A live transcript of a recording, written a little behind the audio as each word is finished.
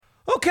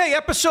Okay,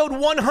 episode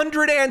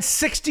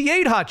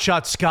 168, Hot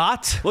Shot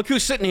Scott. Look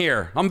who's sitting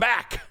here. I'm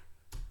back.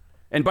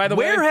 And by the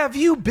way, where have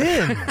you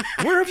been?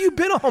 Where have you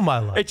been all my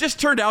life? It just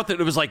turned out that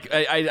it was like,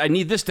 I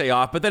need this day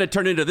off, but then it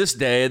turned into this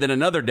day, then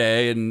another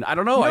day, and I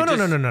don't know.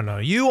 No.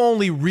 You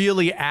only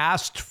really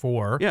asked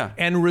for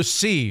and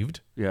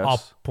received,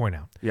 I'll point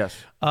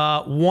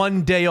out,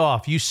 one day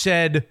off. You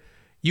said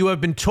you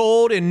have been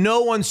told in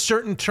no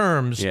uncertain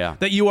terms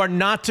that you are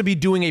not to be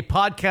doing a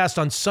podcast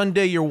on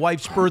Sunday, your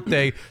wife's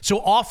birthday, so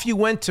off you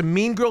went to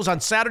Mean Girls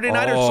on Saturday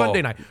night or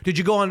Sunday night? Did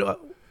you go on...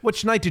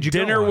 Which night did you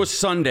go on? Dinner was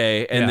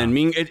Sunday, and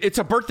then it's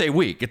a birthday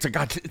week. It's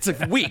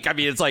a week. I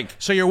mean, it's like...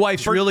 So your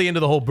wife's really into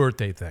the whole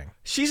birthday thing.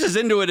 She's as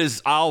into it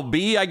as I'll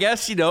be, I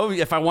guess. You know,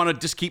 if I want to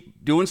just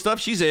keep doing stuff,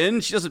 she's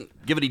in. She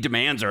doesn't give any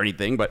demands or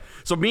anything. But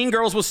so Mean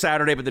Girls was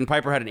Saturday, but then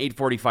Piper had an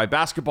 8:45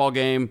 basketball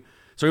game.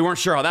 So we weren't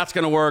sure how that's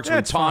going to work. So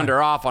we pawned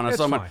her off on a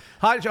summer.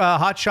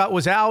 Hot Shot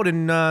was out,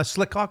 and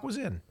Slick Hawk was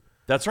in.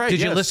 That's right.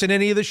 Did you listen to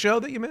any of the show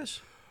that you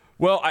missed?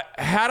 Well,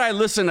 had I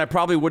listened, I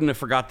probably wouldn't have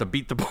forgot to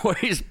Beat the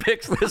Boys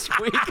picks this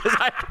week.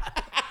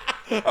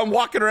 I'm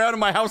walking around in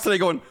my house today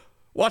going,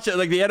 watch it.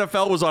 Like the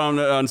NFL was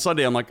on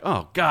Sunday. I'm like,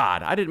 oh,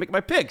 God, I didn't make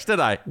my picks,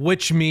 did I?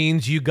 Which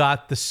means you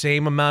got the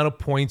same amount of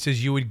points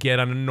as you would get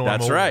on a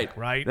normal week,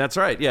 right? That's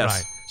right, yes.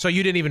 Right. So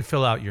you didn't even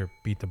fill out your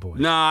Beat the Boys.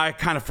 No, I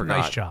kind of forgot.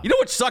 Nice job. You know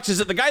what sucks is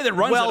that the guy that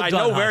runs I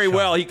know very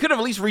well. He could have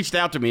at least reached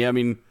out to me. I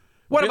mean...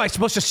 What, am I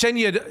supposed to send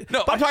you?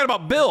 No, I'm talking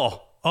about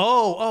Bill.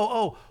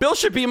 Oh. Bill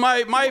should be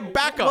my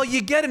backup. Well,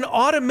 you get an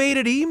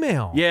automated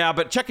email. Yeah,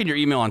 but checking your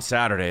email on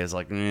Saturday is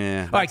like, All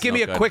right, give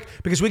me a quick,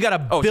 because we got a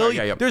billion.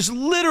 Sorry, There's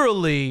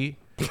literally,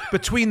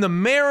 between the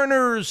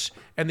Mariners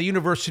and the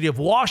University of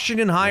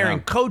Washington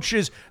hiring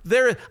coaches,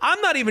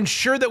 I'm not even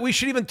sure that we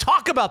should even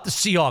talk about the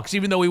Seahawks,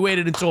 even though we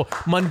waited until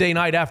Monday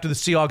night after the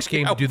Seahawks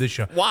game to do this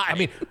show. Why? I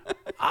mean,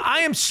 I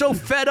am so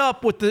fed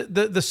up with the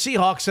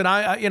Seahawks, and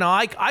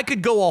I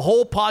could go a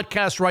whole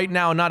podcast right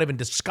now and not even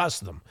discuss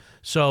them.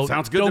 So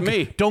sounds good to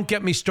me. Don't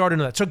get me started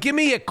on that. So give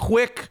me a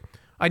quick.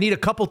 I need a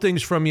couple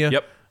things from you.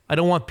 Yep. I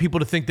don't want people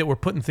to think that we're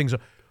putting things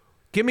up.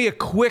 Give me a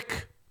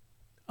quick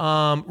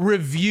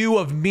review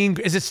of Mean.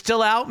 Is it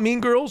still out,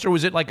 Mean Girls, or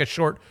was it like a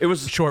short? It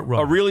was a short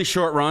run, a really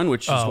short run,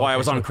 which is why I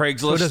was on Craigslist.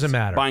 So it doesn't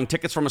matter. Buying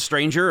tickets from a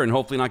stranger and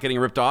hopefully not getting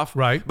ripped off.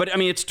 Right. But I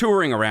mean, it's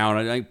touring around.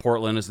 I think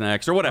Portland is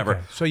next or whatever.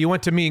 Okay. So you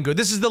went to Mean Girls.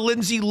 This is the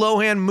Lindsay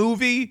Lohan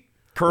movie.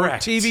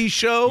 Correct. Or TV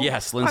show?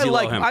 Yes, Lindsay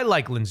Lohan. I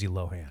like Lindsay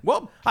Lohan.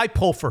 Well, I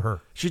pull for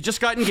her. She just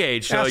got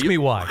engaged. So Ask me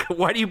why.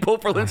 Why do you pull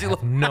for Lindsay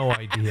Lohan? No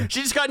idea.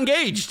 She just got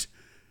engaged.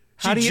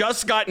 She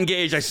just got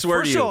engaged, I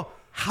swear to you. First of all,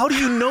 how do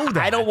you know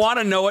that? I don't want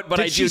to know it,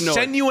 but I do know it. Did she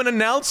send you an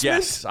announcement?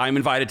 Yes, I'm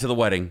invited to the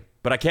wedding,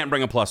 but I can't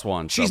bring a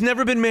 +1. So. She's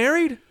never been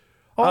married?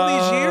 All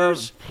these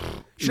years?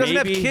 She doesn't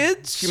have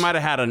kids? She might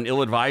have had an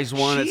ill-advised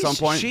one at some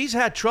point. She's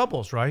had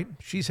troubles, right?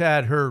 She's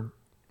had her...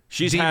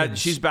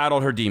 She's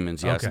battled her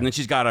demons, yes. Okay. And then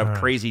she's got a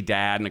crazy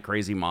dad and a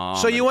crazy mom.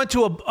 So you went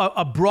to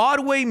a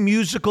Broadway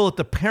musical at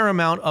the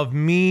Paramount of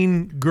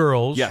Mean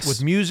Girls. Yes.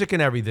 With music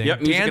and everything. Yep,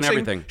 music Dancing, and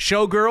everything.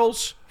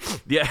 Showgirls.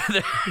 Yeah.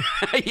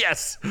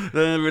 Yes.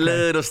 Every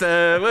little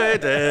step we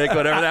take,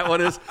 whatever that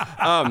one is.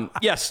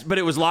 Yes, but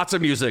it was lots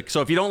of music.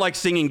 So if you don't like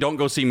singing, don't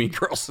go see Mean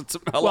Girls. It's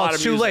a lot of music.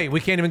 It's too late. We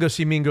can't even go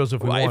see Mean Girls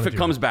if we want to. If it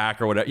comes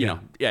back or whatever, you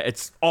know. Yeah,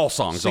 it's all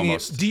songs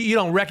almost. You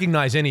don't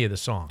recognize any of the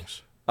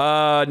songs?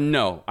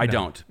 No, I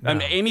don't. No.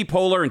 Amy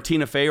Poehler and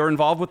Tina Fey are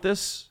involved with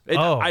this.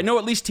 I know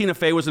at least Tina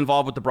Fey was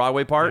involved with the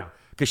Broadway part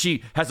because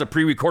she has a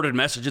pre-recorded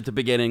message at the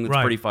beginning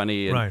that's pretty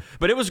funny.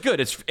 But it was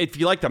good. If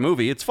you like the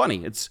movie, it's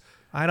funny.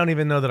 I don't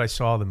even know that I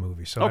saw the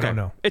movie, so I don't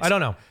know. I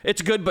don't know.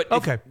 It's good, but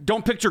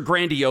don't picture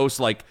grandiose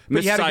like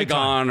Miss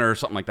Saigon or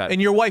something like that.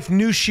 And your wife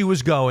knew she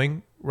was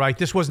going, right?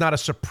 This was not a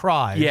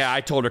surprise. Yeah,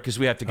 I told her because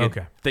we have to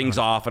get things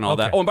off and all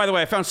that. Oh, and by the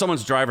way, I found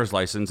someone's driver's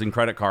license and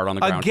credit card on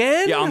the ground.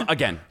 Again? Yeah,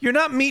 again. You're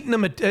not meeting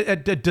them at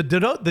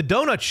the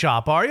donut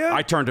shop, are you?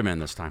 I turned him in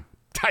this time.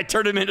 I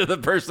turned him into the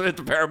person at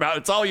the Paramount.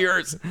 It's all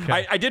yours.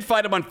 Okay. I did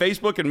find him on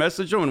Facebook and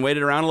messaged him and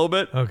waited around a little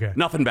bit. Okay.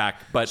 Nothing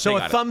back, but so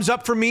a thumbs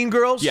up for Mean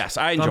Girls? Yes,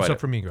 I enjoyed it. Thumbs up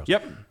for Mean Girls.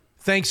 Yep.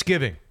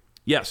 Thanksgiving.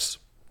 Yes.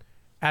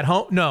 At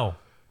home? No.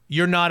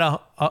 You're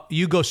not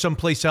you go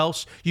someplace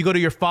else? You go to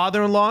your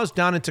father-in-law's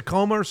down in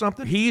Tacoma or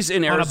something? He's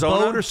in Arizona.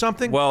 On a boat or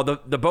something? Well,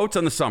 the boat's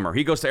in the summer.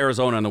 He goes to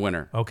Arizona in the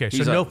winter. Okay,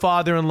 so no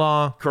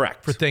father-in-law.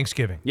 Correct. For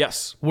Thanksgiving.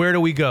 Yes. Where do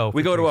we go?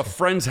 We go to a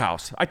friend's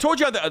house. I told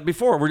you that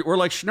before. We're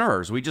like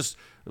schnorrers. We just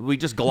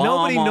glom.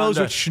 Nobody knows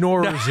what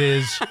schnorrers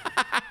is.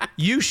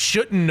 You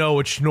shouldn't know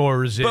what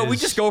schnorrers is. But we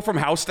just go from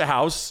house to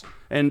house.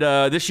 And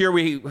this year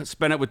we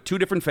spent it with two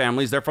different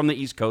families. They're from the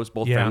East Coast,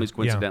 both families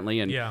coincidentally.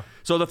 And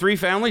so the three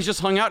families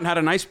just hung out and had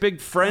a nice big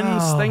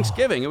friends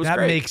Thanksgiving. It was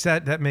great.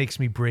 That makes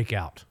me break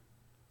out.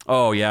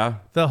 Oh, yeah?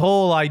 The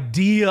whole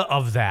idea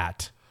of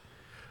that.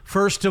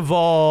 First of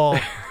all,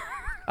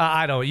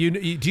 I don't. Do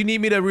you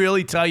need me to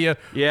really tell you?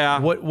 Yeah.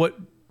 What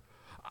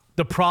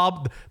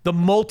the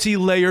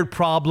multi-layered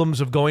problems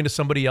of going to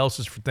somebody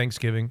else's for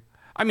Thanksgiving?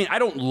 I mean, I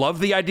don't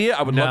love the idea.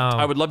 I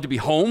would love to be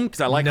home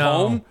because I like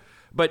home.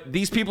 But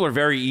these people are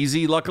very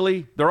easy,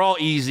 luckily. They're all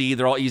easy.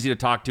 They're all easy to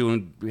talk to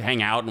and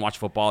hang out and watch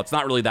football. It's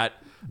not really that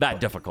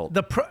difficult.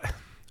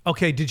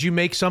 Okay, did you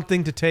make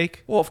something to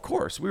take? Well, of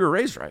course. We were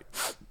raised right.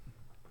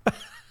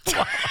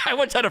 I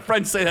once had a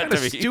friend say that to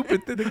me.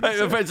 Stupid thing.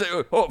 A friend say,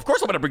 "Oh, of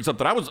course I'm going to bring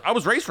something. I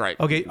was raised right."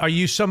 Okay, are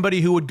you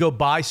somebody who would go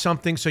buy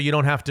something so you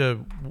don't have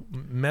to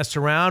mess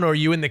around, or are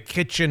you in the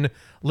kitchen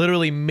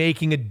literally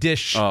making a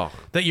dish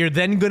that you're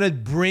then going to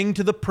bring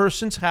to the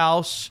person's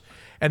house,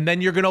 and then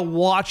you're going to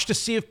watch to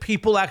see if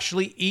people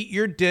actually eat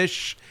your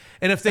dish,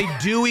 and if they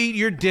do eat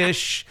your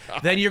dish,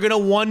 then you're going to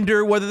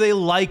wonder whether they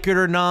like it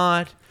or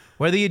not,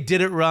 whether you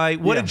did it right.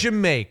 What did you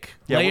make?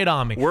 Lay it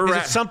on me. Is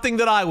it something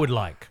that I would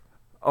like?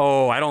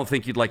 Oh, I don't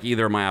think you'd like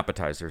either of my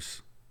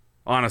appetizers.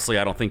 Honestly,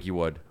 I don't think you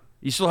would.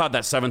 You still have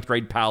that 7th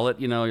grade palate,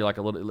 you know. You're like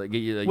a little,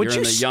 you're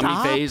in the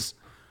yummy phase.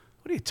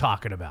 What are you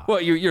talking about? Well,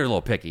 you're a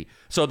little picky.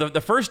 So the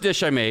first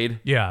dish I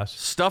made,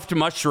 stuffed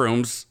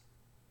mushrooms.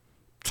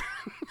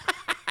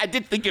 I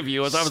did think of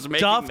you as I was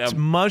making them. Stuffed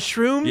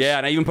mushrooms? Yeah,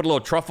 and I even put a little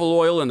truffle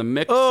oil in the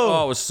mix.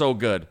 Oh, it was so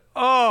good.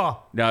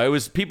 Oh, no,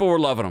 people were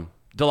loving them.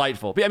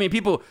 Delightful. I mean,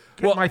 people.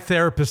 Get my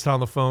therapist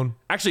on the phone.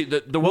 Actually,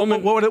 the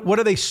woman. What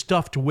are they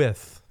stuffed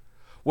with?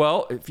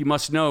 Well, if you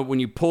must know, when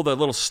you pull the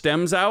little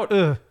stems out,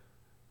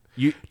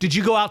 did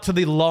you go out to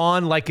the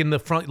lawn, like in the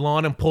front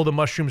lawn, and pull the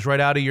mushrooms right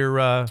out of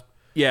your?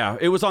 Yeah,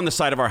 it was on the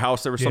side of our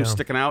house. There were some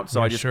sticking out,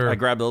 so I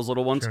grabbed those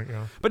little ones. Sure,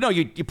 yeah. But no,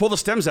 you pull the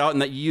stems out,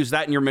 and you use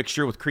that in your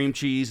mixture with cream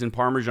cheese and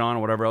Parmesan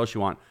or whatever else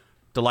you want.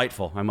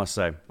 Delightful, I must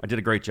say. I did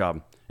a great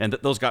job, and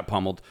those got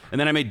pummeled.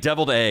 And then I made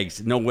deviled eggs.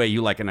 No way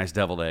you like a nice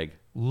deviled egg.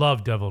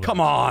 Love deviled eggs.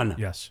 Come on.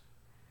 Yes.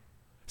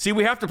 See,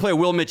 we have to play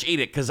Will Mitch Eat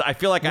It because I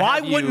feel like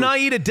Why wouldn't I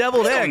eat a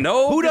deviled egg?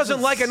 No, who doesn't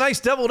like a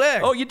nice deviled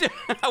egg? Oh, you do?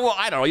 Well,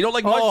 I don't know. You don't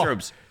like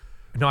mushrooms.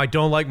 No, I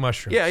don't like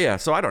mushrooms. Yeah.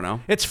 So I don't know.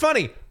 It's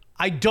funny.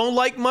 I don't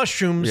like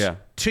mushrooms. Yeah.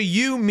 To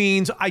you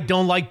means I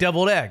don't like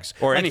deviled eggs.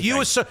 Or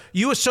anything.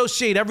 You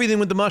associate everything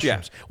with the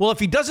mushrooms. Yeah. Well, if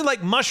he doesn't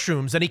like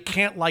mushrooms, then he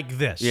can't like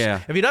this.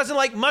 Yeah. If he doesn't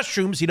like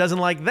mushrooms, he doesn't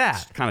like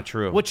that. It's kind of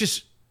true.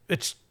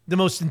 It's the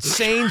most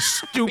insane,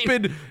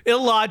 stupid,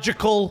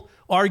 illogical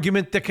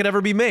argument that could ever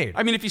be made.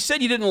 I mean, if you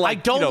said you didn't like...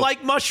 I don't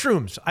like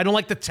mushrooms. I don't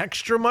like the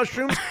texture of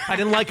mushrooms. I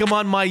didn't like them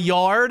on my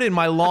yard, in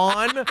my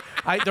lawn.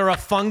 They're a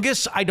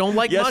fungus. I don't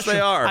like mushrooms. Yes,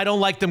 they are. I don't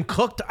like them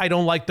cooked. I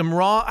don't like them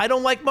raw. I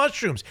don't like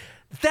mushrooms.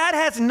 That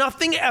has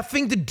nothing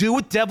effing to do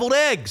with deviled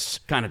eggs.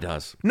 Kind of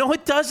does. No,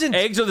 it doesn't.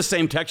 Eggs are the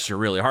same texture,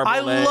 really.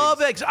 Hard-boiled eggs. I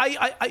love eggs.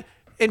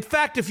 In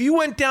fact, if you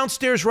went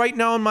downstairs right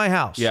now in my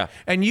house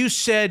and you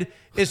said,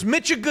 is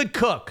Mitch a good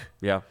cook?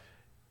 Yeah.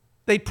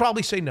 They'd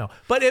probably say no.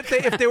 But if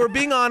they were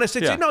being honest,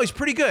 they'd say, no, he's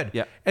pretty good.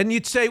 Yeah. And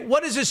you'd say,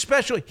 what is his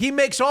special? He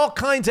makes all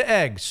kinds of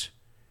eggs.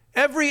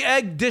 Every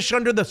egg dish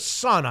under the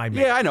sun I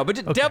make. Yeah, I know.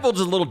 But devil's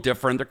a little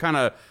different. They're kind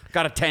of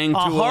got a tang to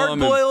them. A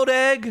hard-boiled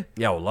egg?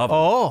 Yeah, we'll love them.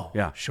 Oh,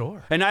 yeah,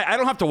 sure. And I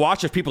don't have to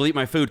watch if people eat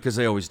my food because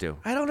they always do.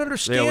 I don't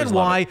understand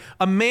why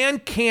a man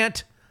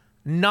can't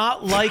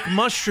not like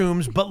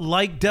mushrooms but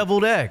like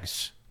deviled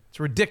eggs. It's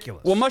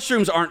ridiculous. Well,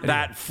 mushrooms aren't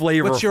that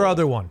flavorful. What's your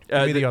other one?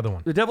 Give me the other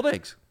one. The deviled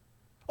eggs.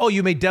 Oh,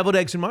 you made deviled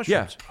eggs and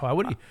mushrooms? Yeah. Oh, I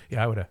would.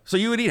 Yeah, I would have. So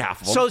you would eat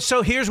half of them.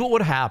 So here's what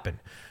would happen.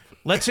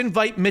 Let's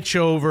invite Mitch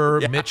over.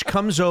 Yeah. Mitch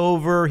comes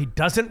over. He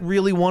doesn't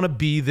really want to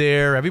be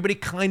there. Everybody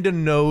kind of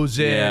knows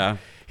it. Yeah.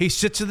 He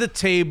sits at the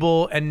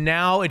table, and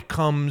now it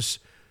comes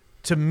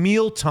to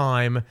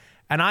mealtime,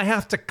 and I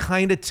have to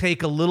kind of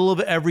take a little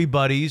of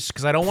everybody's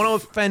because I don't want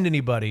to offend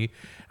anybody.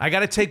 I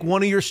got to take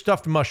one of your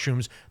stuffed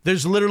mushrooms.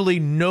 There's literally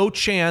no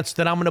chance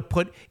that I'm going to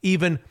put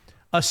even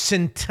a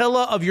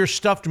scintilla of your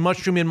stuffed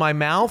mushroom in my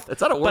mouth. That's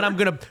not a word. But I'm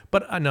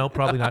gonna. No,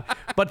 probably not.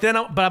 But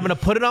I'm gonna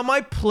put it on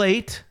my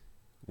plate.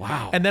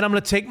 Wow. And then I'm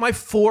going to take my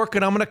fork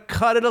and I'm going to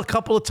cut it a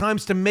couple of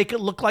times to make it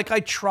look like I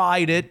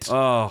tried it.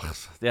 Oh,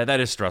 yeah, that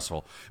is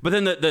stressful. But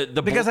then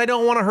because I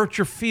don't want to hurt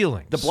your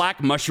feelings. The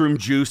black mushroom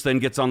juice then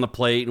gets on the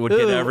plate and would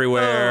get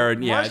everywhere.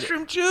 And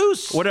mushroom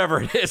juice?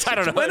 Whatever it is. I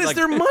don't know. When is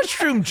there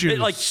mushroom juice? It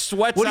like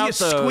sweats out. What do you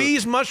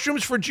squeeze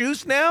mushrooms for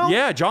juice now?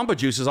 Yeah, Jamba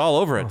Juice is all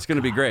over it. It's going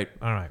to be great.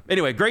 All right.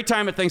 Anyway, great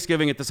time at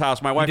Thanksgiving at this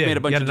house. My wife made a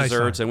bunch of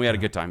desserts and we had a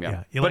good time.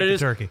 Yeah. You like the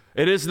turkey.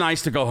 It is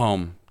nice to go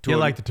home to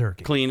like the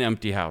turkey. Clean,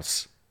 empty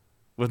house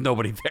with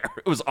nobody there.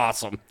 It was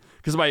awesome.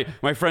 Because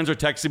my friends are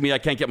texting me, I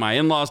can't get my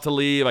in-laws to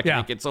leave. I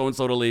can't get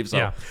so-and-so to leave. So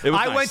it was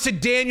nice. I went to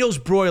Daniel's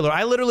Broiler.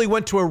 I literally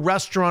went to a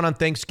restaurant on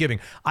Thanksgiving.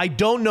 I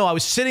don't know. I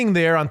was sitting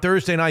there on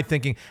Thursday night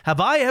thinking, have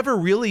I ever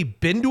really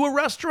been to a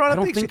restaurant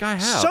on Thanksgiving? I don't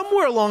think I have.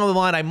 Somewhere along the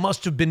line, I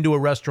must have been to a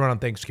restaurant on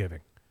Thanksgiving.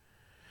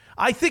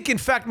 I think, in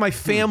fact, my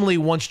family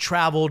once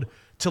traveled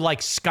to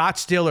like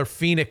Scottsdale or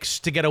Phoenix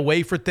to get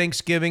away for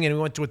Thanksgiving, and we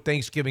went to a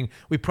Thanksgiving.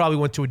 We probably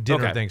went to a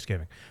dinner at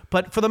Thanksgiving.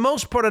 But for the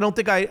most part, I don't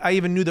think I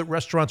even knew that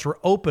restaurants were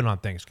open on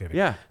Thanksgiving.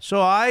 Yeah.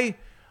 So I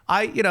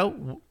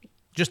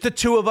just the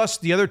two of us.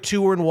 The other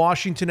two were in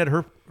Washington at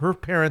her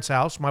parents'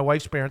 house, my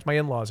wife's parents, my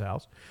in-laws'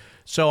 house.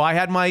 So I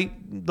had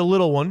the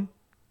little one.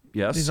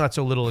 Yes. He's not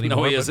so little anymore.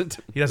 No, he isn't.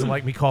 He doesn't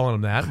like me calling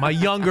him that. My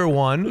younger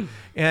one.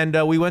 And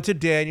we went to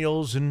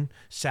Daniel's and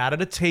sat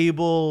at a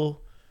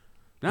table.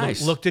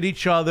 Nice. Looked at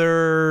each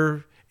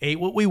other, ate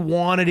what we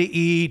wanted to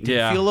eat,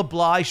 didn't feel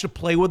obliged to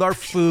play with our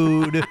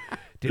food.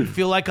 Didn't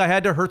feel like I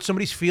had to hurt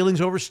somebody's feelings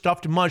over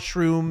stuffed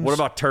mushrooms. What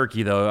about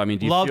turkey, though? I mean,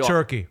 do you love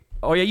turkey?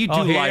 Oh, yeah, you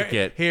do like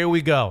it. Here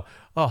we go.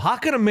 Oh, how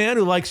can a man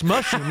who likes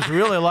mushrooms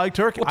really like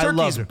turkey? Well,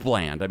 turkey's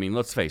bland. I mean,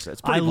 let's face it.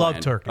 It's pretty bland. I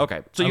love turkey.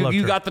 Okay, so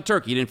you got the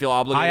turkey. You didn't feel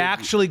obligated? I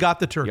actually got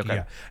the turkey,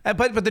 okay. yeah.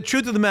 But the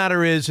truth of the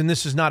matter is, and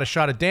this is not a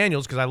shot at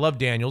Daniels, because I love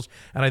Daniels,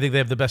 and I think they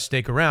have the best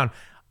steak around,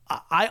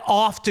 I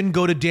often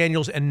go to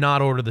Daniels and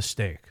not order the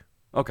steak.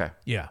 Okay.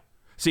 Yeah.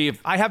 See, if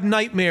I have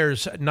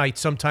nightmares at night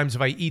sometimes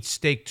if I eat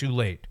steak too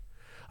late.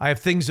 I have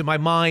things in my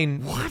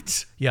mind.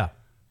 What? Yeah.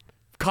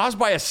 Caused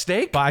by a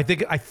steak? But I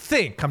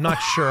think, I'm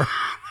not sure.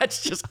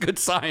 That's just good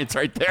science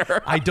right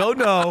there. I don't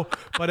know,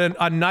 but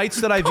on nights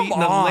that I've eaten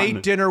a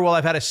late dinner while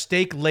I've had a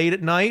steak late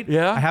at night,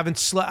 I haven't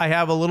slept. I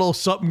have a little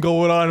something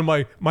going on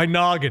in my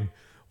noggin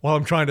while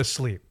I'm trying to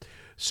sleep.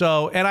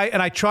 So, and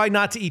I try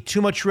not to eat too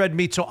much red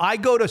meat. So I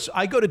go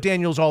to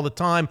Daniel's all the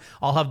time.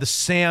 I'll have the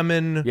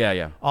salmon.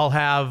 Yeah. I'll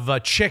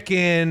have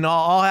chicken.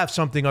 I'll have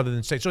something other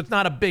than steak. So it's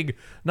not a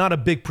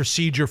big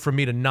procedure for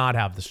me to not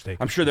have the steak.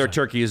 I'm sure their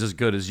turkey is as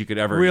good as you could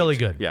ever really eat.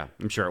 Good. Yeah,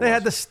 I'm sure they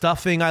had the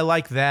stuffing. I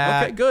like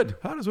that. Okay, good.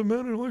 How does a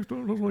man who likes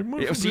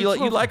mushrooms? So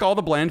you like all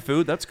the bland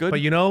food? That's good. But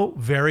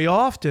very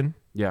often.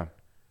 Yeah.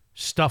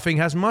 Stuffing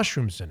has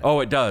mushrooms in it. Oh,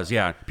 it does,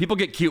 yeah. People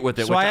get cute with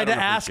it. So I had to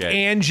ask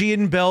Angie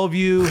in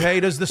Bellevue, hey,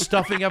 does the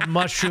stuffing have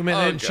mushroom in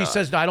it? And she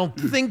says, I don't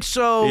think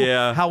so.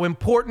 Yeah. How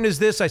important is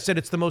this? I said,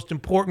 it's the most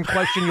important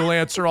question you'll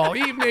answer all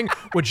evening.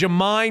 Would you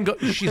mind?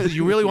 She says,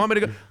 you really want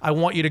me to go? I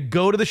want you to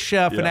go to the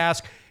chef and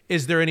ask,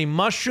 is there any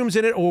mushrooms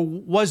in it? Or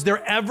was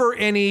there ever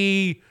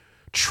any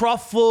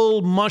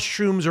truffle,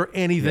 mushrooms, or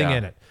anything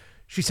in it?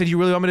 She said, you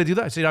really want me to do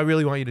that? I said, I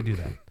really want you to do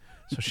that.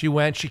 So she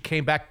went, she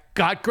came back,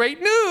 got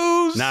great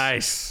news.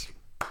 Nice.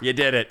 You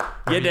did it.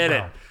 You did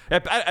it.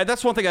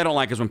 That's one thing I don't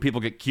like is when people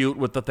get cute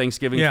with the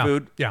Thanksgiving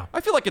food. Yeah. I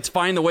feel like it's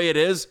fine the way it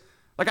is.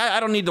 Like, I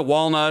don't need the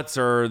walnuts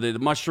or the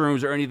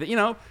mushrooms or anything.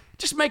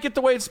 Just make it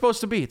the way it's supposed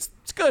to be. It's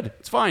good.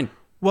 It's fine.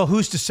 Well,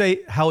 who's to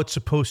say how it's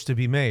supposed to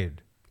be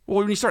made? Well,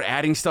 when you start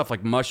adding stuff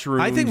like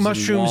mushrooms, I think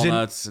mushrooms and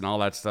walnuts and all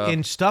that stuff.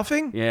 In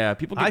stuffing? Yeah,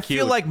 people get cute.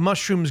 I feel like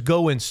mushrooms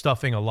go in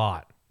stuffing a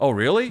lot. Oh,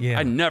 really? Yeah.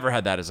 I never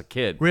had that as a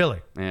kid. Really?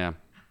 Yeah.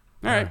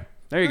 All right.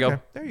 There you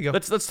go. There you go.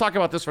 Let's talk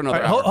about this for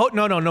another hour.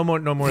 No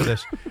more of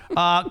this. Can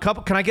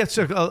I get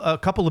a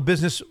couple of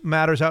business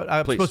matters out?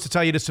 I'm supposed to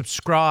tell you to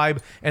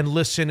subscribe and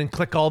listen and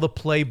click all the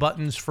play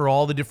buttons for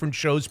all the different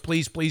shows.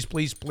 Please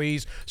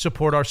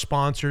support our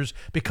sponsors.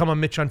 Become a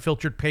Mitch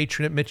Unfiltered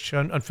patron at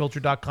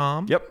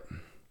MitchUnfiltered.com. Yep.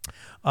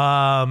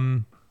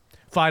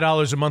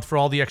 $5 a month for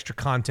all the extra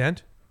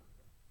content.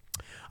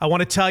 I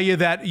want to tell you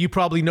that you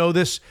probably know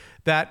this,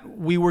 that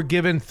we were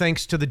given,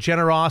 thanks to the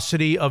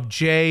generosity of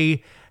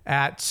Jay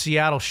at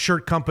Seattle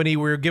Shirt Company,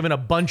 we were given a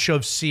bunch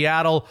of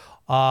Seattle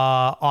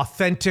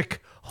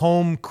authentic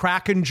home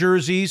Kraken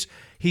jerseys.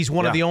 He's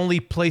one of the only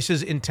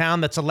places in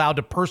town that's allowed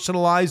to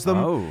personalize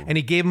them, and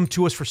he gave them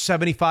to us for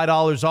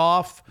 $75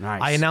 off.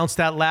 Nice. I announced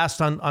that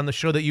last on the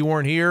show that you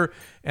weren't here,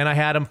 and I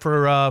had them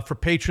for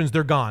patrons.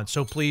 They're gone,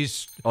 so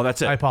please. Oh,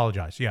 that's it. I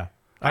apologize. Yeah,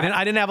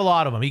 I didn't have a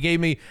lot of them. He gave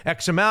me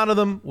X amount of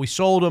them. We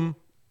sold them.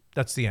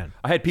 That's the end.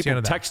 I had people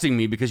texting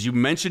me because you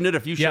mentioned it a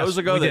few shows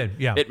ago that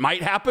it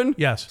might happen.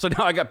 Yes. So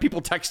now I got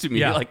people texting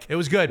me like, it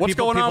was good. What's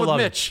going on with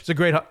Mitch? It's a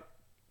great.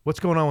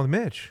 What's going on with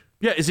Mitch?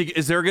 Yeah,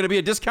 is there going to be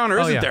a discount or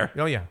isn't there?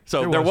 Oh yeah.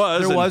 So there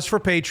was for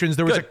patrons.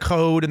 There was a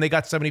code, and they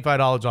got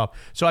 $75 off.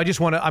 So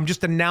I'm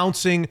just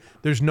announcing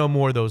there's no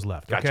more of those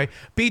left. Gotcha. Okay.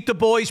 Beat the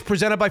Boys,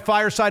 presented by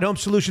Fireside Home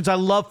Solutions. I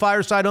love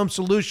Fireside Home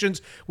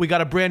Solutions. We got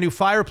a brand new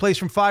fireplace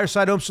from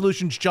Fireside Home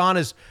Solutions. John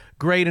is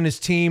great, and his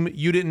team.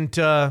 You didn't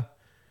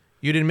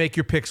make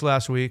your picks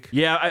last week.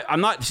 Yeah,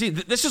 I'm not. See,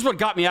 this is what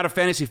got me out of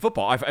fantasy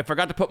football. I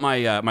forgot to put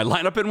my my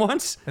lineup in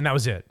once, and that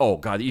was it. Oh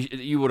God,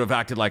 you would have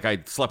acted like I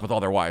slept with all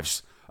their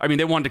wives. I mean,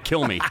 they wanted to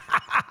kill me.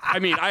 I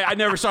mean, I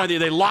never saw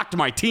anything. They locked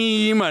my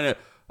team. And,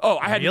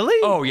 really?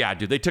 Oh yeah,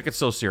 dude, they took it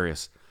so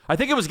serious. I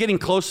think it was getting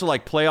close to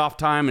like playoff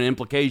time and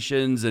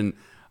implications, and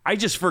I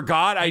just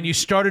forgot. And you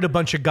started a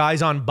bunch of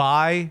guys on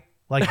bye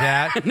like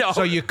that. No,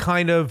 so you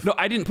kind of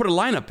I didn't put a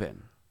lineup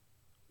in.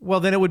 Well,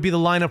 then it would be the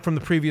lineup from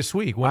the previous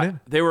week, wouldn't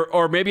it? They were,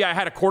 or maybe I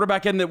had a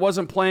quarterback in that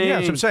wasn't playing. Yeah,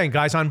 that's what I'm saying.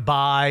 Guys on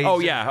bye. Oh,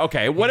 yeah.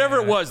 Okay. Whatever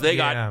it was, they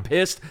got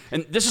pissed.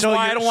 And this is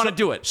why I don't want to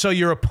do it. So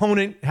your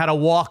opponent had a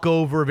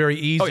walkover, a very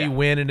easy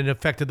win, and it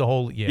affected the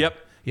whole. Yeah. Yep.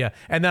 Yeah.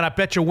 And then I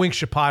bet you Wink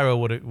Shapiro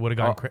would have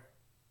gone crazy.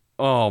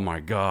 Oh,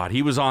 my God.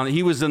 He was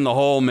in the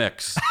whole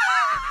mix.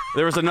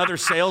 There was another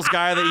sales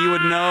guy that you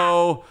would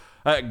know.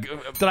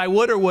 That I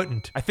would or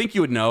wouldn't? I think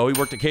you would know. He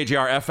worked at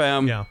KJR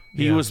FM. Yeah.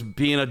 He was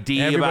being a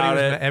D about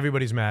it.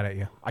 Everybody's mad at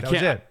you.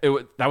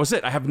 That was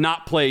it. I have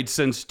not played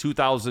since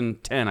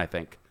 2010, I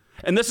think.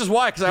 And this is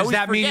why, because I always forget.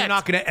 Does that mean you're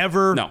not going to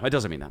ever... No, it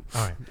doesn't mean that.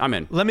 All right. I'm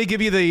in. Let me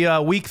give you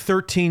the Week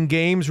 13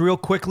 games real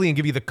quickly and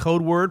give you the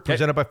code word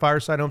presented by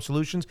Fireside Home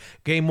Solutions.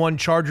 Game 1,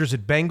 Chargers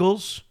at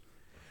Bengals.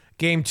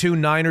 Game 2,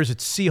 Niners at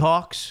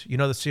Seahawks. You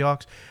know the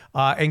Seahawks.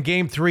 And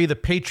Game 3, the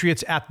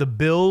Patriots at the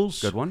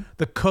Bills. Good one.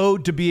 The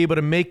code to be able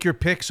to make your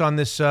picks on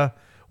this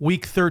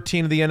Week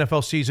 13 of the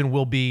NFL season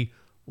will be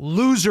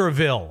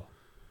Loserville.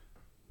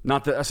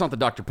 That's not the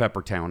Dr.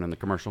 Pepper town in the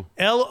commercial.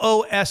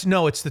 LOS.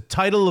 No, it's the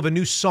title of a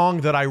new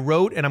song that I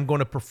wrote and I'm going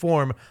to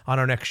perform on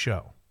our next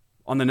show.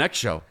 On the next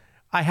show?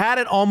 I had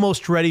it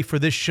almost ready for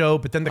this show,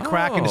 but then the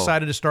Kraken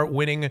decided to start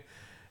winning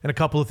and a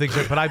couple of things.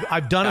 But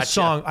I've done a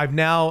song.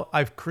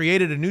 I've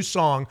created a new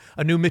song,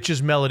 a new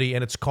Mitch's melody,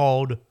 and it's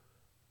called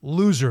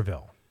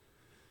Loserville.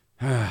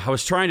 I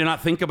was trying to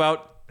not think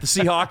about the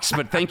Seahawks,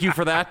 but thank you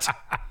for that.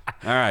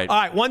 All right.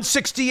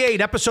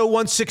 168, episode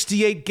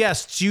 168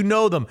 guests. You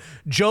know them.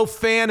 Joe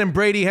Fan and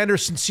Brady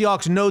Henderson,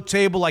 Seahawks no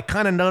table. I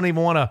kind of don't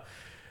even want to.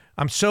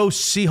 I'm so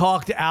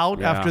Seahawked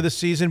out after this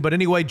season. But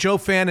anyway, Joe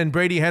Fan and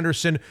Brady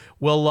Henderson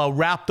will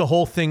wrap the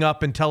whole thing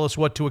up and tell us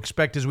what to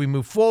expect as we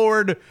move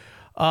forward. Rick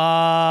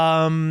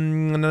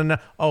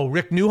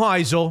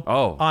Neuheisel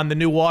on the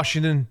new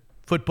Washington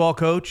football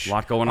coach. A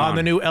lot going on. On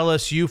the new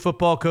LSU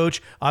football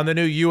coach. On the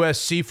new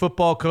USC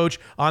football coach.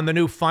 On the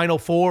new Final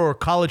Four or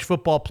College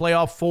Football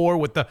Playoff 4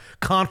 with the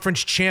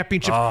conference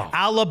championship.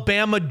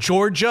 Alabama,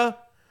 Georgia.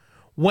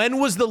 When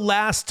was the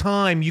last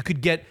time you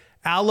could get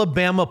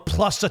Alabama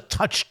plus a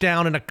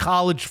touchdown in a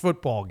college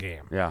football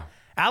game? Yeah.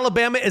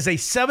 Alabama is a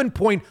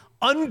 7-point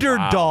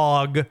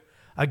underdog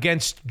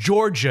against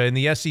Georgia in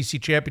the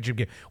SEC championship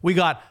game. We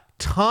got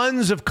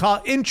tons of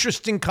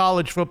interesting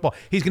college football.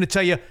 He's going to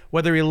tell you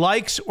whether he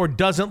likes or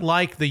doesn't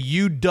like the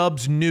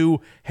UW's new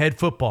head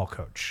football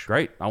coach.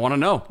 Great. I want to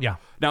know. Yeah.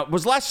 Now,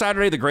 was last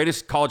Saturday the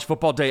greatest college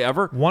football day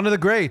ever? One of the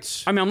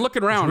greats. I mean, I'm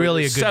looking around.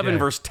 Really a good 7 day.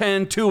 versus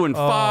 10, 2 and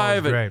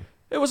 5. Great.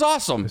 It was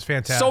awesome. It's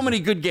fantastic. So many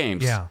good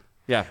games. Yeah.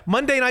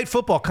 Monday Night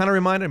Football kind of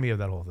reminded me of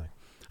that whole thing.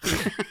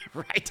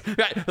 Right.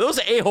 Those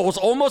a-holes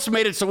almost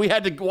made it so we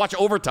had to watch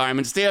overtime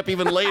and stay up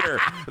even later.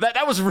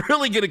 that was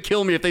really going to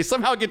kill me if they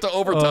somehow get to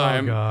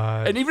overtime. Oh,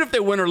 God. And even if they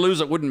win or lose,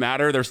 it wouldn't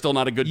matter. They're still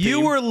not a good team.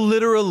 You were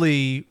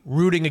literally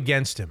rooting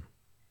against him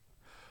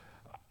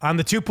on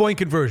the 2-point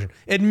conversion.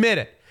 Admit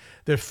it.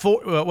 They're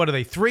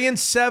 3-7,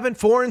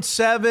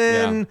 4-7.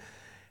 Yeah.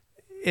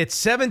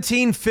 It's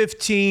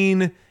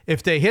 17-15.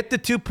 If they hit the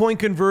 2-point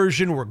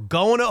conversion, we're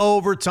going to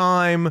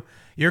overtime.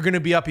 You're going to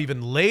be up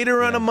even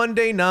later on a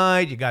Monday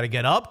night. You got to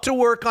get up to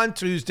work on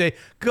Tuesday.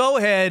 Go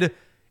ahead.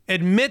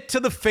 Admit to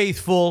the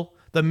faithful,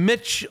 the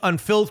Mitch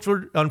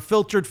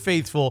unfiltered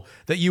faithful,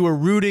 that you were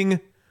rooting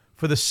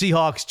for the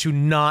Seahawks to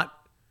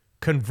not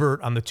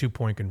convert on the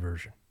 2-point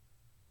conversion.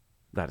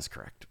 That is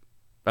correct.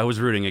 I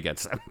was rooting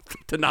against them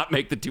to not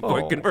make the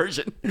 2-point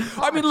conversion.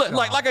 I mean,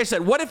 like I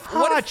said, what if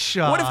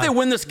they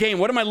win this game?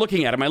 What am I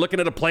looking at? Am I looking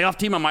at a playoff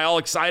team? Am I all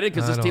excited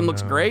because this team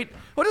looks great?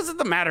 What does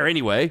it matter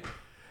anyway?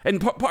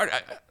 And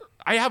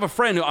I have a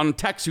friend on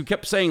text who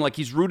kept saying like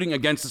he's rooting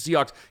against the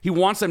Seahawks. He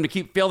wants them to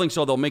keep failing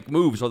so they'll make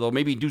moves or they'll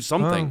maybe do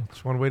something. Well,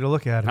 that's one way to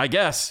look at it. I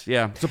guess,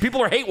 yeah. So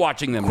people are hate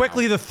watching them.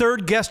 Quickly, the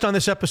third guest on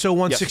this episode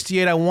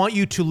 168, I want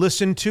you to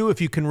listen to, if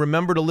you can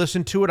remember to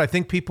listen to it. I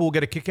think people will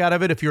get a kick out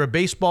of it. If you're a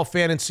baseball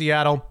fan in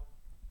Seattle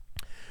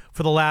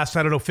for the last,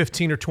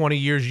 15 or 20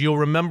 years, you'll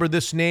remember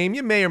this name.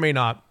 You may or may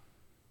not.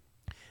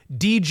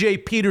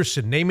 DJ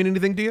Peterson. Naming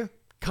anything to you?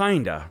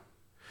 Kinda.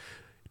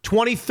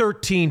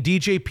 2013,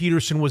 DJ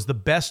Peterson was the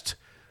best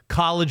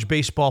college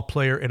baseball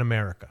player in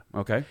America.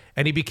 Okay.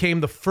 And he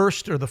became the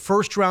first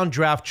round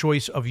draft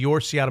choice of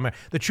your Seattle Mariners.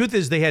 The truth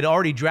is they had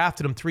already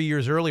drafted him 3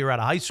 years earlier out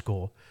of high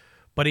school,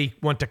 but he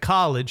went to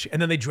college, and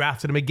then they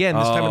drafted him again,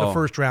 this time in the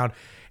first round.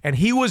 And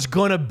he was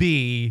going to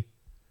be,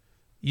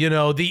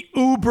 the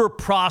uber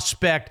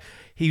prospect.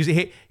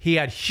 He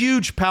had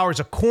huge power as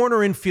a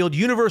corner infield,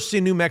 University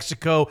of New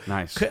Mexico.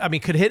 Nice.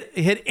 Could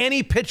hit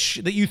any pitch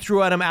that you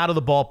threw at him out of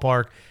the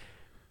ballpark.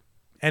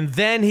 And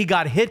then he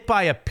got hit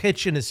by a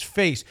pitch in his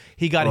face.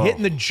 He got hit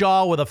in the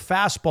jaw with a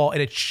fastball,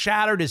 and it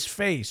shattered his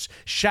face,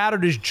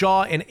 shattered his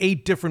jaw in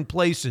 8 different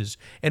places.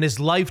 And his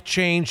life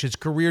changed, his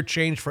career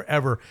changed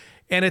forever.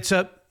 And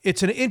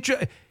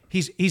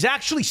he's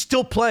actually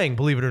still playing,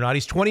 believe it or not.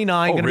 He's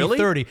 29, going to be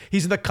 30.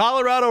 He's in the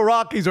Colorado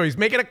Rockies, or he's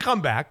making a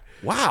comeback.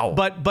 Wow.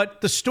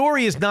 But the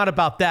story is not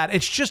about that.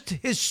 It's just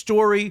his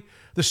story.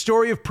 The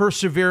story of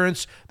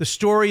perseverance, the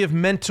story of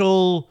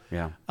mental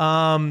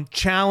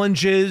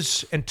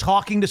challenges, and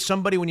talking to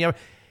somebody when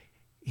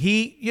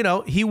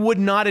he would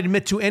not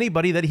admit to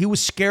anybody that he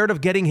was scared of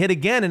getting hit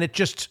again. And it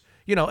just,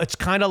 it's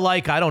kind of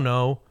like, I don't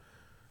know,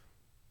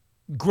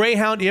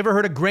 Greyhound. You ever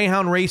heard of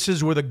Greyhound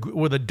races where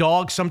the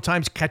dog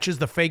sometimes catches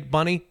the fake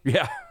bunny?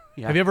 Yeah.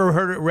 Have you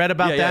ever read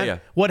about that? Yeah.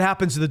 What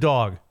happens to the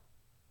dog?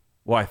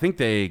 Well, I think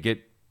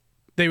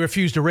they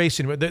refuse to race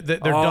anymore. They're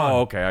done.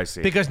 Oh, okay, I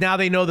see. Because now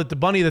they know that the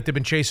bunny that they've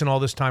been chasing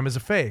all this time is a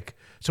fake.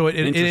 So it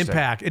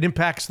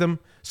impacts them,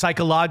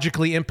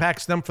 psychologically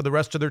impacts them for the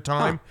rest of their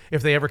time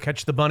if they ever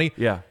catch the bunny.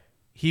 Yeah.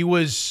 He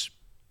was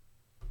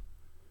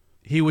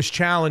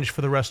challenged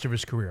for the rest of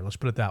his career. Let's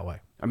put it that way.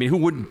 I mean, who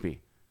wouldn't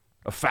be?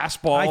 A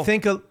fastball? I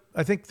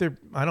think they're,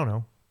 I don't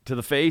know. To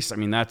the face? I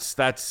mean, that's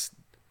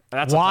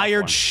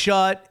wired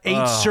shut, 8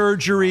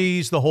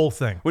 surgeries, the whole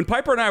thing. When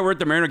Piper and I were at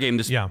the Mariner game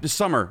this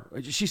summer,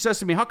 she says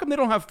to me, how come they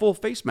don't have full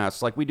face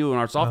masks like we do in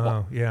our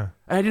softball? Yeah.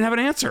 And I didn't have an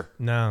answer.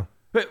 No.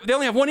 They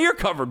only have one ear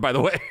covered, by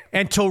the way.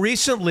 Until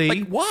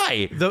recently.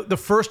 Why? The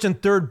first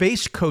and third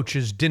base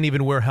coaches didn't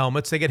even wear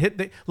helmets. They get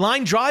hit.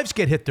 Line drives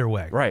get hit their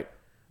way. Right.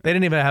 They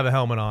didn't even have a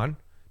helmet on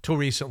till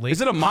recently.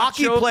 Is it a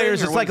hockey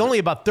players? It's like only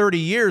about 30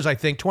 years, I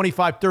think,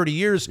 25, 30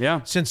 years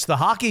since the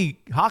hockey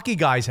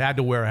guys had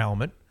to wear a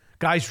helmet.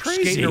 Guys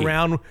skating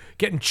around,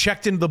 getting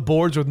checked into the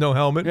boards with no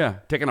helmet. Yeah,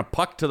 taking a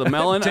puck to the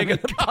melon. Taking a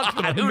puck to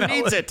the melon. Who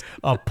needs it?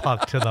 A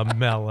puck to the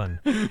melon.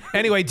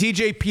 Anyway,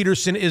 DJ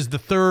Peterson is the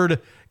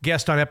third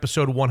guest on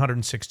episode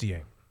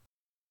 168.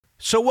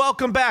 So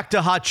welcome back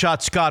to Hot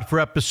Shot Scott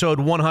for episode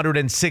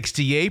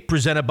 168,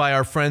 presented by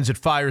our friends at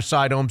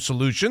Fireside Home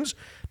Solutions.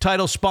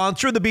 Title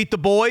sponsor, the Beat the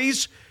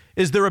Boys.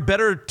 Is there a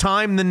better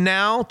time than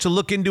now to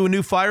look into a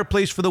new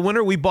fireplace for the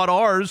winter? We bought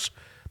ours,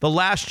 the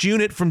last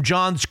unit from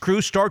John's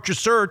crew. Start your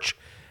search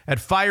at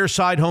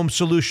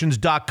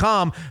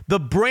firesidehomesolutions.com. The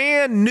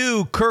brand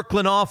new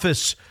Kirkland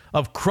office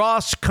of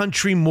Cross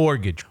Country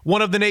Mortgage.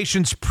 One of the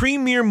nation's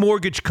premier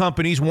mortgage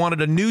companies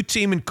wanted a new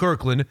team in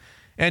Kirkland.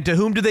 And to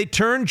whom do they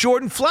turn?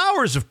 Jordan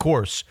Flowers, of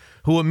course,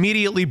 who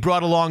immediately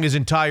brought along his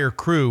entire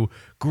crew.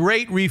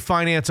 Great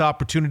refinance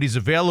opportunities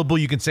available.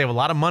 You can save a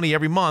lot of money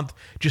every month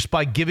just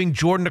by giving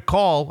Jordan a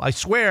call. I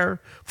swear,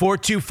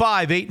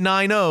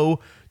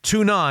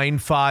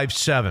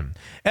 425-890-2957.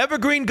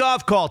 Evergreen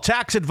Golf Call,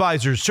 tax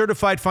advisors,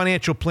 certified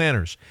financial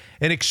planners,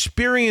 and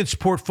experienced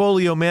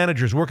portfolio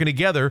managers working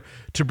together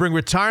to bring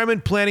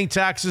retirement planning,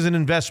 taxes, and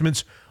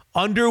investments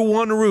under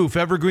one roof.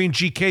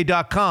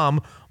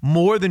 EvergreenGK.com,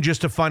 more than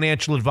just a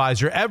financial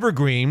advisor.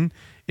 Evergreen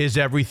is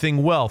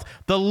everything wealth.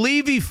 The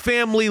Levy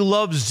family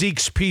loves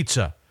Zeke's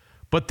Pizza,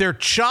 but their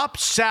chopped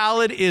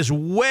salad is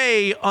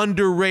way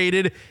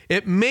underrated.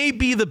 It may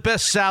be the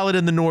best salad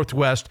in the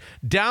Northwest.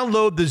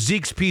 Download the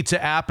Zeke's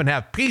Pizza app and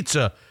have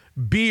pizza,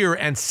 beer,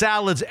 and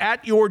salads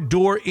at your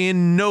door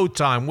in no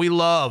time. We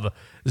love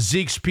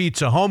Zeke's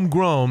Pizza,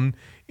 homegrown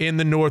in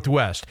the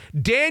Northwest.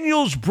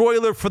 Daniel's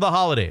Broiler for the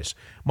holidays.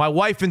 My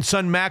wife and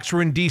son Max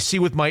were in D.C.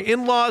 with my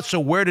in-laws, so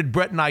where did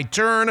Brett and I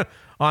turn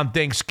on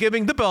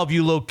Thanksgiving? The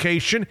Bellevue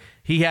location.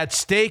 He had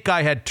steak,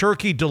 I had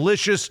turkey,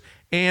 delicious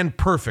and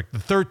perfect. The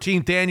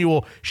 13th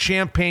annual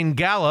Champagne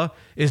Gala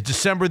is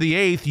December the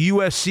 8th.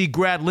 USC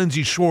grad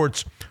Lindsey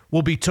Schwartz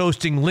will be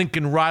toasting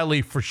Lincoln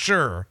Riley for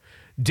sure.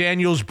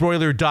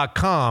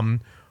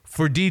 DanielsBroiler.com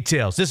for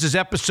details. This is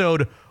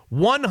episode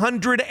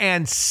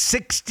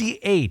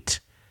 168,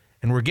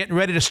 and we're getting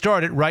ready to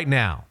start it right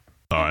now.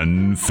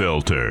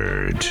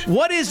 Unfiltered.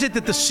 What is it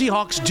that the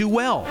Seahawks do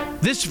well?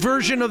 This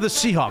version of the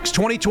Seahawks,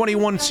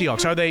 2021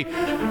 Seahawks, are they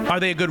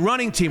a good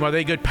running team? Are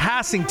they a good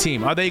passing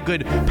team? Are they a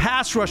good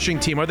pass rushing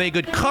team? Are they a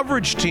good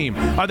coverage team?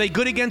 Are they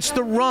good against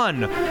the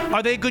run?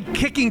 Are they a good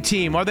kicking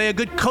team? Are they a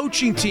good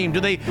coaching team? Do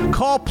they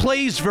call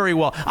plays very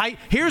well?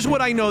 Here's what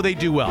I know they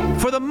do well.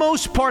 For the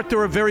most part,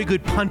 they're a very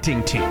good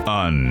punting team.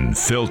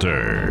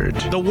 Unfiltered.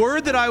 The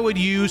word that I would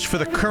use for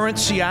the current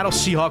Seattle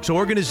Seahawks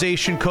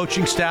organization,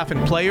 coaching staff,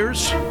 and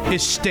players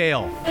is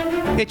stale.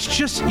 It's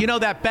just,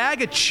 that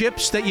bag of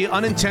chips that you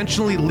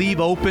unintentionally leave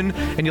open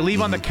and you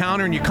leave on the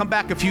counter and you come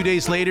back a few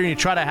days later and you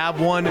try to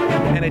have one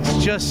and it's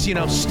just,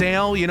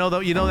 stale. You know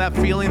that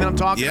feeling that I'm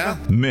talking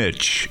about?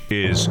 Mitch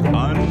is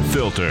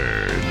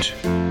unfiltered.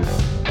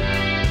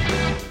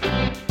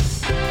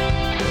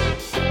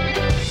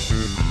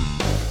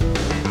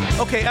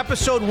 Okay,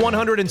 episode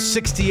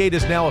 168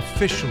 is now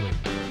officially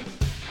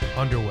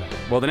underway.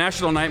 Well, the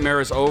national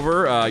nightmare is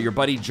over. Your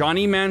buddy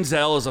Johnny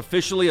Manziel is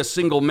officially a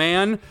single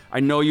man. I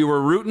know you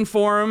were rooting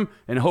for him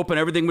and hoping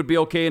everything would be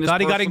okay in his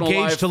personal life. Thought he got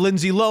engaged to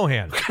Lindsay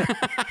Lohan.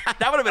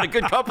 That would have been a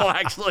good couple,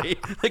 actually.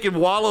 They could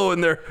wallow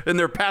in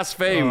their past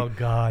fame. Oh,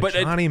 God. But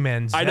Johnny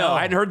Manziel. I know.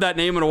 I hadn't heard that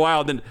name in a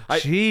while.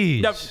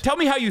 Jeez. Now, tell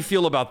me how you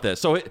feel about this.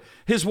 So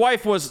his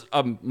wife was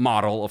a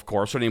model, of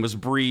course. Her name was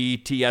Bree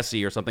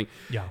TSE or something.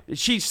 Yeah.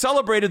 She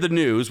celebrated the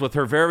news with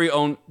her very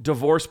own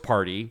divorce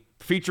party,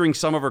 featuring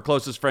some of her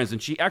closest friends.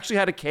 And she actually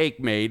had a cake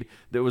made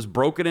that was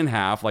broken in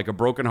half, like a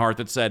broken heart,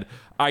 that said,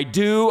 I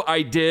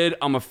did,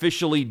 I'm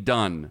officially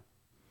done.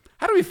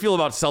 How do we feel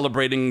about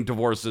celebrating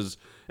divorces?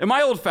 Am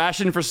I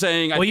old-fashioned for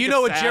saying, well, you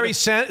know what Jerry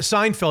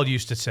Seinfeld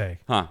used to say?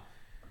 Huh?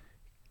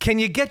 Can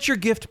you get your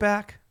gift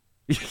back?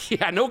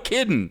 Yeah, no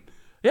kidding.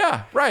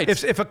 Yeah, right.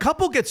 If a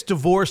couple gets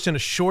divorced in a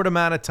short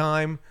amount of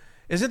time,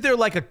 isn't there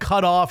like a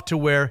cutoff to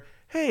where,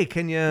 hey,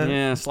 can you...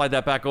 Yeah, slide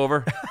that back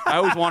over. I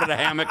always wanted a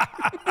hammock.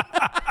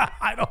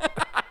 I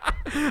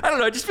don't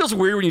know. It just feels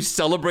weird when you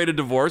celebrate a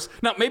divorce.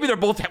 Now, maybe they're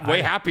both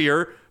way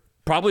happier.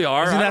 Probably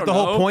are. Isn't that the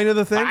whole point of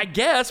the thing? I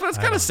guess, but it's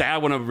kind of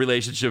sad when a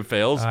relationship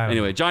fails.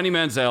 Anyway, Johnny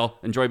Manziel,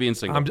 enjoy being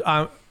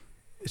single.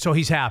 So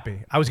he's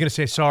happy. I was going to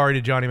say sorry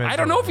to Johnny Manziel. I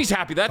don't know if he's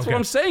happy. That's what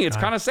I'm saying. It's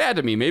kind of sad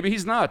to me. Maybe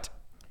he's not.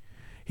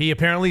 He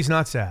apparently is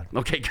not sad.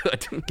 Okay,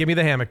 good. Give me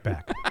the hammock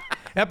back.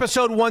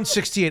 Episode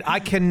 168. I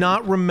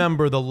cannot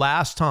remember the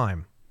last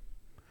time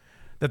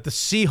that the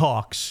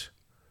Seahawks,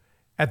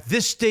 at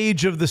this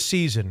stage of the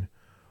season,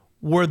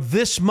 were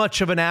this much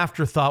of an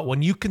afterthought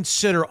when you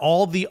consider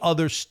all the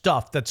other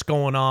stuff that's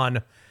going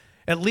on,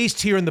 at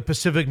least here in the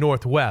Pacific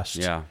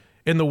Northwest,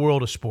 in the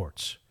world of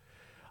sports.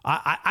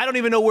 I don't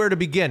even know where to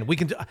begin.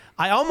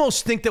 I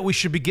almost think that we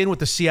should begin with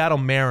the Seattle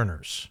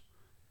Mariners.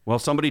 Well,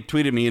 somebody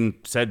tweeted me and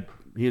said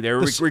they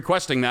were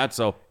requesting that.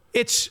 So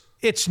it's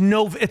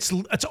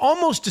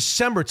almost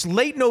December. It's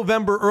late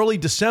November, early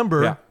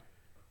December,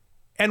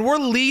 and we're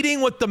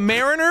leading with the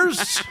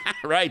Mariners.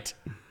 Right.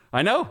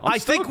 I know. I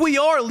think we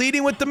are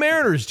leading with the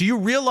Mariners. Do you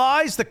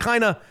realize the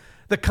kind of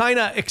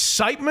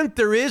excitement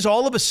there is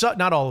all of a sudden?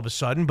 Not all of a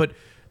sudden, but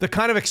the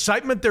kind of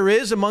excitement there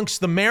is amongst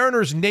the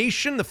Mariners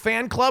Nation, the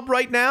fan club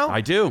right now. I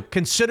do.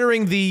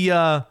 Considering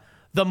the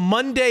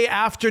Monday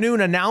afternoon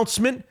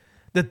announcement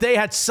that they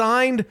had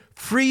signed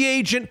free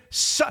agent,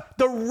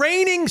 the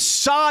reigning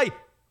Cy.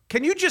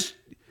 Can you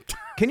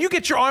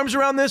get your arms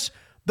around this?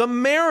 The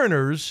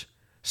Mariners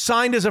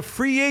signed as a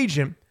free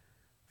agent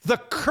the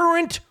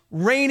current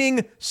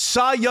reigning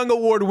Cy Young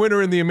Award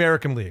winner in the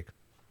American League.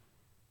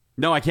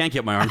 No, I can't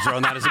get my arms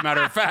around that, as a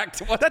matter of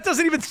fact. That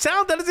doesn't even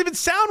sound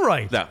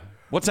right. No.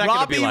 What's that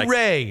going to be like? Robbie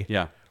Ray.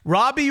 Yeah.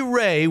 Robbie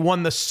Ray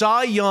won the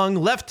Cy Young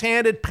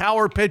left-handed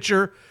power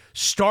pitcher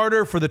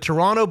starter for the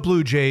Toronto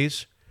Blue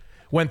Jays.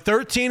 Went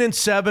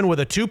 13-7 with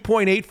a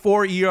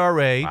 2.84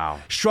 ERA. Wow.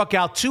 Struck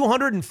out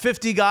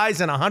 250 guys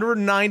in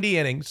 190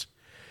 innings.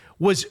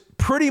 Was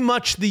pretty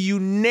much the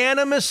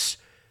unanimous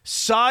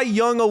Cy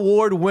Young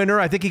Award winner.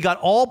 I think he got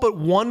all but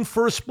one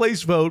first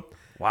place vote.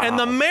 Wow. And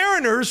the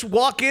Mariners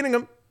walk in and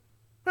go,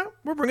 well,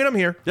 we're bringing him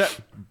here. Yeah.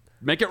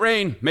 Make it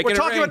rain. We're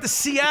talking about the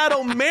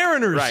Seattle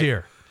Mariners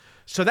here.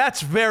 So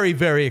that's very,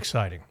 very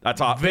exciting.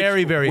 That's awesome.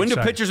 Very, very exciting.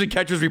 When do pitchers and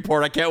catchers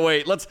report? I can't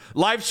wait. Let's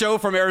live show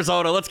from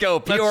Arizona. Let's go.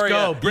 Peoria. Let's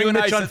go. Bring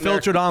Mitch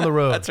Unfiltered on the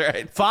road. That's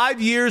right.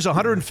 5 years,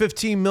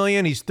 $115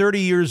 million. He's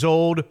 30 years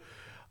old.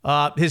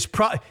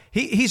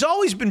 He's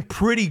always been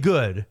pretty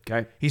good.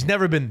 Okay. He's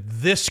never been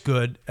this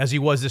good as he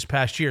was this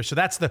past year. So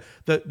that's the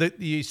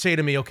you say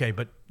to me, okay,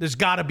 but there's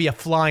got to be a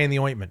fly in the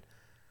ointment.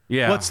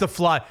 Yeah. What's the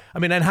fly? I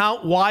mean, and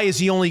why is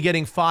he only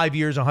getting 5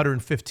 years,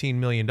 $115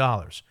 million?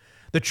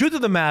 The truth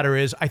of the matter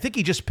is, I think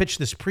he just pitched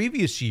this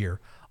previous year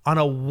on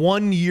a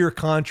 1-year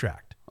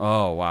contract.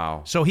 Oh,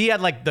 wow. So he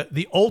had like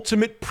the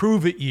ultimate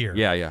prove it year.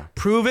 Yeah.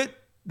 Prove it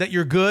that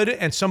you're good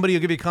and somebody will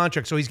give you a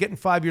contract. So he's getting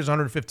 5 years,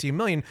 $115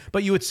 million.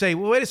 But you would say,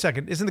 well, wait a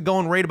second. Isn't the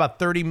going rate about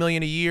 $30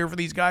 million a year for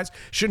these guys?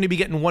 Shouldn't he be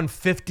getting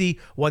 150,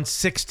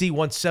 160,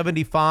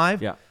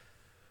 175? Yeah.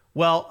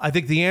 Well, I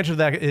think the answer to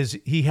that is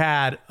he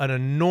had an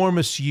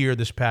enormous year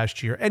this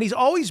past year. And he's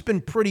always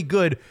been pretty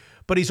good,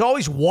 but he's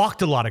always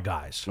walked a lot of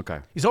guys. Okay.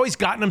 He's always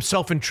gotten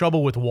himself in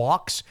trouble with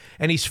walks,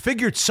 and he's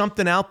figured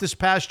something out this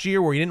past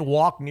year where he didn't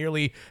walk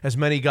nearly as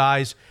many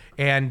guys,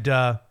 and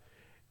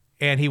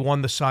he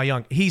won the Cy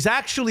Young. He's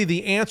actually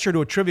the answer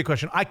to a trivia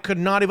question. I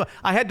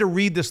had to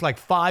read this like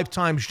 5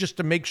 times just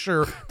to make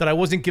sure that I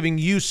wasn't giving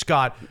you,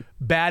 Scott,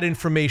 bad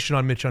information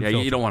on Mitch Unfiltered.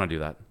 Yeah, you don't want to do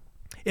that.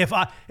 If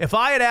I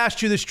had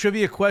asked you this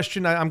trivia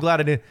question, I'm glad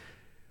I did.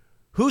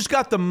 Who's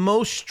got the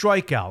most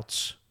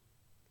strikeouts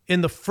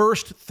in the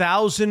first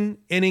 1,000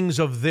 innings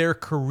of their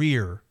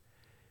career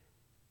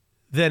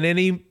than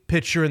any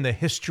pitcher in the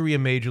history of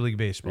Major League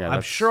Baseball?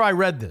 I'm sure I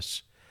read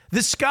this.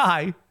 This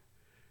guy's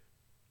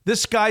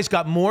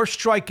got more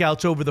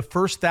strikeouts over the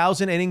first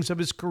 1,000 innings of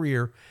his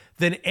career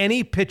than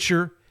any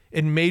pitcher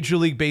in Major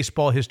League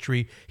Baseball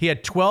history. He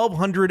had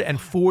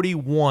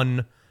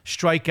 1,241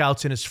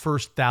 strikeouts in his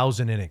first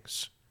 1,000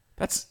 innings.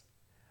 That's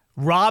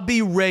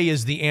Robbie Ray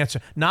is the answer.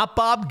 Not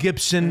Bob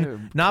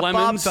Gibson, not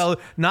Clemens. Bob Feller,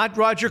 not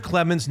Roger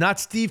Clemens, not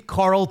Steve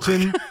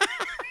Carlton,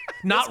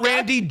 not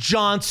Randy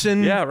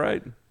Johnson. Yeah,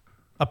 right.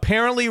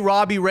 Apparently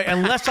Robbie Ray,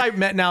 unless I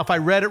met now, if I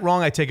read it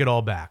wrong, I take it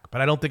all back.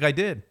 But I don't think I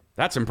did.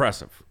 That's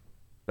impressive.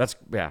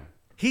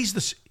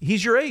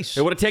 He's your ace.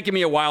 It would have taken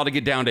me a while to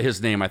get down to his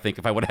name, I think,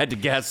 if I would have had to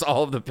guess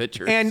all of the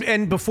pitchers.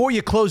 And before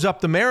you close up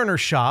the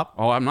Mariners shop.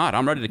 Oh, I'm not.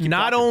 I'm ready to keep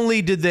Not talking.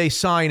 only did they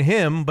sign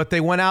him, but they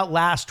went out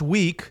last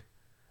week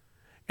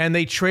and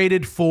they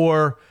traded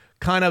for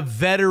kind of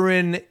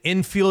veteran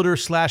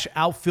infielder /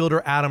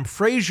 outfielder Adam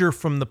Frazier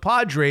from the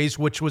Padres,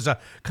 which was a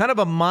kind of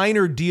a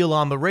minor deal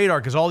on the radar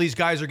because all these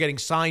guys are getting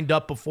signed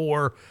up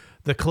before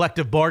the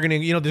collective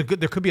bargaining. You know, there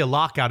could be a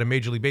lockout in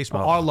Major League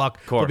Baseball. Our luck,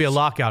 there'll be a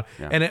lockout.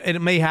 Yeah. And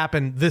it may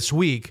happen this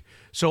week.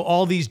 So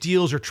all these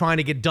deals are trying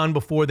to get done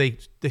before they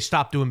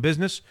stop doing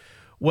business.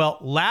 Well,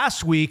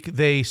 last week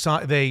they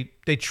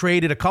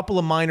traded a couple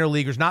of minor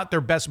leaguers, not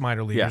their best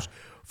minor leaguers,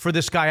 for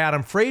this guy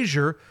Adam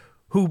Frazier,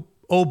 who,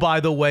 oh, by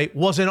the way,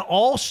 was an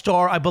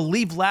all-star, I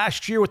believe,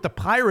 last year with the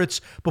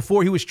Pirates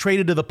before he was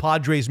traded to the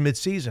Padres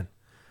midseason.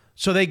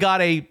 So they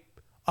got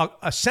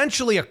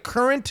essentially a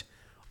current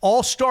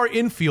all-star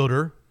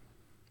infielder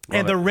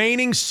and the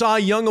reigning Cy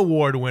Young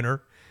Award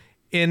winner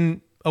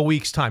in a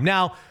week's time.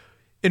 Now,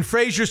 in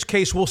Frazier's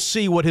case, we'll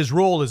see what his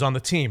role is on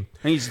the team.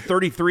 And he's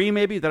 33,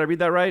 maybe? Did I read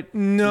that right?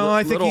 No,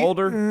 I think a little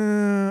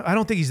older. I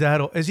don't think he's that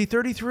old. Is he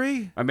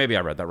 33? Maybe I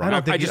read that wrong. I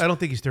don't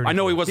think he's 33. I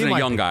know he wasn't a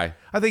young guy.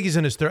 I think he's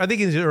in his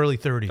early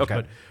 30s.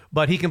 Okay.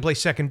 But he can play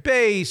second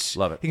base.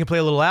 Love it. He can play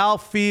a little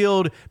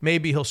outfield.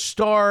 Maybe he'll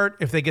start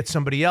if they get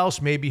somebody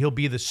else. Maybe he'll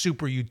be the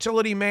super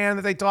utility man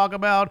that they talk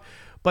about.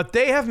 But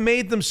they have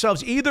made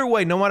themselves, either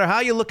way, no matter how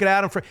you look at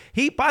Adam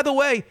Frey. By the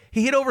way,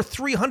 he hit over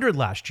 300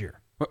 last year.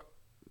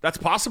 That's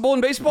possible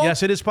in baseball?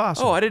 Yes, it is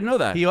possible. Oh, I didn't know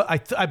that.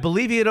 I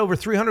believe he hit over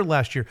 300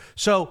 last year.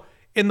 So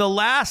in the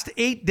last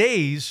 8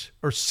 days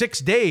or 6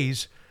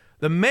 days,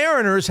 the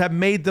Mariners have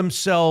made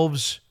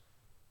themselves,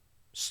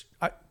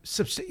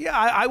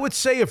 I would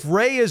say if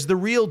Ray is the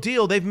real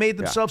deal, they've made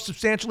themselves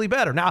substantially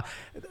better. Now,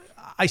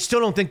 I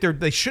still don't think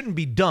they shouldn't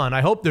be done. I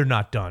hope they're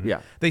not done.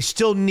 Yeah. They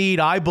still need,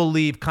 I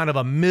believe, kind of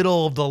a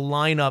middle of the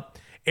lineup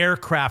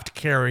aircraft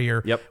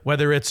carrier,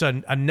 whether it's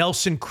a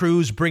Nelson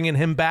Cruz bringing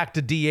him back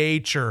to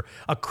DH or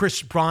a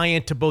Chris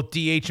Bryant to both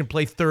DH and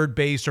play third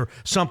base or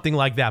something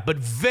like that. But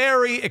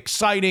very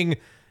exciting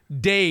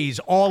days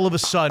all of a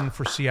sudden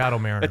for Seattle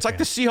Mariners. It's like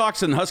the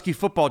Seahawks and Husky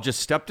football just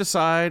stepped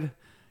aside.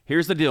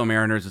 Here's the deal,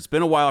 Mariners. It's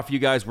been a while for you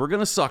guys. We're going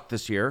to suck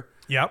this year.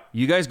 Yep.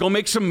 You guys go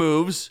make some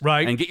moves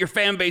and get your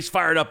fan base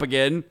fired up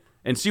again.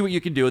 And see what you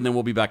can do, and then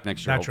we'll be back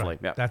next year, hopefully. Right.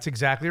 Yeah. That's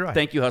exactly right.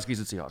 Thank you, Huskies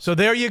and Seahawks. So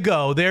there you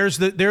go. There's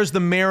the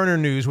Mariner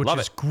news, which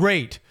is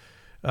great,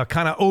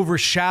 kind of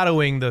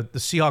overshadowing the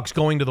Seahawks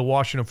going to the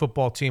Washington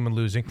football team and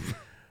losing.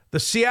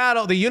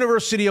 The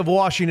University of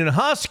Washington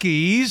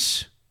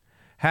Huskies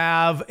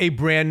have a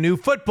brand new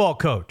football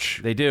coach.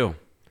 They do.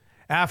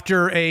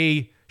 After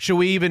is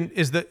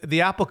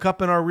the Apple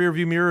Cup in our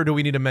rearview mirror, or do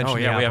we need to mention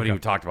the Apple Cup? We haven't even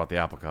talked about the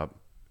Apple Cup.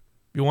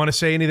 You want to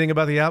say anything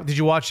about the Apple? Did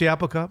you watch the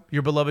Apple Cup?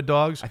 Your beloved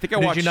dogs? I think I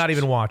watched. Did you not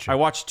even watch it? I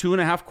watched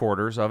 2.5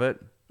 quarters of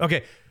it.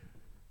 Okay.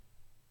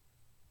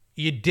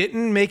 You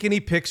didn't make any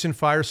picks in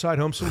Fireside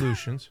Home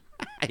Solutions.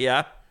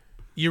 Yeah.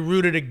 You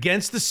rooted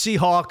against the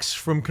Seahawks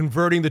from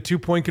converting the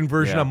 2-point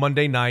conversion on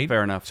Monday night.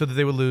 Fair enough. So that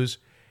they would lose.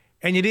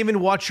 And you didn't even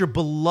watch your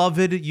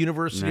beloved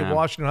University of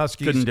Washington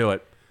Huskies. Couldn't do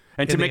it.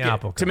 And to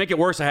make it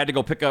worse, I had to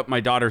go pick up my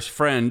daughter's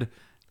friend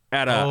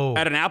at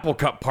an Apple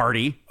Cup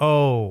party.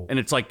 Oh. And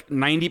it's like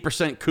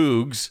 90%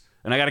 Cougs.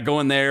 And I got to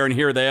go in there and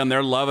hear them.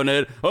 They're loving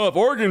it. Oh, if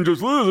Oregon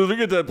just loses, they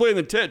get to play in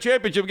the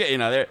championship game.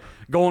 They're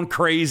going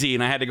crazy.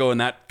 And I had to go in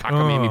that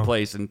cockamamie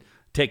place and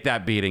take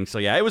that beating. So,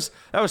 yeah,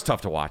 that was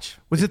tough to watch.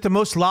 Was it the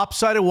most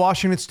lopsided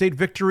Washington State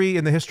victory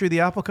in the history of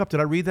the Apple Cup?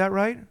 Did I read that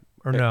right?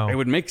 Or no? It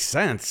would make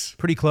sense.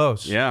 Pretty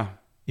close. Yeah.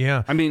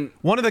 Yeah. I mean,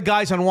 one of the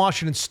guys on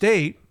Washington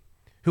State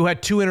who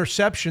had 2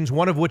 interceptions,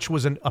 one of which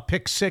was a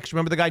pick 6.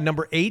 Remember the guy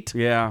number 8?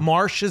 Yeah.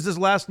 Marsh is his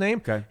last name.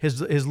 Okay.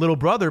 His little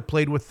brother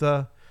played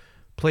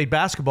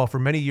basketball for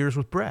many years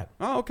with Brett.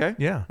 Oh, okay.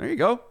 Yeah. There you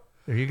go.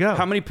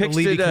 How many picks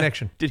did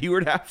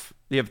Heward have?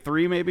 Did he have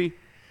 3 maybe?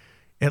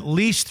 At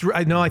least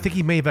 3. No, I think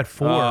he may have had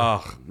 4.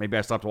 Oh, maybe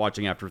I stopped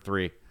watching after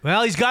 3.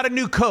 Well, he's got a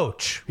new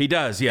coach. He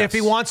does, yes. If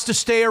he wants to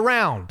stay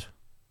around.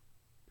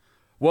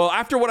 Well,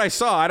 after what I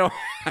saw, I don't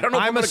know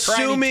if I'm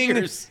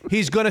assuming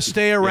he's going to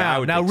stay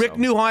around. Now, Rick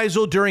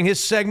Neuheisel, during his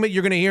segment,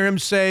 you're going to hear him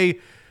say,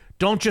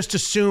 don't just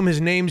assume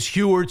his name's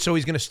Heward, so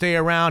he's going to stay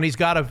around. He's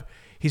got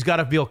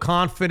to feel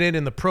confident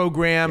in the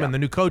program and the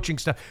new coaching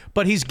stuff.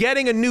 But he's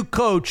getting a new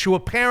coach who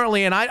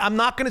apparently, and I'm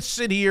not going to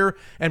sit here,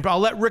 and I'll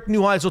let Rick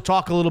Neuheisel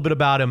talk a little bit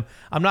about him.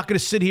 I'm not going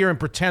to sit here and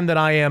pretend that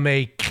I am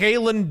a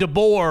Kalen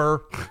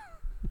DeBoer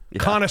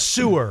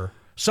connoisseur.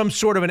 Some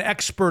sort of an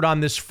expert on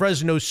this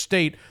Fresno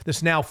State,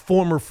 this now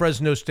former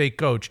Fresno State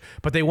coach.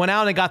 But they went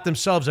out and got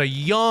themselves a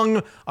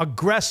young,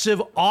 aggressive,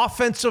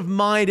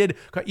 offensive-minded,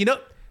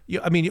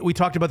 we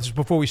talked about this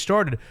before we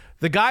started.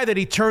 The guy that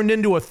he turned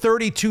into a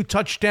 32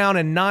 touchdown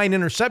and 9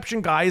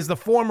 interception guy is the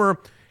former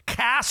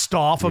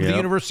cast-off of the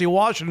University of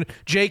Washington,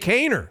 Jake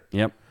Haener.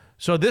 Yep.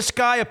 So this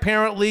guy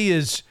apparently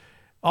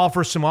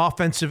offers some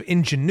offensive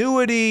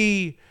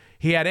ingenuity.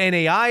 He had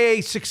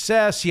NAIA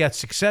success. He had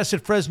success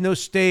at Fresno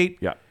State.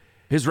 Yeah.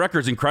 His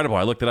record's incredible.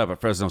 I looked it up at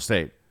Fresno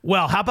State.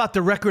 Well, how about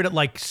the record at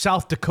like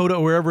South Dakota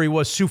or wherever he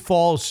was, Sioux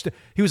Falls?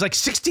 He was like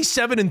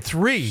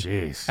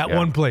 67-3 at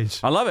one place.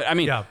 I love it. I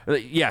mean,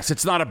 yes,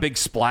 it's not a big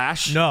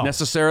splash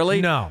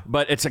necessarily. No.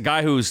 But it's a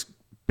guy who's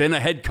been a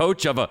head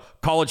coach of a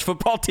college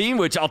football team,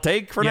 which I'll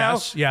take for now.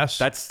 Yes.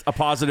 That's a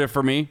positive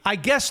for me. I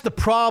guess the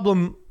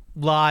problem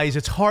lies,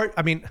 it's hard.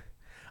 I mean,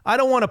 I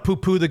don't want to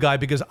poo-poo the guy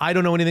because I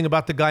don't know anything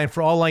about the guy, and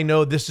for all I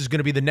know, this is going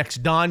to be the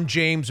next Don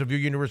James of your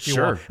University.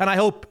 Sure. And I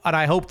hope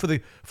for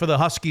the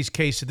Huskies'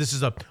 case that this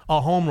is a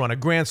home run, a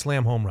grand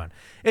slam home run.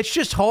 It's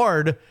just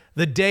hard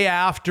the day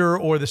after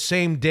or the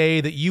same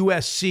day that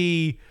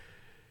USC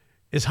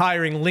is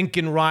hiring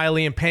Lincoln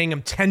Riley and paying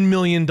him $10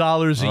 million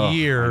a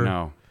year. I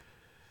know.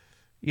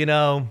 You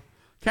know,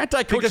 can't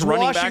I coach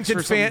running backs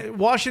for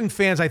Washington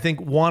fans, I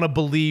think, want to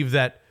believe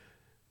that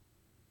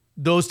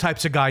those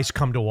types of guys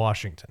come to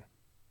Washington.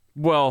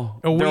 Well,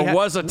 there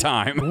was a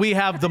time. We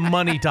have the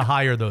money to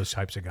hire those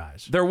types of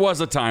guys. There was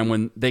a time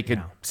when they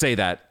could say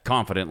that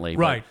confidently.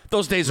 Right. But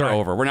those days are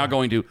over. We're now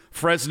going to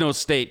Fresno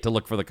State to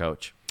look for the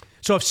coach.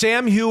 So if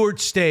Sam Heward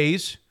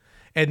stays,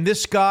 and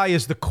this guy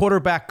is the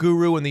quarterback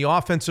guru and the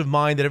offensive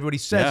mind that everybody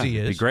says he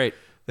is, be great.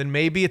 Then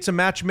maybe it's a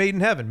match made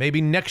in heaven.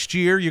 Maybe next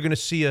year you're going to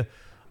see a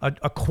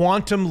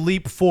quantum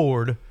leap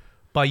forward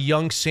by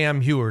young Sam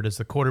Heward as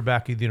the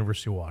quarterback of the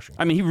University of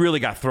Washington. I mean, he really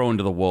got thrown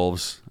to the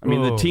wolves. I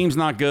mean, the team's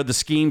not good. The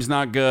scheme's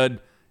not good.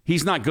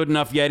 He's not good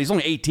enough yet. He's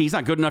only 18. He's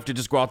not good enough to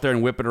just go out there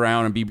and whip it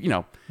around and be,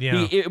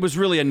 it was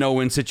really a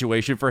no-win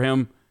situation for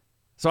him.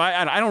 So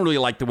I don't really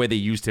like the way they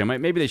used him.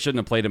 Maybe they shouldn't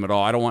have played him at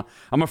all.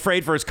 I'm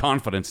afraid for his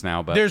confidence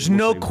now. But there's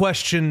no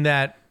question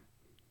that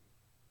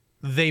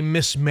they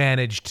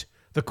mismanaged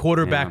the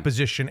quarterback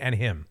position and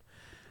him.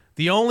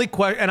 The only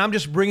question, and I'm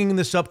just bringing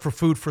this up for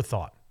food for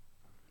thought.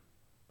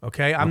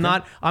 Okay? I'm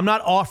not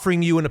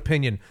offering you an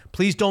opinion.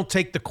 Please don't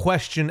take the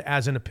question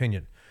as an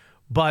opinion.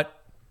 But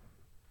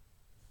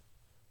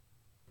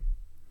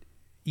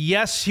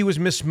yes, he was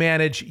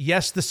mismanaged.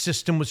 Yes, the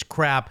system was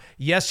crap.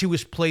 Yes, he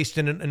was placed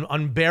in an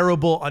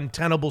unbearable,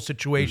 untenable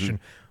situation.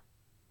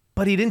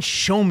 But he didn't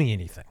show me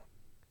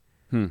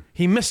anything.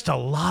 He missed a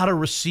lot of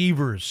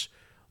receivers,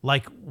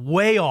 like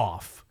way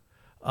off.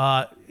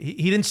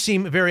 He didn't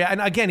seem very...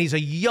 And again, he's a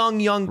young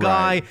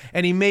guy, right.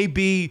 And he may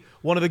be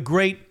one of the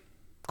great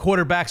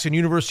quarterbacks in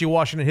University of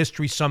Washington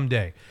history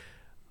someday.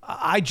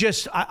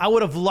 I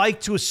would have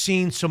liked to have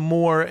seen some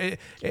more.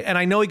 And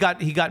I know he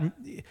got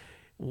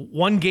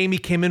one game he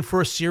came in for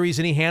a series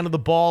and he handed the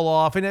ball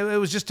off, and it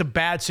was just a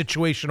bad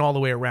situation all the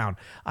way around.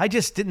 I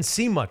just didn't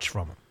see much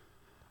from him.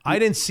 He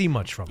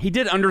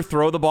did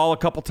underthrow the ball a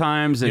couple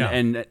times,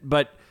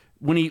 but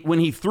when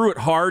he threw it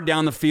hard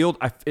down the field,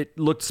 it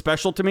looked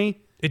special to me.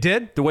 It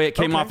did? The way it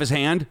came off his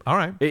hand. All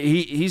right.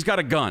 He's got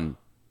a gun.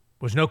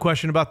 There's no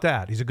question about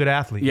that. He's a good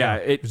athlete. Yeah.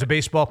 He's a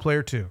baseball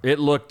player, too. It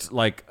looked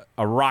like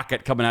a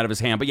rocket coming out of his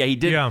hand. But, he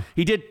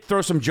did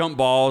throw some jump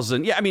balls.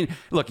 And,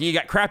 look, you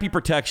got crappy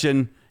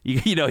protection.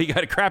 You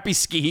got a crappy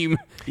scheme.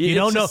 You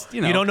don't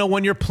know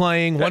when you're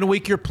playing. 1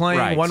 week you're playing,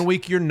 right. 1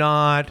 week you're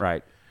not.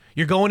 Right.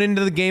 You're going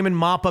into the game in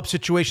mop-up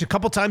situation. A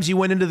couple times you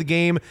went into the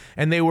game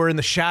and they were in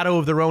the shadow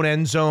of their own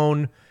end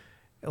zone,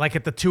 like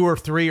at the 2 or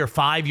 3 or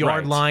 5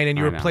 yard line, and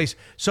you were placed.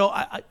 So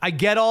I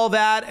get all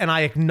that, and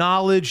I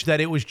acknowledge that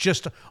it was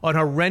just an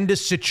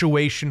horrendous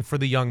situation for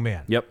the young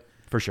man. Yep,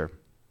 for sure.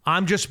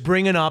 I'm just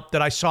bringing up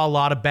that I saw a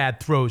lot of bad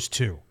throws,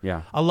 too.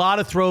 Yeah. A lot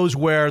of throws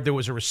where there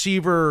was a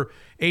receiver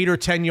 8 or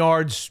 10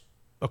 yards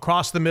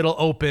across the middle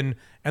open,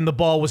 and the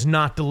ball was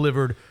not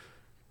delivered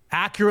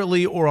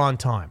accurately or on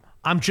time.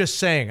 I'm just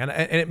saying, and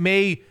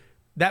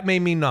that may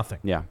mean nothing.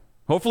 Yeah.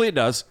 Hopefully it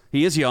does.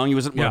 He is young. He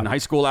was in high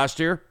school last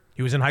year.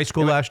 He was in high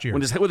school last year.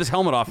 With his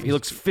helmet off, he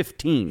looks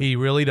 15. He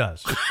really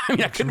does.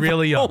 He's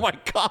really young. Oh my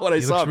God, what I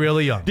saw! He looks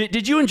really young.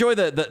 Did you enjoy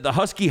the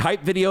Husky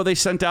hype video they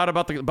sent out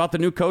about the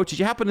new coach? Did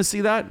you happen to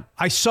see that?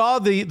 I saw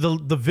the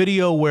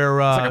video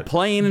where it's like a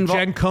plane involved.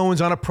 Jen Cohen's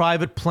on a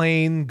private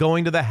plane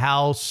going to the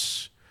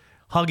house,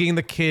 hugging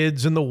the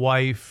kids and the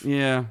wife,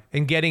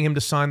 and getting him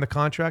to sign the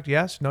contract.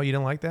 Yes? No, you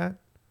didn't like that?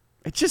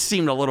 It just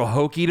seemed a little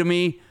hokey to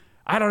me.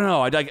 I don't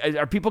know.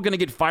 Are people going to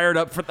get fired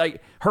up for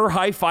her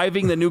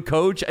high-fiving the new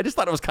coach? I just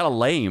thought it was kind of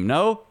lame,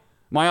 no?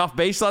 Am I off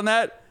base on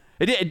that?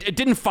 It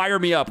didn't fire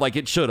me up like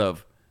it should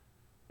have.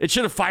 It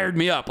should have fired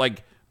me up.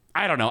 Like,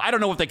 I don't know. I don't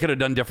know what they could have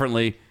done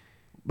differently.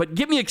 But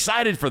get me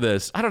excited for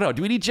this. I don't know.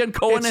 Do we need Jen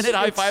Cohen in it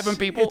high-fiving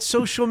people? It's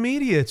social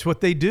media. It's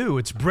what they do.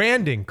 It's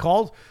branding.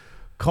 Call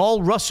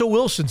Russell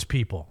Wilson's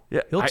people.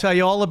 Yeah, He'll tell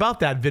you all about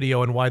that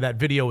video and why that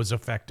video is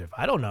effective.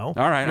 I don't know.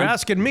 All right. You're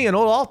asking me, an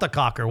old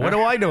altacocker. What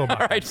do I know about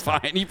it? All right,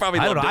 fine. You probably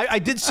loved it. I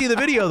did see the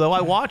video, though.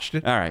 I watched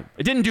it. All right.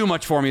 It didn't do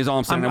much for me is all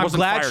I'm saying. I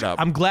wasn't fired up.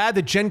 I'm glad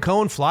that Jen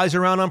Cohen flies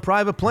around on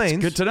private planes.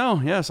 It's good to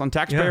know. Yes, on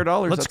taxpayer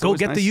dollars. Let's go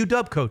get the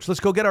UW coach. Let's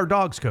go get our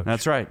dogs coach.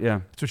 That's right,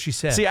 yeah. That's what she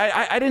said. See,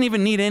 I didn't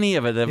even need any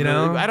of it.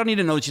 I don't need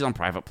to know that she's on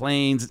private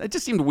planes. It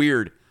just seemed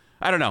weird.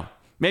 I don't know.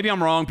 Maybe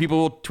I'm wrong. People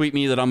will tweet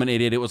me that I'm an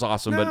idiot. It was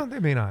awesome, but they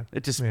may not.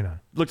 It just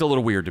looked a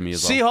little weird to me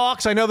as well.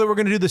 Seahawks. I know that we're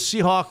going to do the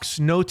Seahawks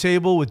no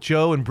table with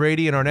Joe and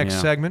Brady in our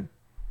next segment.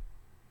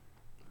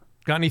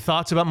 Got any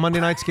thoughts about Monday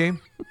night's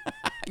game?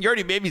 You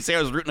already made me say I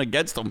was rooting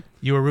against them.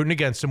 You were rooting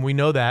against them. We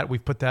know that.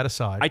 We've put that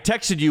aside. I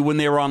texted you when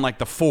they were on like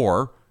the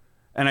 4,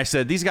 and I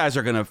said, these guys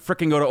are going to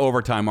freaking go to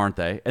overtime, aren't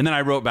they? And then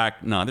I wrote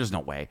back, no, there's no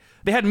way.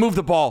 They hadn't moved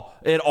the ball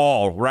at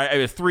all, right? It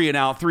was 3 and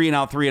out, 3 and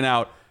out, 3 and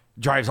out.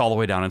 Drives all the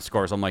way down and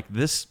scores. I'm like,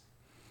 this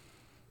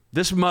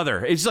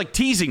mother, it's like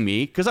teasing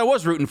me because I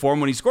was rooting for him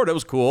when he scored. It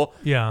was cool.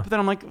 Yeah. But then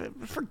I'm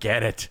like,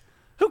 forget it.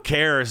 Who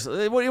cares?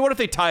 What if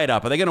they tie it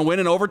up? Are they going to win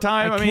in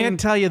overtime? I can't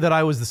tell you that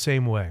I was the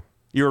same way.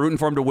 You were rooting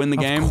for him to win the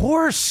game? Of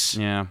course.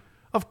 Yeah.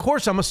 Of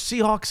course. I'm a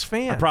Seahawks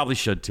fan. I probably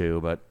should too,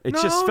 but it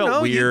just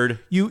felt weird.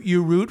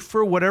 You root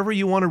for whatever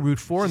you want to root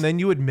for, and then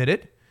you admit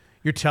it.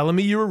 You're telling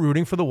me you were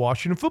rooting for the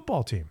Washington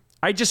football team.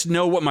 I just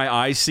know what my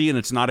eyes see, and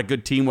it's not a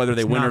good team whether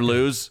they win or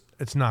lose.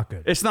 It's not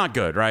good. It's not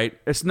good, right?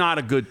 It's not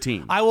a good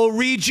team. I will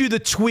read you the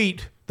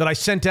tweet that I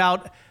sent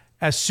out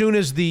as soon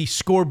as the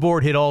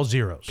scoreboard hit all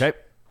zeros. Okay.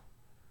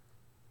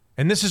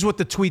 And this is what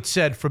the tweet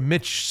said from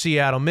Mitch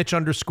Seattle,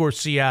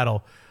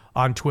 Mitch_Seattle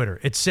on Twitter.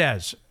 It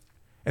says,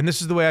 and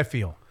this is the way I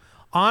feel,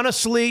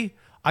 honestly,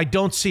 I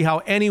don't see how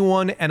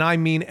anyone, and I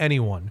mean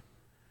anyone,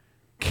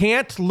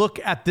 can't look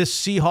at this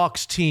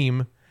Seahawks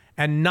team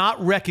and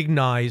not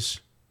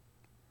recognize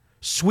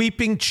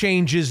sweeping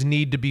changes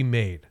need to be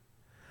made.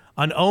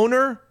 An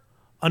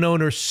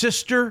owner's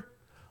sister,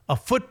 a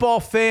football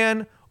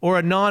fan, or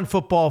a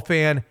non-football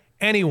fan,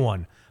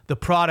 anyone. The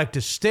product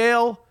is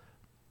stale.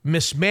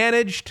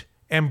 mismanaged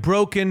and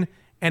broken,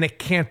 and it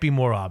can't be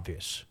more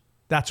obvious.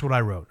 That's what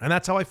I wrote, and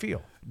that's how I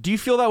feel. Do you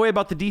feel that way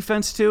about the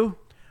defense too?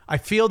 I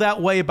feel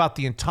that way about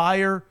the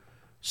entire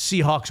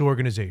Seahawks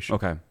organization.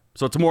 Okay.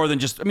 So it's more than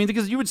just,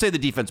 because you would say the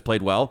defense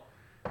played well.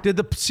 Did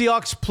the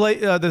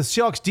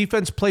Seahawks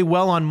defense play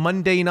well on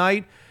Monday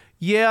night?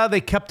 Yeah,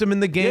 they kept them in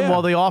the game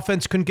while the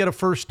offense couldn't get a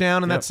first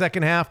down in that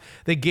second half.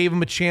 They gave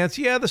them a chance.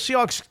 Yeah, the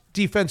Seahawks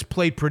defense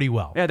played pretty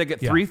well. Yeah, they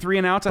get three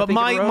and outs. But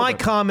my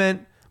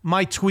comment,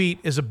 my tweet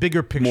is a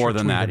bigger picture. More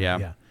than that,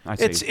 yeah. I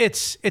see.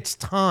 It's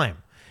time,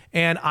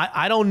 and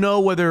I don't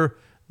know whether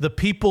the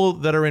people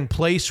that are in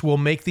place will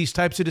make these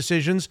types of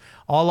decisions.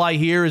 All I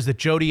hear is that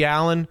Jody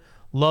Allen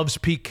loves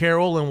Pete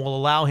Carroll and will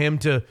allow him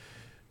to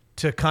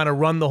kind of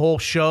run the whole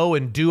show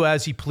and do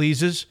as he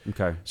pleases.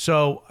 Okay.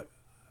 So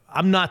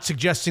I'm not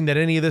suggesting that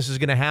any of this is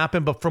going to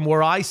happen, but from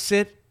where I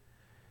sit,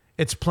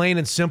 it's plain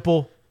and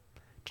simple.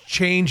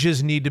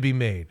 Changes need to be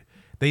made.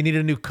 They need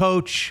a new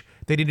coach.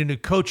 They need a new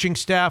coaching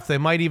staff. They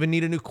might even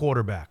need a new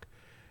quarterback.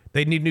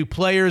 They need new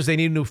players. They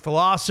need new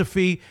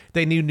philosophy.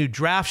 They need new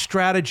draft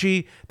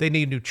strategy. They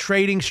need new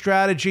trading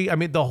strategy.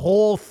 The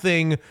whole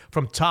thing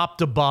from top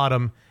to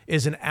bottom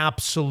is an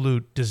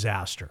absolute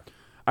disaster.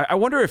 I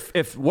wonder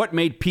if what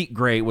made Pete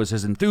great was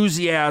his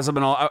enthusiasm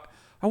and all.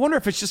 I wonder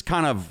if it's just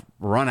kind of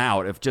run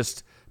out. If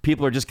just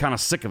people are just kind of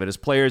sick of it. His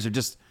players are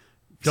just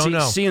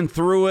seeing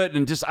through it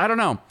and just, I don't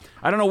know.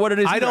 I don't know what it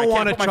is. I don't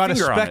want to try to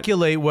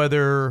speculate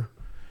whether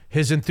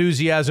his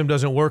enthusiasm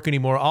doesn't work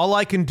anymore. All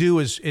I can do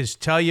is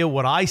tell you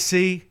what I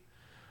see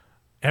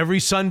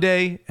every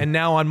Sunday and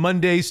now on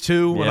Mondays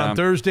too, and on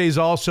Thursdays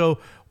also.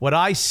 What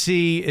I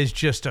see is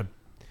just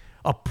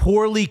a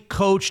poorly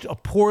coached, a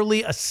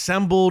poorly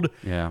assembled,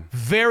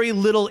 very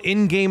little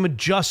in-game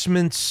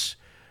adjustments.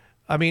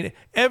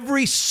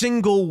 Every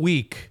single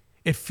week,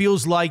 it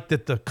feels like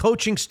that the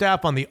coaching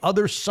staff on the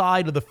other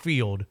side of the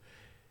field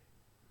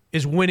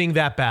is winning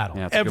that battle.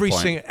 Yeah,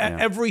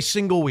 every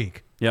single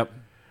week. Yep.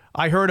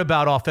 I heard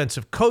about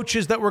offensive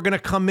coaches that were going to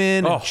come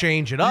in and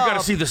change it up. You got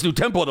to see this new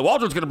tempo that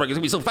Waldron's going to bring. It's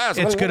going to be so fast.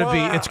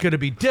 It's going to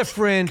be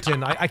different,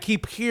 and I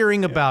keep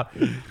hearing about.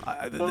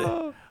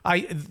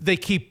 They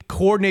keep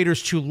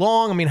coordinators too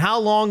long. How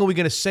long are we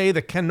going to say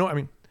that Ken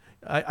Norton?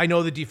 I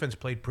know the defense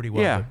played pretty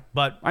well,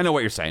 but I know what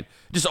you're saying.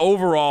 Just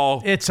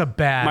overall, it's a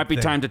bad. Might be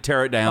thing. time to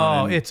tear it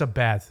down. Oh, it's a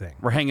bad thing.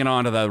 We're hanging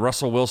on to the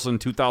Russell Wilson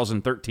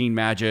 2013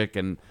 magic,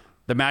 and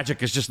the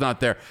magic is just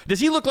not there. Does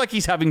he look like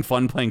he's having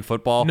fun playing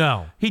football?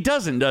 No, he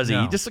doesn't. Does he?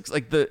 No. He just looks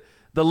like the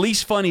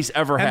least fun he's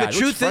ever had. And the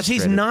truth is,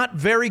 he's not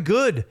very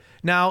good.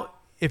 Now,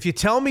 if you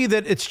tell me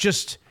that it's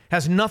just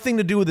has nothing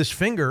to do with his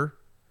finger,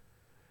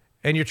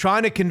 and you're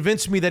trying to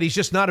convince me that he's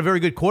just not a very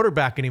good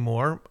quarterback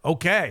anymore,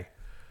 okay.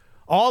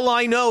 All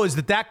I know is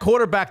that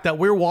quarterback that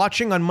we're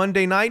watching on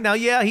Monday night, now,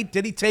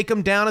 did he take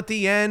him down at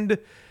the end?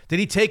 Did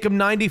he take him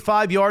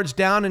 95 yards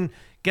down and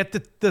get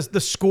the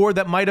score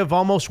that might have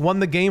almost won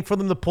the game for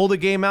them to pull the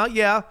game out?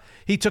 Yeah,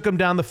 he took him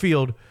down the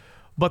field.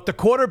 But the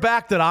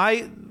quarterback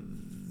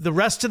the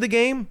rest of the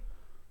game,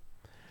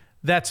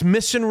 that's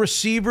missing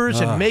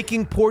receivers and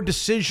making poor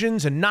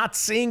decisions and not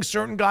seeing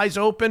certain guys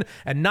open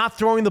and not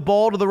throwing the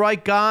ball to the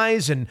right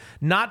guys and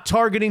not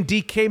targeting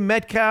DK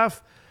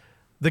Metcalf,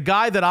 the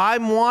guy that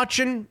I'm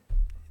watching,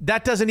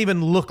 that doesn't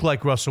even look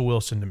like Russell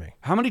Wilson to me.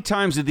 How many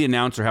times did the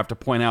announcer have to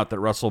point out that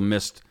Russell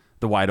missed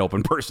the wide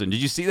open person?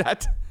 Did you see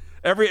that?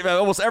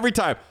 Almost every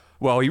time.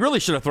 Well, he really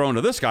should have thrown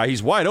to this guy.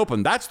 He's wide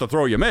open. That's the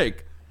throw you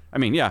make.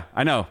 Yeah,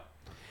 I know.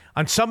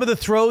 On some of the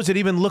throws, it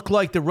even looked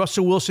like that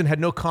Russell Wilson had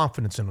no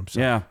confidence in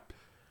himself. Yeah.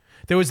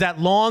 There was that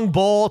long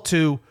ball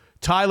to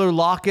Tyler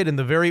Lockett in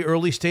the very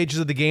early stages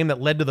of the game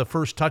that led to the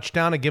first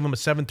touchdown and gave him a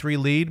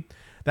 7-3 lead.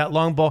 That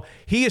long ball.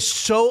 He is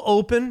so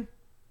open.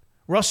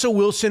 Russell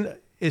Wilson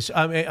is,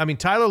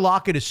 Tyler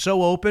Lockett is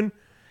so open.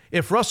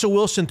 If Russell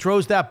Wilson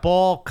throws that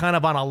ball kind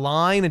of on a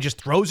line and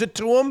just throws it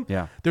to him,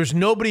 there's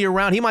nobody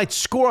around. He might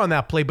score on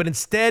that play, but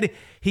instead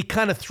he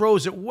kind of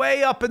throws it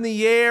way up in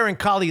the air and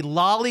Kali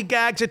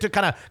lollygags it to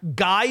kind of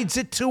guides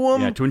it to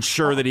him. Yeah, to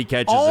ensure that he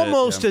catches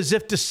almost as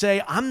if to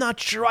say, I'm not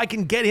sure I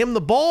can get him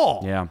the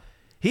ball. Yeah.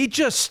 He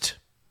just...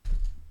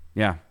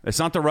 Yeah, it's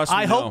not the Russell.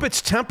 I hope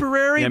it's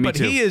temporary, but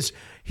too.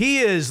 he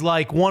is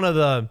like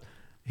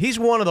he's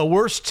one of the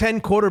worst 10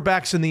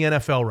 quarterbacks in the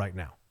NFL right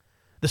now.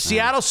 The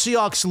Seattle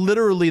Seahawks,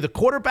 literally, the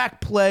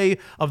quarterback play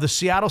of the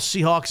Seattle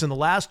Seahawks in the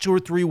last 2 or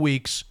 3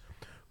 weeks,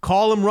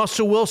 call him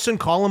Russell Wilson,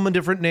 call him a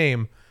different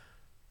name.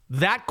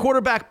 That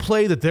quarterback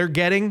play that they're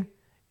getting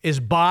is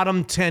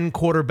bottom 10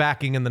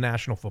 quarterbacking in the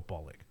National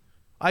Football League.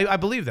 I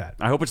believe that.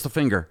 I hope it's the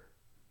finger.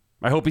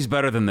 I hope he's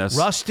better than this.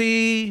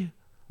 Rusty,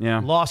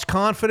 lost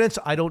confidence,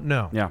 I don't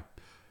know. Yeah.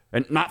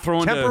 And not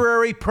throwing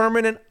temporary,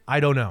 permanent,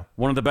 I don't know.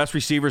 One of the best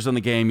receivers in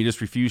the game, you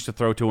just refuse to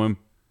throw to him.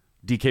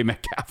 DK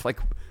Metcalf,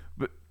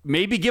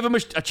 maybe give him a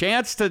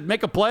chance to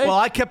make a play. Well,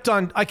 I kept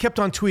on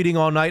tweeting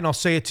all night, and I'll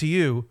say it to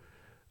you,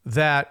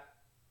 that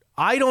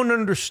I don't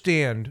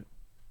understand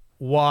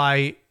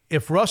why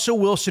if Russell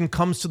Wilson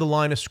comes to the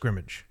line of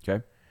scrimmage,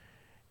 okay,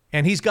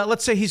 and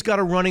let's say he's got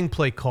a running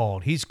play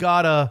called, he's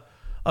got a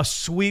a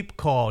sweep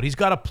called. He's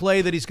got a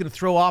play that he's going to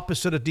throw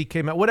opposite of DK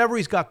Metcalf, whatever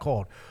he's got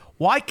called.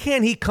 Why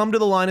can't he come to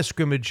the line of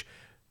scrimmage,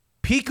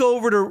 peek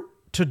over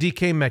to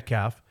DK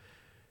Metcalf?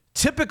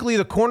 Typically,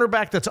 the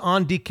cornerback that's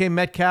on DK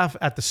Metcalf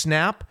at the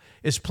snap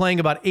is playing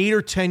about 8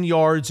 or 10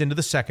 yards into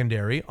the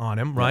secondary on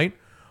him, right?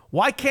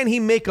 Why can't he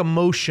make a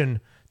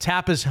motion,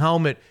 tap his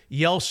helmet,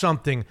 yell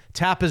something,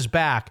 tap his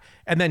back,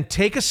 and then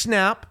take a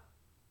snap,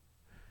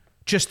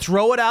 just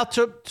throw it out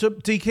to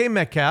DK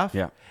Metcalf,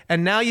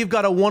 and now you've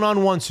got a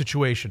one-on-one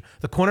situation.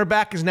 The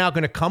cornerback is now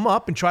going to come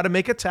up and try to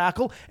make a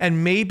tackle,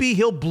 and maybe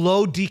he'll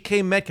blow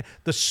DK Metcalf.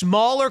 The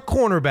smaller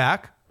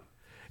cornerback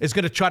is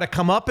going to try to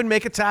come up and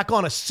make a tackle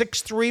on a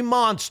 6'3"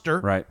 monster,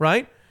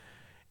 right?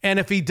 And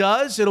if he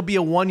does, it'll be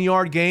a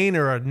 1-yard gain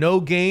or a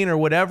no gain or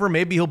whatever.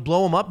 Maybe he'll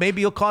blow him up.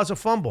 Maybe he'll cause a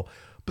fumble.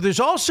 But there's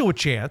also a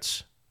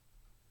chance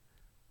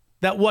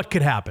that what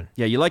could happen?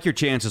 Yeah, you like your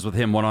chances with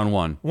him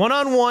one-on-one.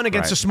 One-on-one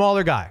against a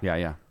smaller guy.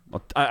 Yeah.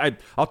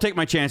 I'll take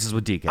my chances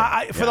with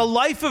DK. For the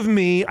life of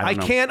me, I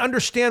can't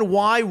understand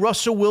why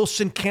Russell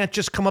Wilson can't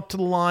just come up to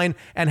the line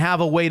and have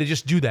a way to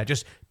just do that.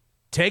 Just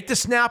take the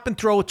snap and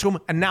throw it to him,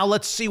 and now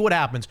let's see what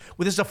happens.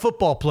 Well, this is a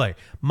football play.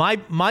 My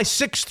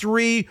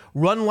 6'3",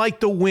 run like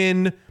the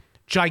wind,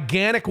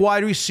 gigantic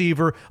wide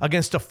receiver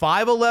against a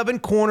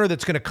 5'11" corner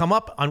that's going to come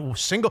up on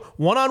single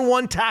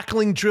one-on-one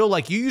tackling drill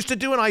like you used to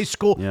do in high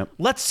school.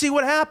 Let's see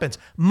what happens.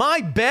 My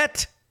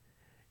bet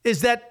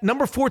is that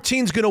number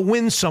 14 is going to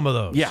win some of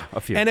those. Yeah, a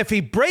few. And if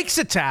he breaks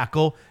a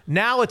tackle,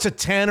 now it's a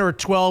 10 or a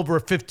 12 or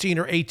a 15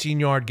 or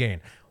 18-yard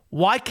gain.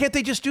 Why can't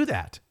they just do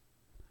that?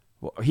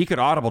 Well, he could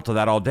audible to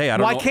that all day.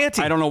 Why can't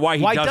he? I don't know why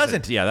he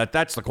doesn't. Yeah,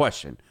 that's the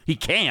question. He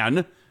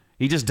can.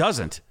 He just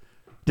doesn't.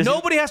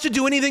 Nobody has to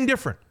do anything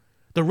different.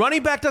 The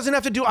running back doesn't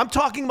have to do. I'm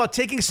talking about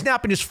taking a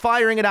snap and just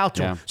firing it out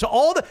to him.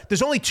 So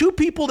there's only two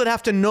people that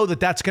have to know that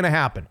that's going to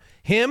happen.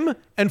 Him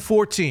and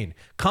 14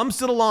 comes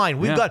to the line.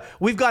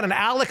 We've got an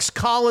Alex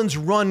Collins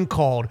run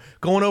called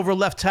going over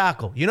left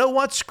tackle. You know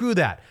what? Screw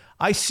that.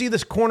 I see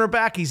this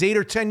cornerback. He's 8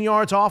 or 10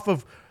 yards off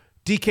of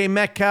DK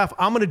Metcalf.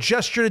 I'm going to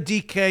gesture to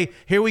DK.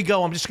 Here we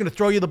go. I'm just going to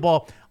throw you the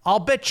ball. I'll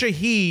bet you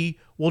he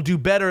will do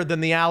better than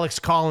the Alex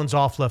Collins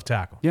off left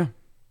tackle. Yeah.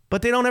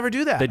 But they don't ever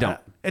do that. They don't.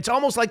 It's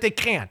almost like they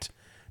can't.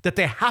 That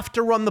they have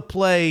to run the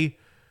play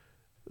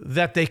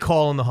that they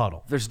call in the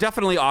huddle. There's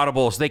definitely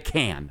audibles. They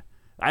can.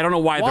 I don't know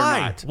why they're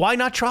not. Why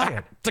not try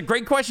it? It's a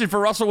great question for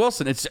Russell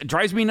Wilson. It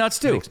drives me nuts,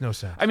 too. It makes no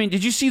sense. I mean,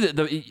 did you see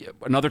that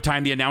another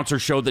time the announcer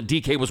showed that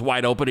DK was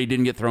wide open, he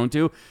didn't get thrown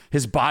to?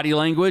 His body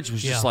language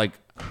was just like,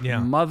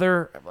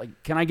 mother,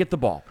 like, can I get the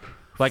ball?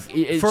 Like,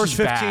 it's first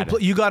just 15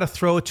 bad. You got to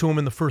throw it to him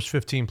in the first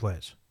 15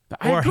 plays.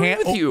 I agree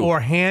with you.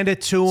 Or hand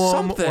it to him.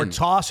 Something. Or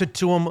toss it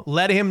to him.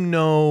 Let him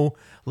know.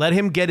 Let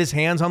him get his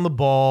hands on the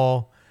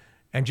ball.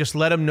 And just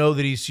let him know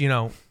that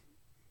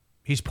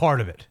he's part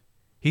of it.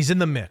 He's in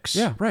the mix.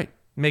 Yeah, right.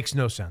 Makes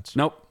no sense.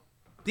 Nope.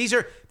 These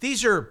are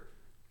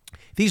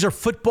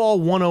football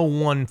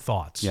 101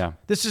 thoughts. Yeah.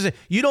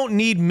 You don't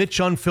need Mitch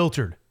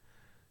Unfiltered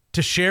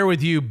to share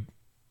with you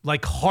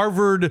like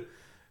Harvard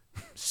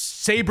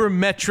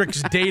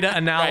sabermetrics data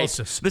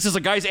analysis. Right. This is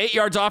a guy's 8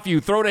 yards off you,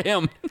 throw to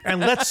him. And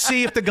let's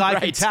see if the guy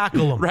can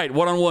tackle him. Right,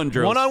 one-on-one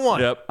drills.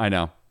 One-on-one. Yep, I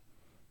know.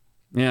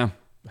 Yeah.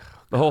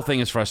 The whole thing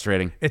is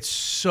frustrating. It's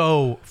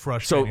so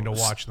frustrating to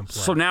watch them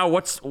play. So now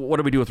what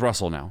do we do with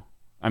Russell now?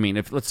 I mean,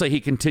 if let's say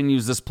he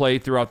continues this play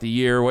throughout the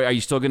year, are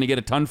you still going to get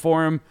a ton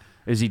for him?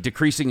 Is he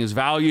decreasing his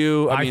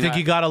value? I think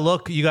you got to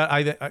look.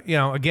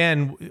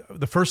 Again,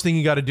 the first thing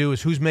you got to do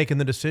is who's making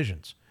the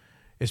decisions.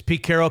 Is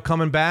Pete Carroll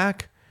coming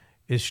back?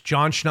 Is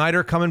John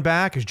Schneider coming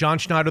back? Is John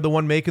Schneider the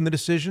one making the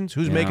decisions?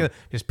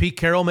 Is Pete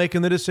Carroll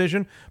making the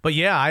decision? But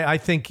yeah, I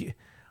think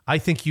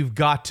you've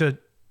got to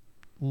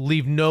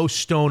leave no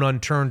stone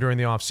unturned during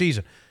the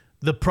offseason.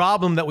 The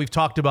problem that we've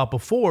talked about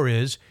before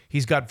is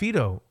he's got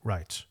veto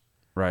rights.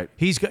 Right.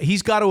 He's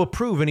got to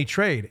approve any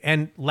trade.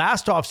 And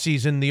last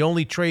offseason, the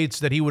only trades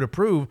that he would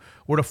approve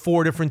were to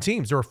 4 different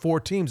teams. There are 4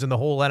 teams in the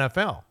whole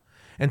NFL.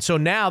 And so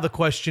now the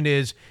question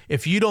is,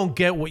 if you don't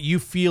get what you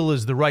feel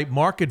is the right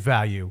market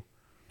value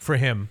for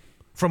him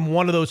from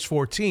one of those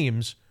 4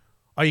 teams,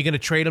 are you going to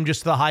trade him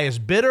just to the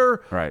highest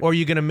bidder? Right. Or are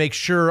you going to make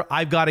sure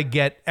I've got to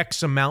get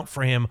X amount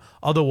for him?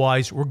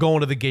 Otherwise, we're going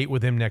to the gate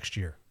with him next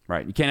year.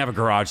 Right. You can't have a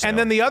garage sale. And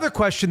then the other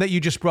question that you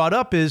just brought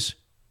up is,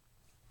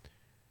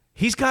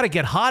 he's got to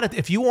get hot.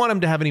 If you want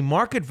him to have any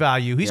market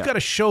value, he's got to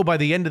show by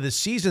the end of the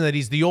season that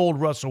he's the old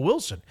Russell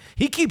Wilson.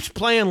 He keeps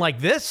playing like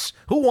this.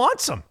 Who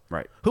wants him?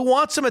 Right. Who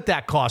wants him at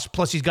that cost?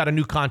 Plus, he's got a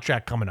new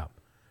contract coming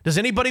up. Does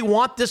anybody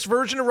want this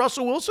version of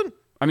Russell Wilson?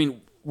 I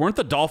mean, weren't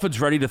the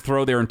Dolphins ready to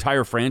throw their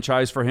entire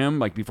franchise for him,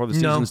 like before the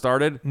season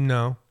started?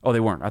 No. Oh, they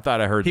weren't. I thought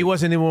I heard they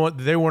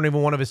weren't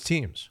even one of his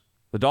teams.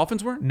 The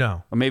Dolphins weren't?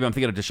 No. Or maybe I'm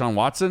thinking of Deshaun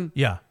Watson.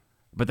 Yeah.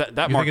 But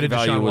that market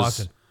value was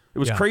Watson. It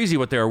was crazy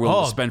what they were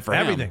willing to spend for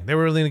everything. him. They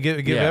were willing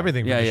to give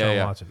everything for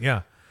Deshaun Watson.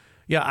 Yeah.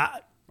 Yeah.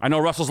 I know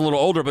Russell's a little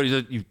older, but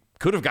you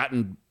could have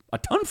gotten a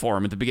ton for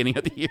him at the beginning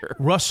of the year.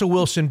 Russell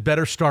Wilson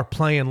better start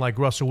playing like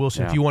Russell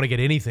Wilson if you want to get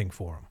anything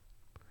for him.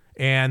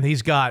 And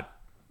he's got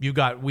You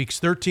got weeks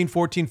 13,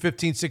 14,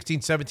 15,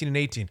 16, 17, and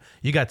 18.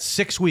 You got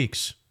 6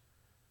 weeks,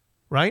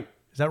 right?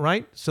 Is that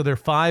right? So they're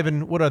 5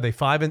 and what are they?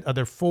 5 and are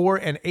they 4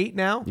 and 8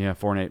 now? Yeah,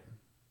 4 and 8.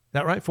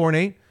 That right? 4 and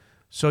 8.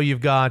 So you've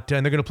got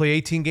and they're going to play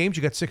 18 games.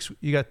 You got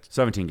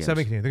 17 games.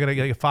 17. They're going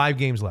to get 5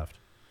 games left.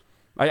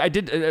 I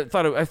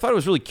thought it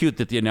was really cute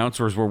that the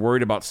announcers were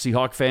worried about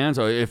Seahawk fans.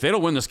 If they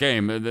don't win this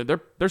game,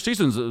 their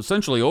season's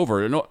essentially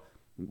over. No,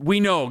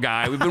 we know,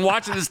 guy. We've been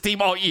watching this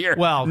team all year.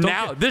 Well,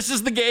 now this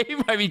is the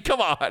game. I mean,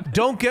 come on.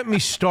 Don't get me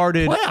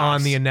started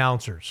on the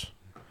announcers,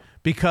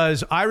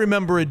 because I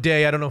remember a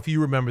day. I don't know if you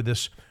remember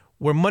this,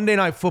 where Monday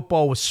Night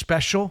Football was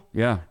special.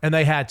 Yeah, and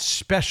they had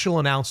special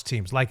announce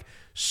teams, like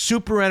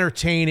super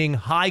entertaining,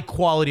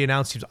 high-quality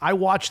announce teams. I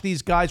watch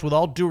these guys, with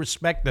all due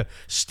respect, to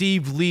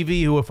Steve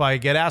Levy, who, if I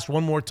get asked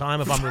one more time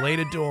if I'm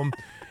related to him,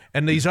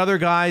 and these other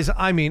guys,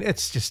 I mean,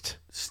 it's just...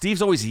 Steve's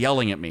always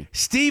yelling at me.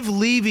 Steve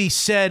Levy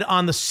said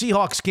on the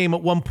Seahawks game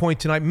at one point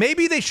tonight,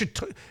 maybe they should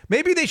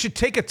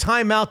take a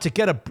timeout to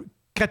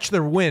catch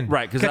their wind,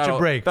 right? Because catch a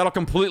break. That'll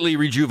completely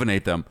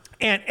rejuvenate them.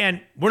 And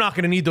we're not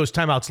going to need those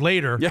timeouts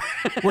later. Yeah.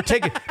 We're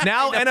taking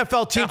now.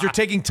 NFL teams are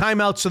taking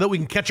timeouts so that we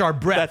can catch our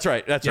breath. That's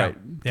right. That's right.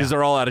 Because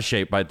they're all out of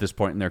shape by this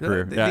point in their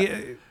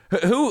career.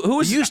 Who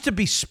is used to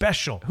be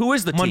special? Who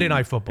is the Monday team?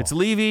 Night Football? It's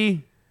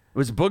Levy. It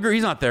was Booger.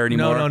 He's not there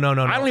anymore. No.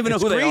 I don't even know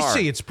who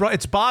Greasy. they are.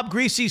 It's Bob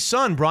Greasy's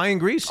son, Brian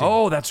Greasy.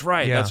 Oh, that's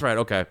right. Yeah. That's right.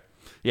 Okay.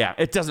 Yeah,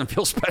 it doesn't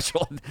feel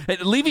special.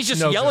 Levy's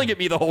just yelling at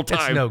me the whole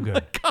time. It's no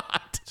good.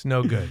 God. It's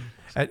no good.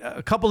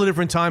 A couple of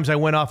different times I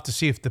went off to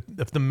see if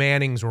the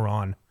Mannings were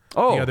on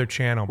the other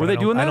channel. Were they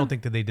doing that? I don't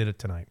think that they did it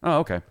tonight. Oh,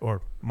 okay.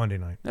 Or Monday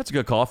night. That's a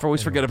good call. I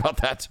always forget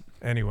about that.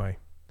 Anyway.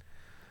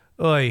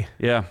 Oy.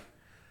 Yeah.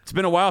 It's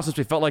been a while since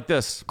we felt like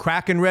this.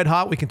 Kraken Red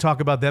Hot. We can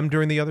talk about them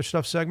during the other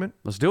stuff segment.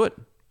 Let's do it.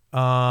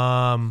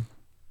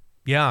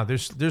 Yeah,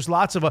 there's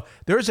lots of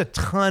there's a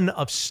ton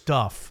of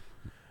stuff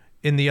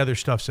in the other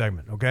stuff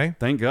segment, okay?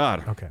 Thank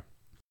God. Okay.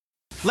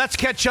 Let's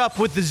catch up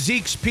with the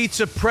Zeke's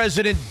Pizza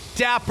president,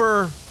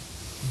 Dapper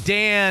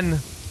Dan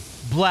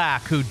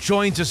Black, who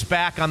joins us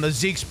back on the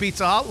Zeke's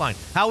Pizza hotline.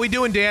 How are we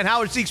doing, Dan? How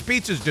are Zeke's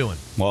Pizzas doing?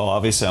 Well,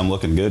 obviously I'm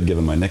looking good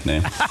given my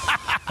nickname.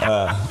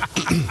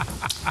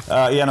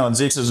 And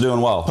Zeke's is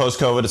doing well.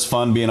 Post-COVID, it's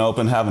fun being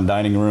open, having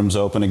dining rooms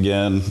open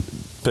again.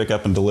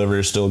 Pickup and delivery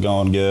is still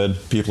going good.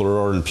 People are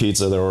ordering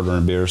pizza, they're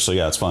ordering beer, so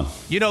yeah, it's fun.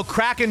 You know,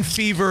 Kraken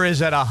fever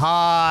is at a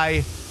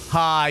high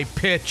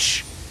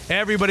pitch.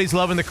 Everybody's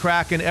loving the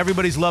Kraken.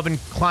 Everybody's loving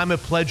Climate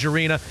Pledge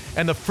Arena.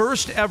 And the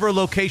first ever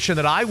location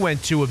that I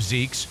went to of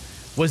Zeke's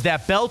was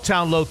that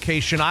Belltown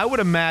location. I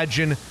would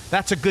imagine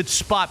that's a good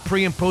spot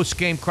pre- and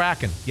post-game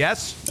Kraken.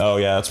 Yes? Oh,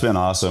 yeah, it's been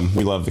awesome.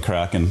 We love the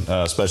Kraken,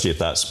 especially at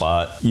that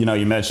spot. You know,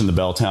 you mentioned the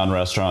Belltown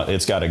restaurant.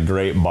 It's got a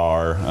great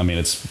bar. I mean,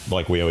 it's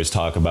like we always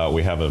talk about.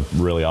 We have a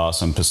really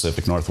awesome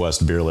Pacific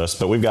Northwest beer list,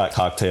 but we've got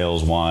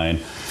cocktails,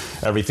 wine,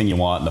 everything you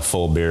want in a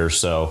full beer.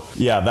 So,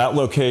 yeah, that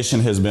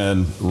location has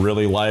been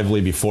really lively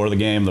before the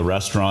game. The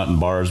restaurant and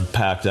bars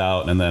packed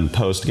out, and then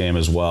post-game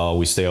as well.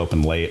 We stay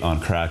open late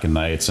on Kraken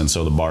nights, and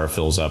so the bar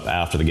fills up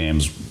after the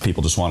games.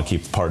 People just want to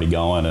keep the party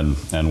going,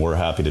 and we're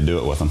happy to do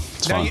it with them.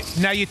 It's fun.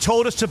 Now, you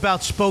told us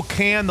about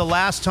Spokane the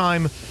last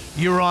time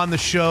you were on the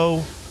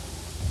show.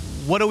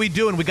 What are we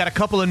doing? We got a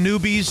couple of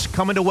newbies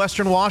coming to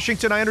Western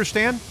Washington, I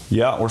understand?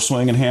 Yeah, we're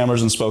swinging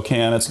hammers in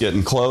Spokane. It's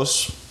getting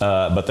close.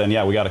 But then,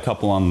 yeah, we got a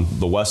couple on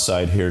the west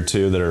side here,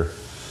 too, that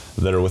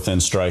are within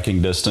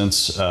striking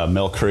distance.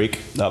 Mill Creek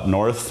up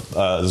north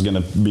is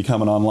going to be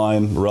coming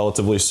online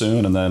relatively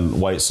soon, and then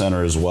White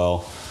Center as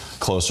well,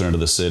 closer into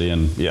the city.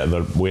 And,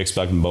 yeah, we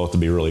expect them both to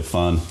be really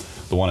fun.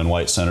 The one in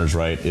White Center's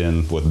right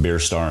in with Beer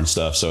Star and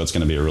stuff, so it's going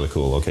to be a really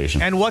cool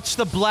location. And what's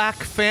the Black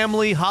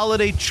family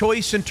holiday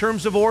choice in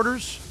terms of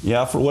orders?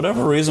 Yeah, for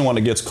whatever reason, when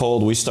it gets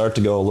cold, we start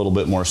to go a little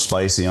bit more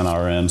spicy on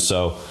our end.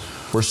 So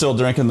we're still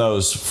drinking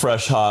those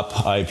fresh hop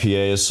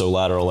IPAs, so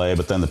Lateral A,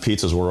 but then the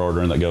pizzas we're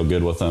ordering that go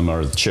good with them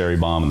are the Cherry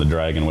Bomb and the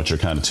Dragon, which are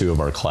kind of two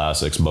of our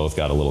classics. Both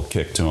got a little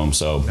kick to them,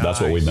 so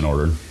That's what we've been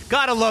ordering.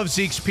 Gotta love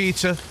Zeke's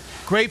Pizza.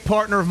 Great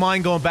partner of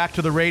mine going back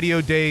to the radio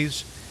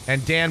days.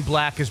 And Dan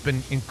Black has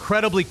been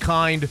incredibly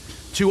kind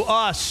to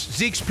us,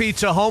 Zeke's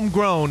Pizza,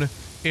 homegrown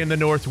in the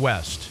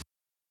Northwest.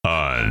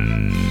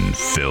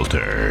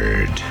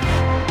 Unfiltered.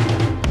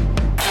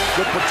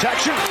 Good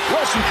protection.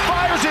 Wilson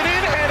fires it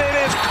in, and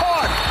it is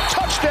caught.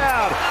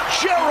 Touchdown.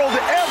 Gerald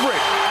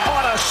Everett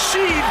on a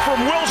seed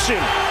from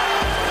Wilson.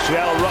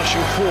 Seattle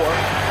rushing 4.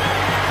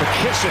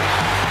 McKissick.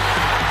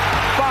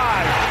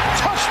 5.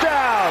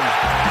 Touchdown.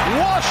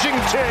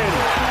 Washington.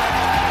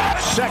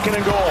 2nd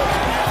and goal.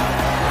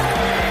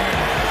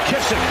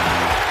 McKissick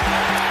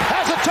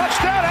has a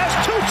touchdown, has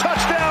 2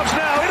 touchdowns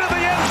now into the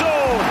end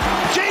zone.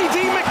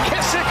 J.D.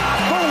 McKissick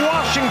for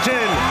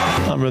Washington.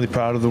 I'm really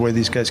proud of the way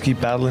these guys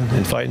keep battling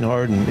and fighting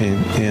hard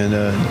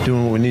and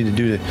doing what we need to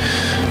do to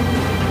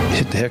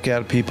hit the heck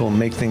out of people and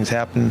make things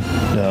happen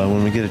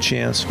when we get a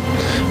chance.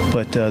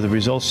 But the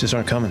results just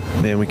aren't coming.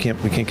 Man, we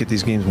can't get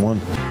these games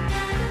won.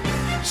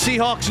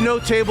 Seahawks No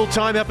Table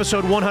Time,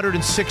 episode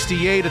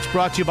 168. It's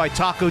brought to you by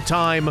Taco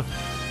Time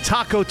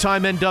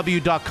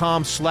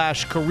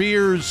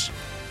TacoTimeNW.com/careers.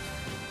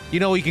 You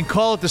know, you can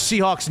call it the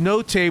Seahawks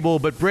no table,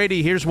 but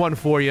Brady, here's one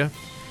for you.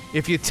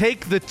 If you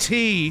take the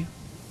T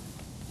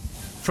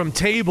from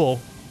table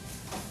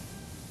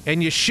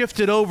and you shift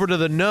it over to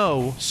the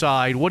no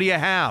side, what do you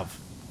have?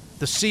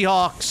 The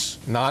Seahawks.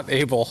 Not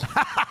able.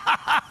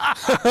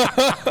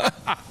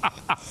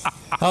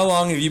 How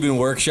long have you been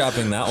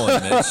workshopping that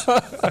one, Mitch?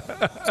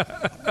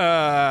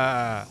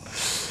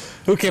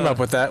 Who came up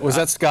with that? Was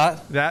that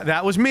Scott?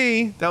 That was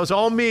me. That was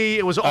all me.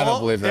 It was all. I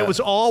don't believe that. It was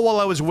all while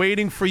I was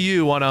waiting for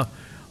you on a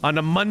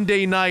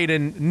Monday night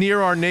and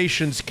near our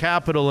nation's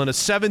capital in a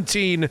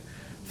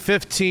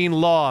 17-15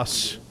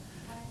 loss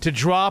to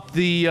drop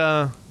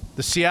the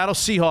Seattle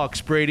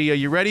Seahawks. Brady, are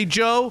you ready,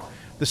 Joe?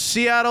 The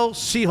Seattle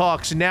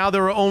Seahawks. Now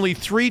there are only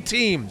 3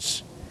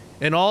 teams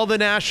in all the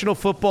National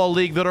Football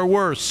League that are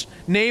worse.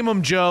 Name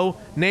them, Joe.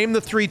 Name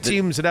the 3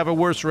 teams that have a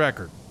worse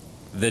record.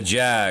 The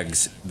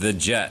Jags, the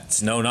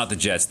Jets. No, not the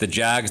Jets. The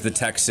Jags, the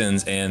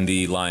Texans, and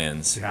the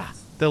Lions. Yeah.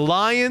 The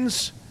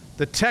Lions,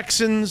 the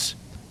Texans,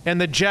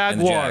 and the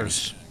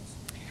Jaguars.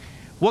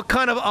 What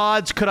kind of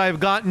odds could I have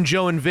gotten,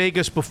 Joe, in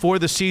Vegas before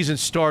the season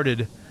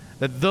started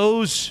that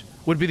those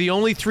would be the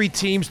only 3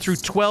 teams through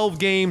 12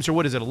 games, or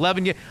what is it,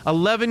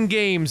 11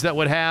 games that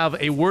would have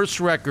a worse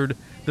record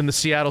than the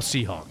Seattle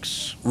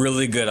Seahawks?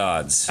 Really good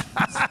odds.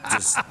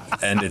 Just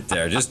end it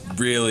there. Just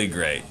really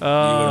great. You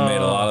would have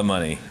made a lot of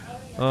money.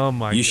 Oh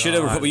my God! You should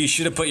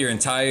have put your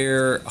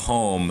entire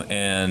home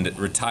and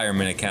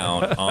retirement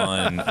account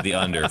on the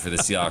under for the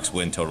Seahawks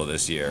win total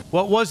this year.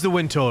 What was the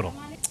win total?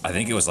 I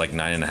think it was like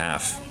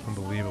 9.5.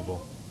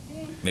 Unbelievable.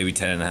 Maybe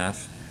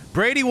 10.5.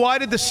 Brady, why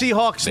did the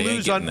Seahawks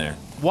lose on there?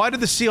 Why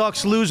did the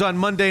Seahawks lose on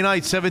Monday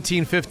night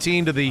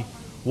 17-15 to the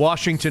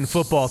Washington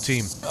football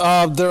team?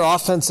 Their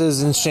offense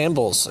is in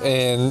shambles,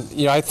 and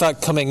I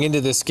thought coming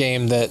into this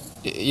game that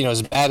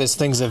as bad as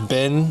things have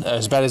been,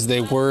 as bad as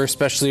they were,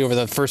 especially over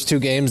the first 2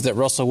 games, that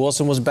Russell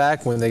Wilson was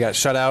back when they got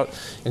shut out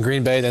in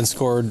Green Bay, then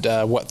scored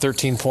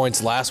 13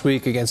 points last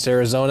week against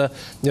Arizona.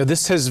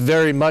 This has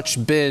very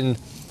much been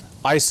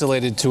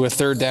isolated to a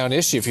third down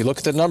issue. If you look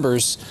at the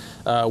numbers,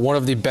 one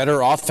of the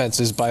better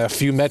offenses by a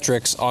few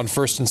metrics on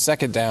first and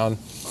second down,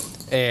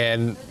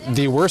 and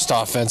the worst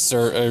offense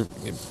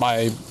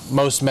by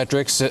most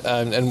metrics,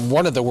 and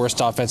one of the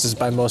worst offenses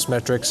by most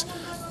metrics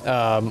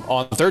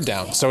on third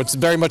down. So it's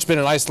very much been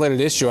an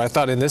isolated issue. I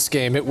thought in this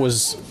game it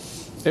was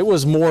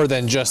more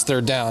than just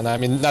third down. I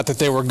mean, not that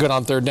they were good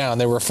on third down.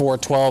 They were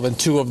 4-12, and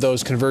 2 of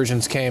those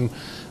conversions came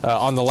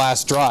on the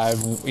last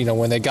drive,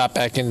 when they got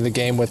back into the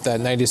game with that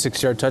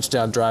 96-yard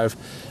touchdown drive.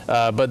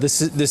 But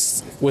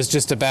this was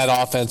just a bad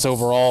offense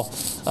overall.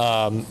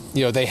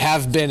 They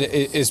have been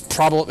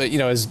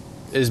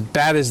as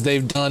bad as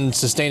they've done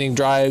sustaining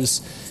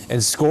drives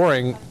and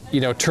scoring.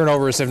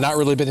 Turnovers have not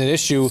really been an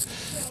issue.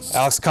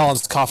 Alex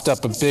Collins coughed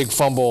up a big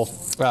fumble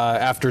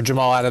after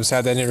Jamal Adams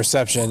had that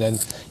interception, and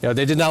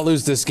they did not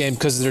lose this game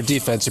because of their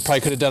defense. They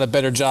probably could have done a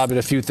better job at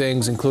a few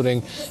things,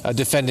 including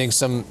defending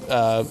some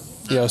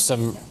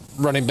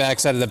running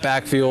backs out of the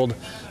backfield.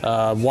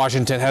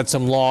 Washington had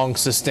some long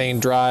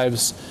sustained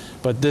drives,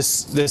 but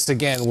this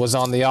again was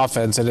on the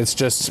offense, and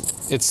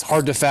it's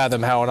hard to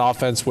fathom how an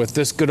offense with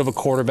this good of a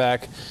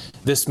quarterback,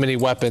 this many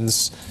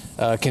weapons,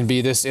 can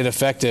be this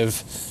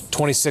ineffective.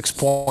 26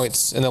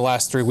 points in the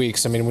last 3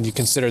 weeks. I mean, when you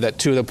consider that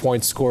 2 of the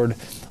points scored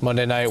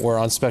Monday night were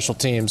on special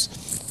teams.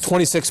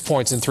 26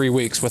 points in 3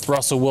 weeks with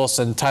Russell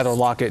Wilson, Tyler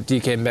Lockett,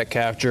 DK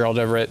Metcalf, Gerald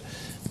Everett.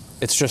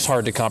 It's just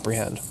hard to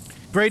comprehend.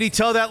 Brady,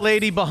 tell that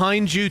lady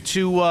behind you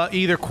to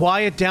either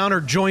quiet down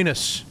or join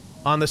us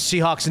on the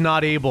Seahawks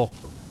Not Able.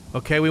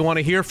 Okay, we want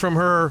to hear from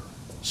her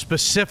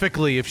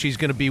specifically if she's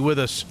going to be with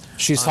us.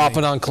 She's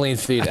hopping on clean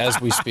feet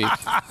as we speak.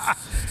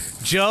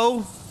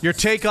 Joe, your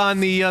take on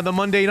the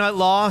Monday night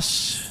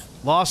loss?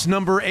 Loss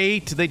number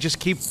 8. They just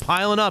keep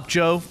piling up,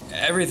 Joe.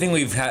 Everything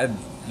we've had,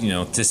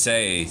 to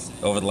say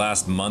over the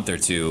last month or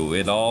two,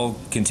 it all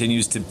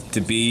continues to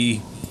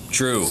be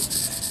true.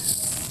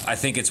 I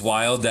think it's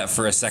wild that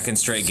for a second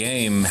straight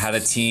game, had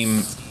a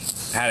team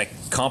had a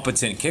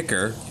competent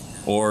kicker,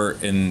 or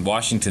in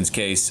Washington's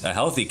case, a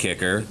healthy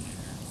kicker,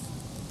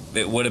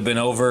 it would have been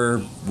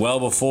over well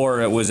before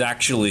it was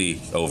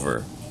actually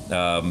over.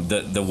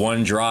 The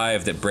one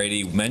drive that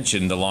Brady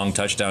mentioned, the long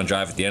touchdown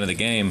drive at the end of the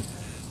game,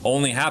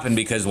 only happened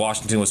because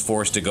Washington was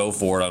forced to go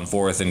for it on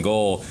 4th and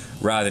goal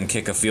rather than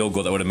kick a field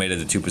goal that would have made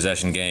it a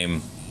 2-possession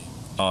game,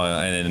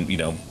 and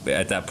then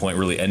at that point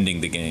really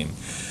ending the game.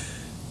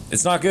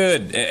 It's not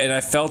good, and I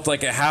felt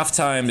like at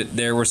halftime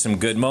there were some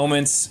good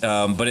moments,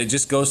 but it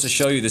just goes to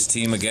show you this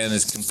team again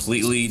is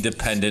completely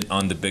dependent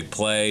on the big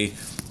play.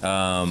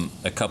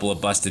 A couple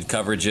of busted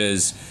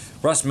coverages.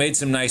 Russ made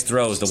some nice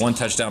throws. The one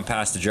touchdown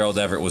pass to Gerald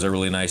Everett was a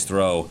really nice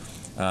throw.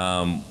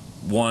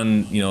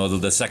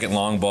 The second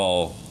long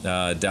ball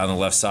down the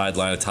left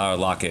sideline of Tyler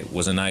Lockett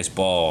was a nice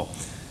ball.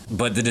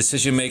 But the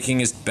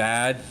decision-making is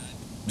bad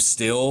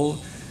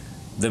still.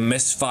 The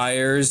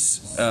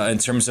misfires in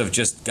terms of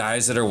just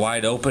guys that are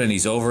wide open and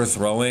he's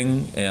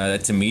overthrowing,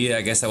 to me,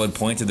 I guess that would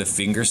point to the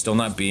finger still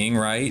not being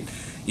right.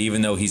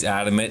 even though he's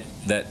adamant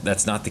that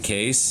that's not the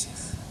case.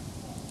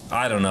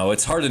 I don't know.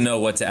 It's hard to know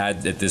what to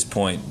add at this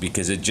point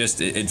because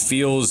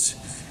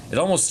it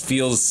almost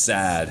feels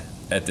sad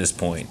at this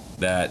point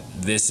that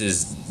this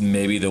is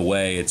maybe the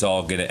way it's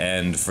all going to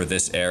end for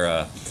this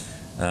era.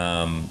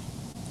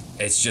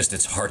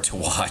 It's hard to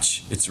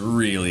watch. It's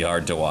really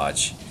hard to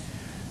watch.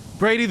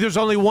 Brady, there's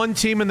only one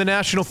team in the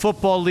National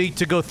Football League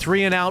to go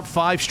 3 and out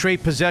 5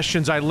 straight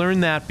possessions. I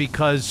learned that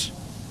because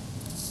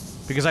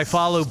I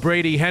follow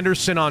Brady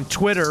Henderson on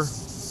Twitter.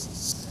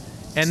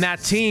 And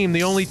that team,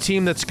 the only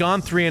team that's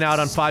gone 3 and out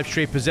on 5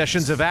 straight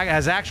possessions,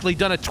 has actually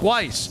done it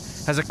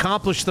twice, has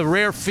accomplished the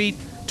rare feat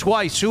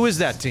twice. Who is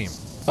that team?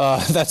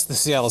 That's the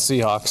Seattle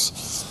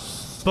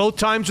Seahawks. Both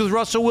times with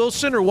Russell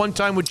Wilson or one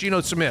time with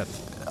Geno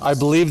Smith? I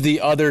believe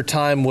the other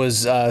time was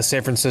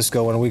San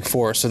Francisco in Week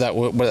 4, so that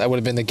would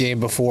have been the game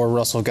before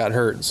Russell got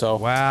hurt. So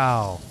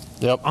wow,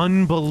 yep,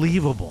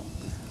 unbelievable.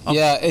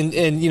 Yeah,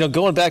 and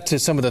going back to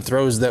some of the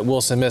throws that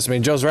Wilson missed. I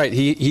mean, Joe's right.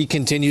 He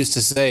continues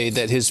to say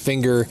that his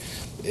finger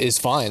is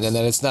fine and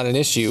that it's not an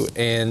issue.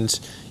 And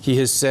he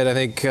has said, I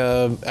think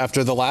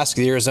after the last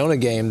Arizona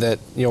game, that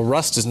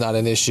rust is not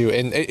an issue.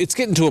 And it's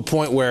getting to a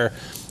point where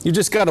you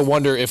just got to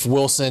wonder if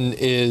Wilson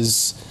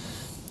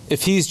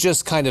if he's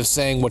just kind of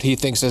saying what he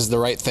thinks is the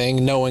right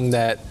thing, knowing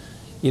that,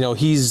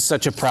 he's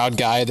such a proud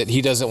guy that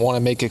he doesn't want to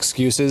make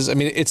excuses. I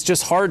mean, it's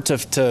just hard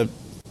to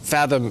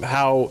fathom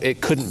how it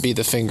couldn't be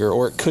the finger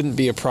or it couldn't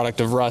be a product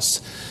of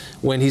rust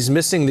when he's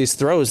missing these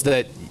throws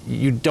that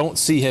you don't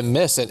see him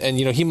miss. And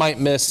he might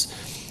miss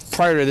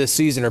prior to this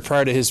season or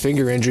prior to his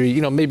finger injury,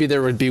 maybe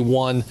there would be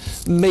 1,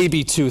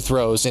 maybe 2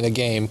 throws in a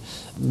game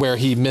where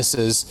he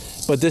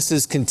misses. But this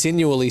is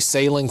continually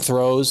sailing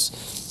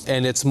throws,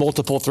 and it's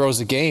multiple throws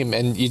a game,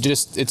 and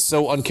it's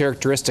so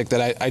uncharacteristic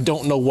that I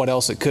don't know what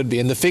else it could be.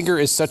 And the finger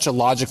is such a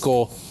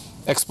logical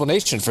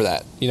explanation for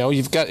that.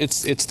 You've got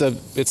it's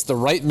the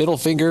right middle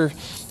finger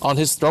on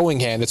his throwing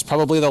hand. It's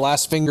probably the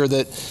last finger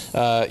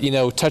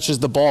that touches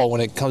the ball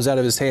when it comes out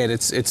of his hand.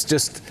 It's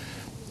just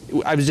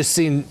I was just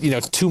seeing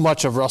too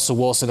much of Russell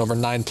Wilson over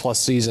 9+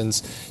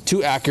 seasons,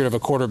 too accurate of a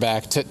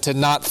quarterback to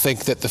not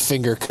think that the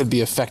finger could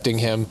be affecting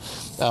him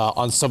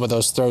on some of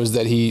those throws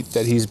that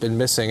he's been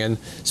missing, and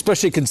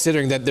especially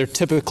considering that they're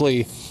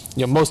typically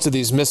most of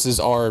these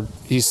misses are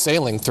he's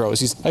sailing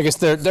throws. I guess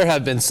there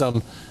have been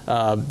some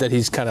that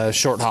he's kind of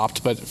short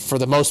hopped, but for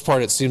the most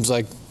part it seems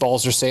like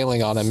balls are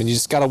sailing on him, and you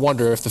just got to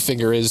wonder if the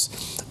finger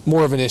is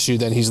more of an issue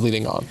than he's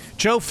leading on.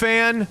 Joe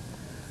Fan,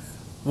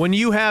 when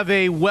you have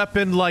a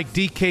weapon like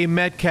DK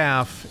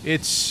Metcalf,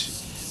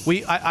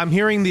 I'm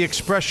hearing the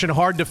expression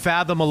hard to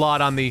fathom a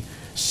lot on the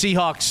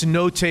Seahawks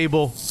no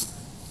table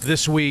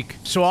this week,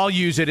 so I'll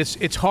use it.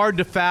 It's hard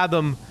to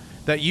fathom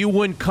that you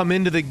wouldn't come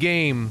into the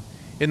game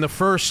in the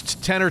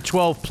first 10 or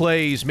 12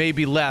 plays,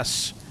 maybe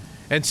less,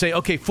 and say,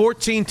 okay,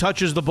 14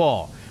 touches the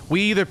ball.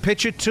 We either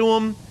pitch it to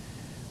him,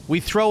 we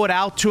throw it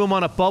out to him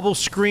on a bubble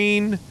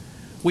screen,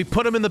 we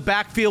put him in the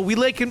backfield, we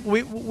let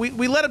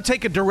him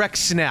take a direct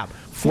snap.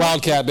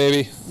 Wildcat,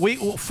 baby.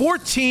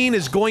 14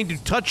 is going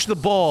to touch the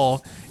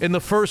ball in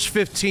the first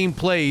 15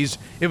 plays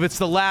if it's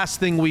the last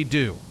thing we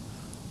do.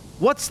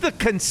 What's the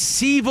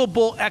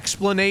conceivable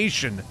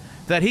explanation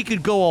that he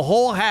could go a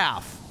whole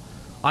half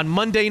on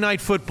Monday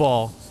Night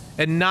Football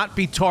and not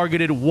be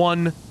targeted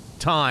one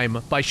time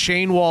by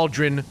Shane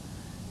Waldron,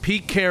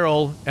 Pete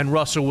Carroll, and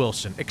Russell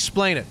Wilson?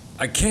 Explain it.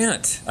 I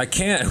can't.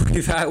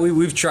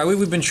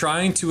 We've been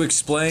trying to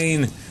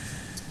explain,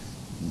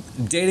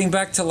 dating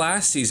back to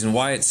last season,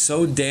 why it's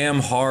so damn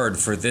hard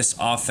for this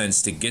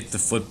offense to get the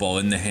football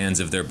in the hands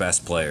of their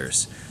best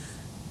players.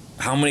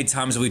 How many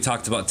times have we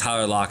talked about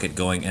Tyler Lockett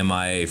going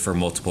MIA for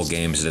multiple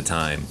games at a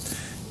time?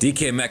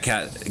 DK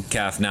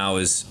Metcalf now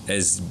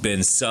has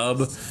been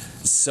sub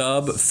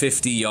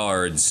 50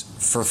 yards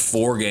for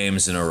 4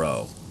 games in a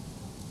row.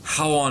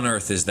 How on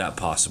earth is that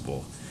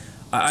possible?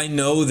 I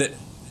know that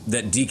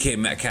DK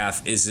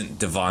Metcalf isn't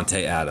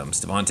Devontae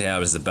Adams. Devontae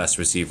Adams is the best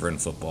receiver in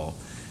football.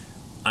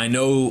 I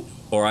know,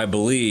 or I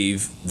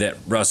believe, that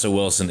Russell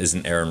Wilson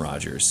isn't Aaron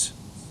Rodgers.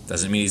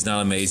 Doesn't mean he's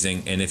not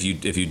amazing, and if you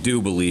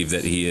do believe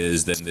that he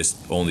is, then this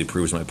only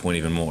proves my point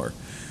even more.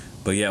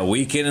 But yeah,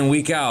 week in and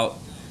week out,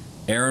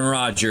 Aaron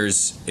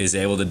Rodgers is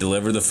able to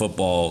deliver the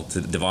football to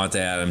Devontae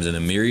Adams in a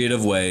myriad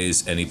of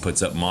ways, and he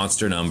puts up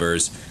monster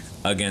numbers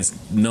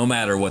against no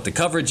matter what the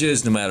coverage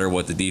is, no matter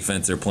what the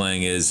defense they're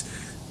playing is.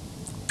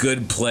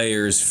 Good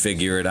players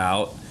figure it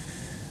out.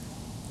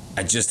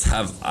 I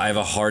have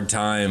a hard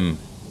time,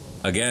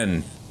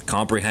 again,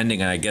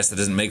 comprehending, and I guess that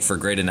doesn't make for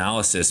great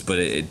analysis, but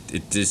it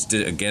just,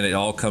 again, it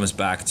all comes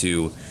back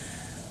to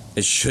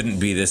it shouldn't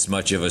be this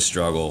much of a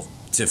struggle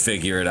to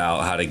figure it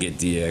out, how to get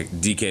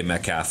DK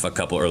Metcalf a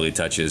couple early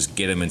touches,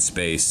 get him in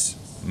space,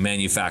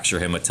 manufacture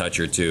him a touch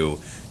or two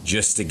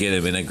just to get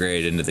him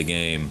integrated into the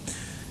game.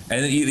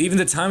 And even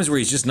the times where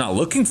he's just not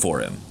looking for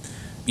him.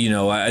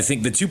 I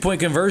think the 2-point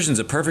conversion is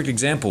a perfect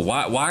example.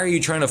 Why are you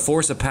trying to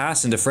force a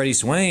pass into Freddie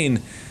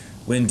Swain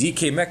when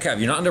DK Metcalf,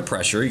 you're not under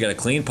pressure, you got a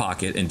clean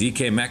pocket, and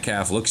DK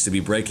Metcalf looks to be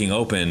breaking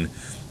open,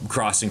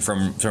 crossing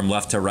from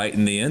left to right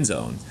in the end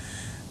zone?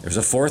 There's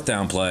a fourth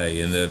down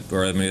play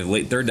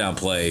late third down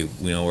play,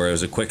 where it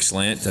was a quick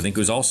slant. I think it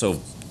was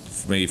also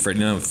maybe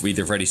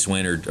either Freddie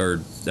Swain or D.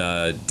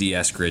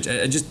 Eskridge.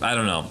 I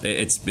don't know.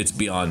 It's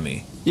beyond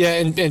me. Yeah,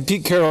 and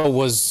Pete Carroll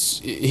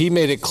he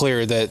made it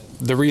clear that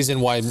the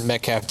reason why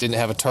Metcalf didn't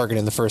have a target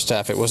in the first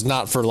half, it was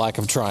not for lack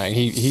of trying.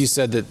 He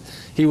said that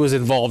he was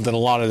involved in a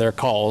lot of their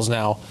calls.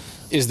 Now,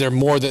 is there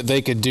more that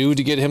they could do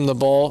to get him the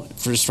ball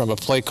just from a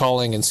play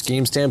calling and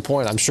scheme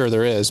standpoint? I'm sure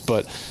there is,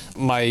 but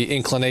my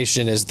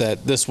inclination is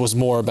that this was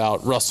more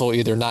about Russell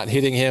either not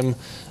hitting him,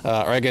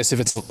 or I guess if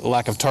it's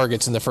lack of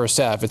targets in the first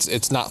half,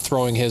 it's not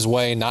throwing his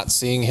way, not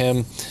seeing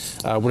him,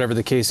 whatever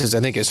the case is. I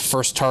think his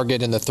first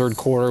target in the third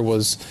quarter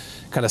was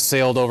kind of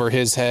sailed over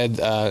his head.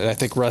 And I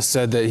think Russ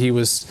said that he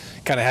was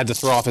kind of had to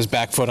throw off his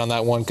back foot on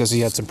that one because he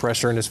had some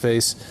pressure in his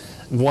face.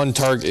 One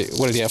target,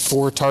 what did he have?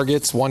 4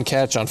 targets, 1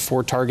 catch on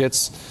 4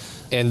 targets.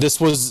 And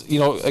this was,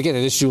 again,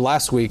 an issue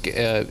last week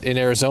in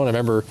Arizona.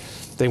 Remember,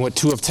 they went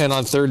 2 of 10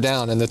 on third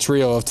down, and the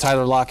trio of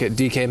Tyler Lockett,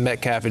 DK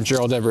Metcalf, and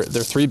Gerald Everett,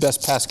 their 3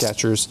 best pass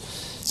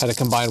catchers, had a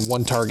combined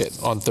 1 target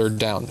on third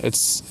down.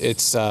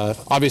 It's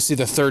obviously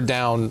the third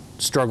down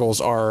struggles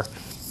are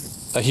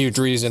a huge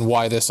reason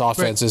why this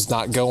offense is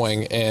not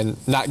going, and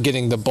not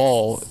getting the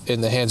ball in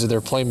the hands of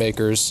their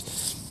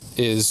playmakers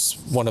is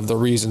one of the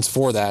reasons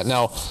for that.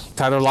 Now,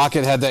 Tyler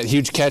Lockett had that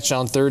huge catch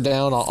on third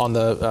down on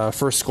the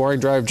first scoring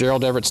drive.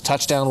 Gerald Everett's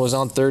touchdown was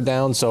on third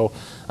down. So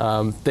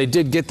they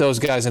did get those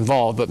guys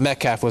involved, but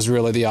Metcalf was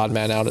really the odd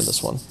man out in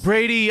this one.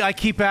 Brady, I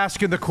keep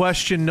asking the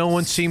question. No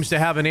one seems to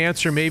have an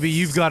answer. Maybe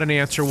you've got an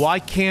answer. Why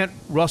can't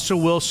Russell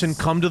Wilson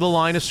come to the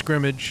line of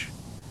scrimmage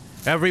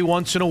every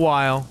once in a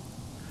while,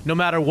 no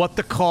matter what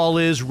the call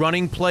is,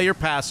 running play or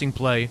passing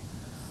play,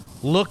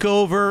 look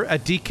over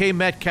at DK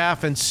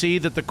Metcalf and see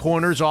that the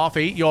corner's off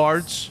 8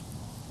 yards,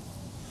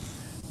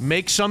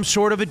 make some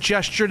sort of a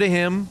gesture to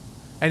him,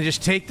 and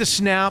just take the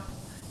snap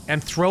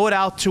and throw it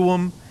out to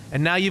him,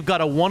 and now you've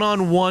got a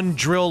one-on-one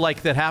drill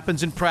like that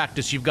happens in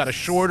practice. You've got a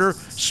shorter,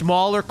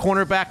 smaller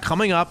cornerback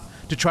coming up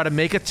to try to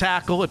make a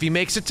tackle. If he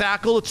makes a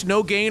tackle, it's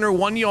no gain or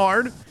 1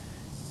 yard.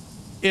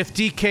 If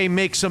DK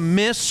makes a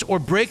miss or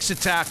breaks a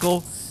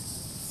tackle,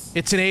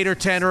 it's an 8 or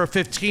 10 or a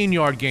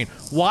 15-yard gain.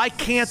 Why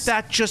can't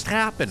that just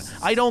happen?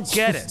 I don't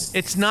get it.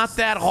 It's not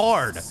that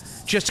hard.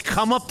 Just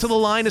come up to the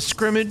line of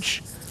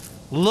scrimmage,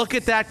 look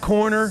at that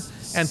corner,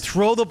 and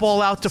throw the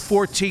ball out to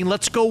 14.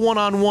 Let's go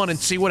one-on-one and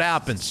see what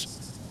happens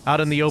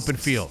out in the open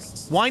field.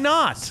 Why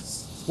not?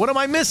 What am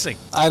I missing?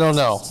 I don't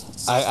know.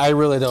 I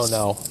really don't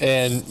know.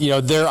 And,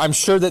 I'm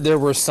sure that there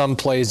were some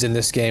plays in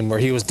this game where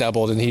he was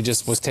doubled and he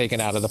just was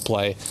taken out of the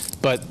play.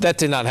 But that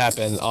did not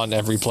happen on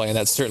every play, and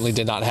that certainly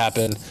did not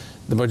happen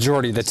the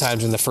majority of the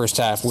times in the first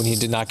half when he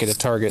did not get a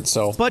target.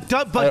 So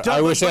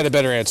I wish I had a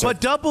better answer. But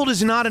doubled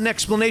is not an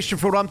explanation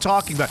for what I'm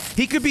talking about.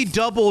 He could be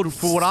doubled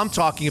for what I'm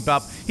talking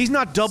about. He's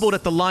not doubled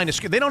at the line of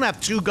scrimmage. They don't have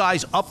 2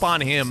 guys up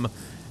on him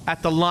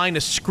at the line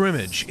of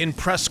scrimmage in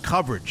press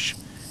coverage.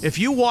 If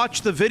you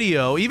watch the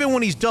video, even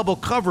when he's double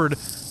covered,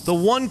 the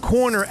one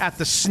corner at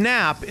the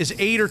snap is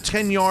 8 or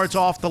 10 yards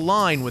off the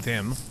line with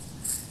him.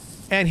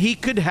 And he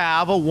could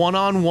have a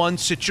one-on-one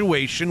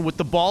situation with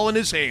the ball in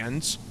his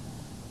hands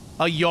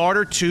a yard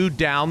or 2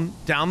 down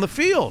the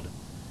field.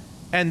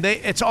 And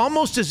it's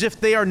almost as if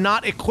they are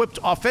not equipped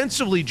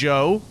offensively,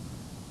 Joe,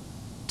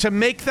 to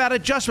make that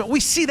adjustment. We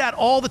see that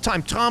all the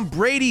time. Tom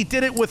Brady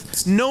did it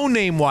with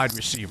no-name wide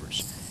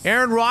receivers.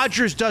 Aaron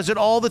Rodgers does it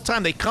all the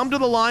time. They come to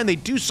the line, they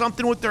do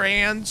something with their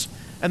hands,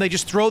 and they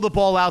just throw the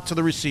ball out to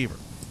the receiver.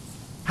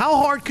 How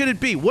hard could it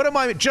be?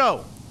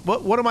 Joe,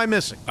 what am I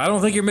missing? I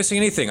don't think you're missing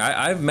anything.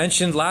 I've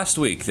mentioned last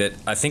week that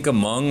I think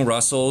among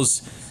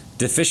Russell's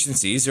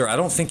deficiencies, or I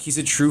don't think he's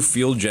a true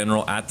field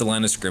general at the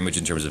line of scrimmage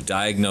in terms of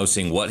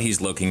diagnosing what he's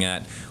looking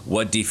at,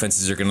 what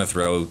defenses are going to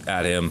throw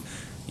at him.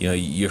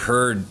 You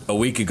heard a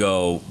week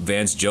ago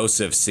Vance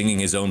Joseph singing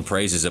his own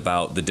praises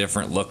about the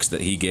different looks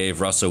that he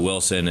gave Russell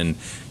Wilson and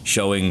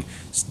showing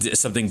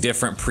something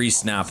different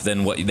pre-snap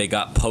than what they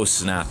got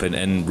post-snap,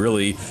 and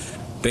really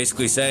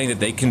basically saying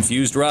that they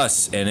confused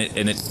Russ, and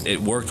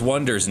it worked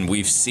wonders. And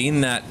we've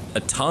seen that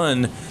a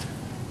ton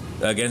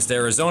against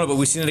Arizona, but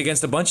we've seen it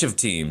against a bunch of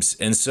teams.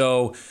 And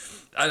so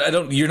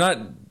you're not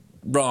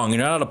wrong. You're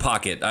not out of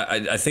pocket.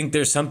 I think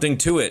there's something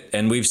to it,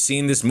 and we've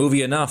seen this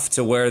movie enough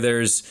to where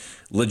there's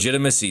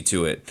legitimacy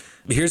to it.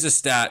 Here's a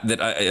stat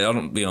that I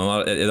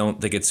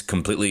don't think it's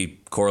completely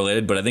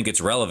correlated, but I think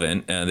it's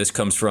relevant. This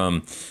comes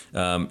from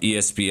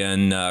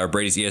ESPN or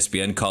Brady's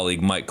ESPN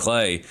colleague Mike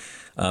Clay.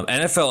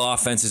 NFL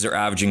offenses are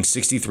averaging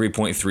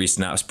 63.3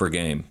 snaps per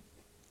game.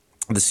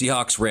 The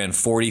Seahawks ran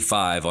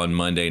 45 on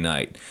Monday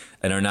night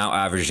and are now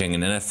averaging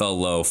an NFL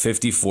low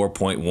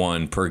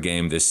 54.1 per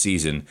game this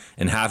season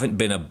and haven't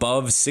been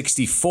above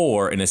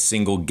 64 in a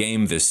single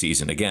game this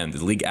season. Again,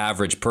 the league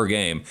average per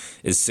game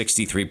is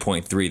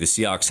 63.3. The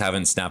Seahawks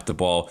haven't snapped the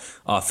ball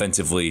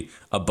offensively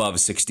above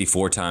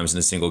 64 times in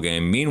a single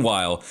game.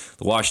 Meanwhile,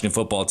 the Washington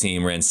football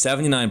team ran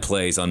 79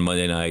 plays on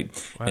Monday night,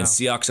 and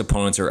Seahawks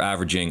opponents are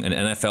averaging an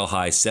NFL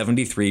high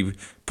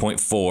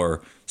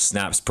 73.4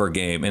 snaps per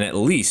game and at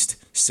least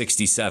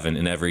 67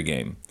 in every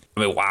game.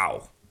 mean,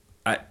 wow.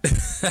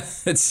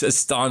 It's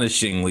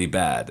astonishingly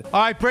bad.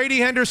 All right, Brady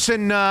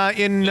Henderson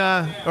in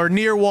or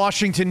near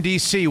Washington,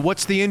 D.C.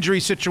 What's the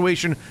injury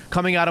situation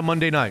coming out of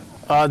Monday night?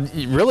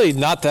 Really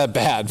not that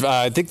bad.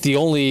 I think the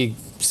only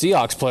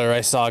Seahawks player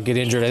I saw get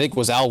injured, I think,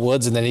 was Al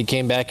Woods, and then he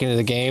came back into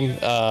the game.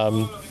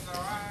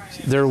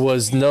 There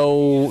was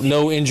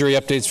no injury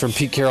updates from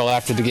Pete Carroll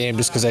after the game,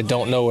 just because I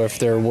don't know if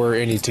there were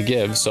any to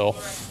give. So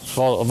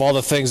of all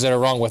the things that are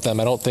wrong with them,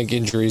 I don't think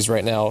injuries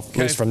right now, at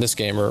least from this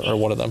game, are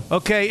one of them.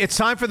 Okay, it's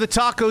time for the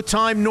Taco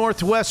Time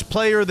Northwest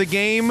Player of the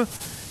Game.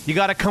 You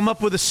got to come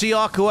up with a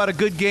Seahawk who had a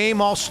good game.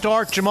 I'll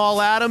start.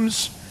 Jamal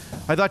Adams.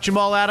 I thought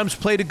Jamal Adams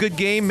played a good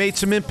game, made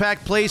some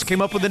impact plays,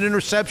 came up with an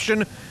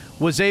interception,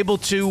 was able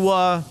to,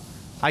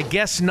 I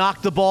guess,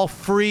 knock the ball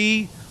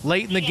free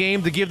late in the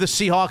game to give the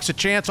Seahawks a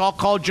chance. I'll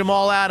call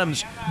Jamal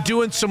Adams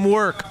doing some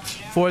work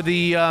for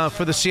the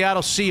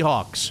Seattle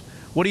Seahawks.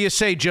 What do you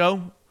say,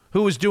 Joe?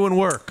 Who was doing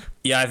work?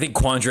 Yeah, I think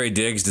Quandre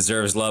Diggs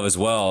deserves love as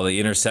well. The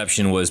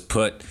interception was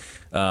put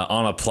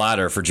on a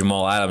platter for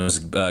Jamal Adams,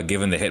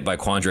 given the hit by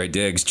Quandre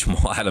Diggs.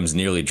 Jamal Adams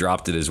nearly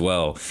dropped it as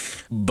well.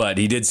 But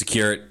he did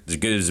secure it.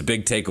 It was a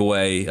big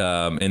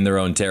takeaway in their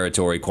own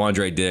territory.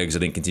 Quandre Diggs, I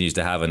think, continues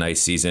to have a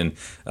nice season.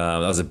 That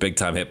was a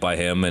big-time hit by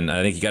him. And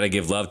I think you got to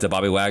give love to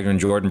Bobby Wagner and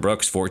Jordan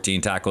Brooks, 14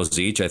 tackles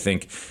each. I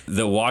think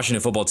the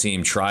Washington football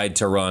team tried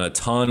to run a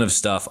ton of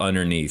stuff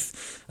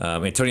underneath.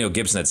 Antonio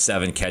Gibson had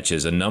 7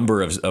 catches, a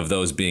number of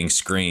those being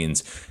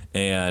screens.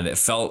 And it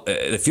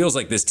feels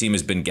like this team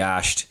has been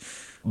gashed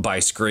by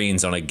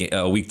screens on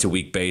a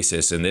week-to-week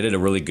basis, and they did a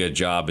really good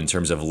job in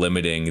terms of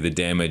limiting the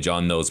damage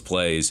on those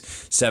plays.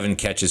 7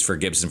 catches for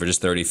Gibson for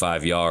just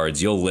 35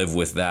 yards. You'll live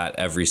with that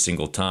every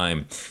single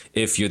time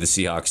if you're the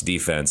Seahawks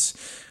defense.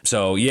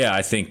 So, yeah,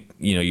 I think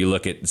you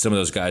look at some of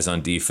those guys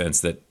on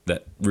defense that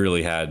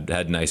really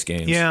had nice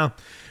games. Yeah,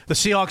 the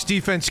Seahawks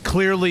defense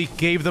clearly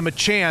gave them a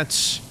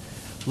chance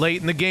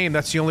late in the game.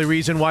 That's the only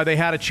reason why they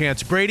had a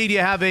chance. Brady, do you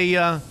have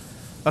a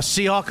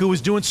Seahawk who was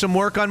doing some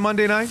work on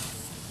Monday night?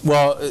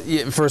 Well,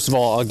 first of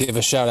all, I'll give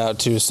a shout out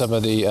to some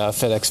of the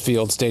FedEx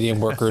Field stadium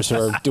workers who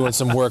are doing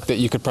some work that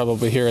you could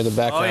probably hear in the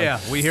background. Oh, yeah,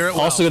 we hear it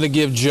well. Also going to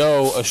give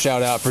Joe a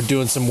shout out for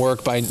doing some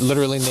work by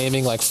literally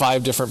naming like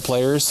 5 different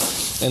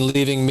players and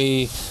leaving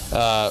me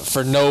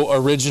for no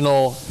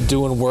original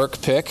doing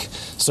work pick.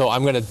 So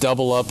I'm going to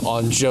double up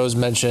on Joe's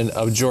mention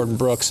of Jordan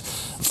Brooks,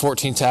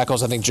 14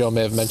 tackles. I think Joe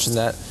may have mentioned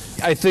that.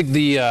 I think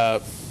the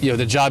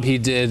job he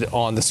did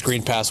on the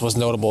screen pass was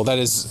notable. That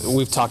is,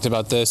 we've talked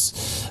about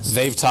this.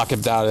 They've talked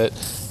about it.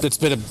 It's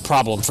been a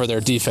problem for their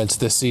defense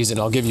this season.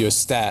 I'll give you a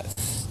stat.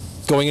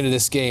 Going into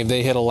this game,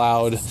 they had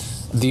allowed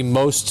the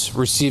most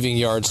receiving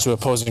yards to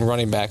opposing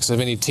running backs of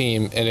any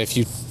team. And if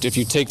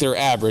you take their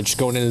average,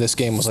 going into this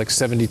game was like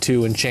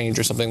 72 and change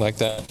or something like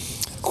that.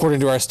 According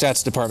to our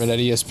stats department at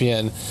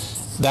ESPN,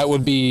 that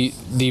would be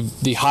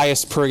the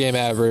highest per game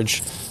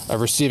average of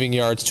receiving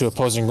yards to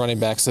opposing running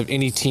backs of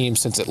any team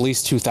since at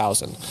least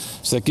 2000.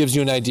 So that gives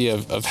you an idea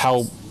of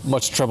how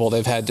much trouble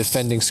they've had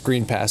defending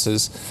screen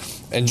passes.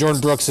 And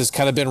Jordan Brooks has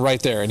kind of been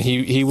right there, and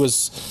he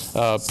was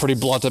pretty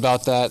blunt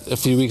about that a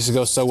few weeks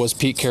ago. So was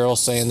Pete Carroll,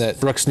 saying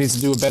that Brooks needs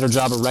to do a better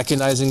job of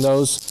recognizing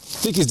those.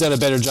 I think he's done a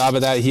better job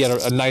of that. He had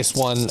a nice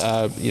one,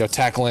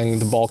 tackling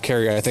the ball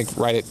carrier, I think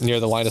right near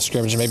the line of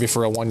scrimmage, maybe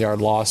for a 1-yard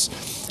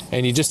loss.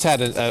 And he just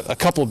had a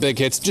couple big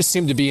hits, just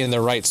seemed to be in the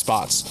right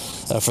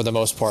spots for the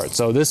most part.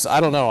 So this,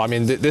 I don't know. I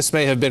mean, this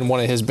may have been one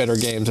of his better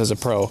games as a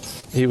pro.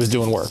 He was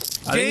doing work.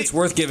 I think it's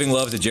worth giving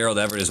love to Gerald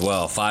Everett as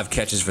well. 5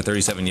 catches for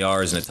 37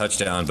 yards and a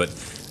touchdown, but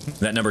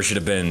that number should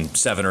have been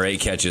 7 or 8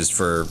 catches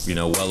for,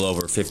 well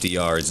over 50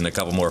 yards and a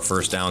couple more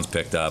first downs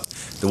picked up.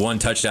 The 1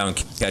 touchdown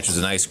catch was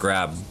a nice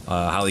grab,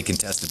 highly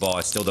contested ball.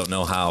 I still don't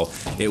know how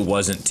it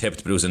wasn't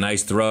tipped, but it was a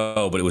nice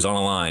throw, but it was on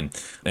a line.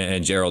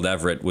 And Gerald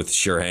Everett, with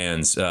sure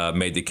hands,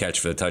 made the catch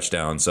for the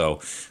touchdown.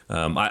 So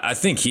I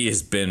think he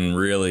has been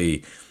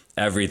really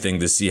everything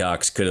the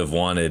Seahawks could have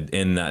wanted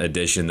in that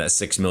addition, that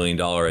 $6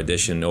 million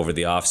addition over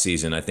the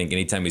offseason. I think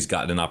anytime he's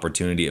gotten an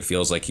opportunity, it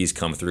feels like he's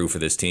come through for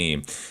this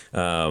team.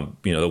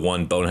 The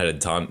one boneheaded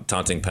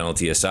taunting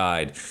penalty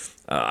aside,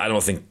 I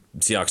don't think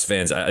Seahawks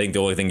fans, I think the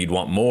only thing you'd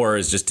want more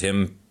is just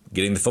him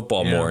getting the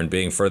football more and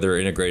being further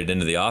integrated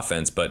into the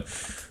offense. But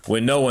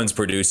when no one's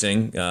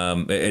producing,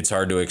 it's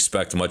hard to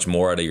expect much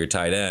more out of your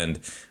tight end.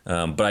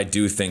 But I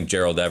do think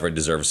Gerald Everett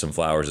deserves some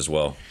flowers as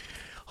well.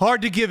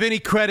 Hard to give any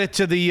credit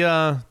to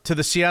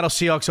the Seattle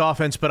Seahawks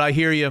offense, but I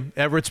hear you.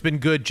 Everett's been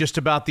good just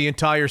about the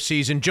entire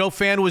season. Joe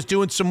Fan was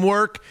doing some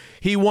work.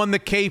 He won the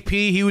KP.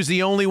 He was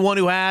the only one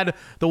who had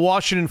the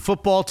Washington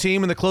football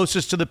team and the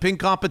closest to the pink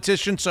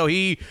competition, so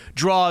he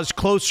draws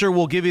closer.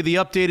 We'll give you the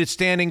updated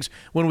standings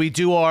when we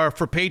do our,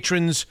 for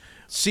patrons,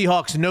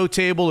 Seahawks no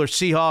table or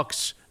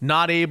Seahawks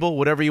not able,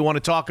 whatever you want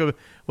to talk about,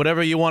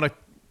 whatever you want to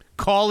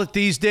call it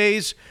these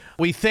days.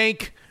 We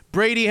thank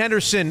Brady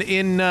Henderson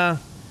in...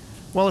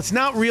 well, it's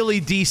not really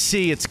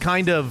D.C. It's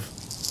kind of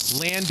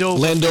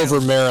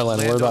Landover,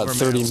 Maryland. We're about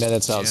 30 Maryland.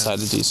 minutes outside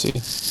of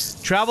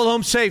D.C. Travel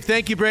home safe.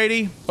 Thank you,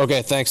 Brady.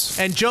 Okay, thanks.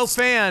 And Joe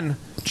Fan,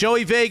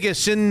 Joey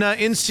Vegas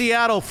in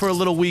Seattle for a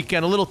little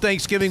weekend, a little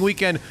Thanksgiving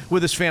weekend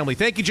with his family.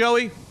 Thank you,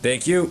 Joey.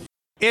 Thank you.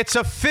 It's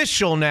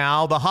official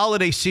now. The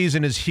holiday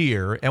season is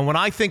here. And when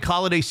I think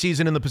holiday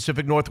season in the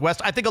Pacific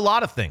Northwest, I think a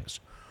lot of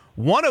things.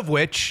 One of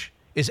which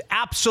is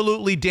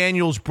absolutely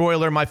Daniel's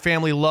Broiler. My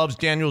family loves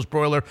Daniel's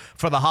Broiler.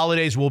 For the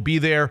holidays, we'll be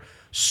there.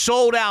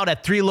 Sold out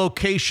at 3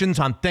 locations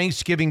on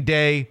Thanksgiving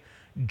Day.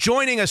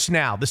 Joining us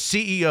now, the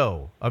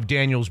CEO of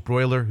Daniel's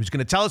Broiler, who's going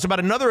to tell us about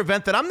another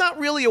event that I'm not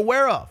really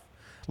aware of.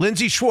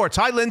 Lindsay Schwartz.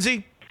 Hi,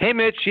 Lindsay. Hey,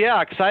 Mitch.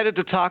 Yeah, excited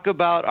to talk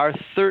about our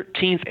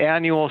 13th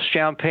annual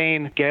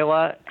Champagne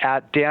Gala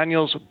at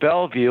Daniel's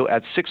Bellevue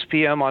at 6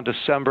 p.m. on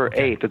December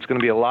 8th. It's going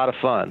to be a lot of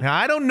fun. Now,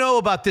 I don't know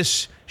about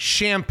this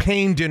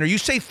champagne dinner. You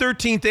say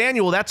 13th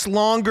annual. That's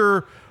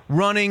longer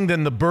running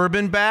than the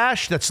Bourbon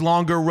Bash. That's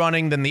longer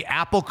running than the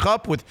Apple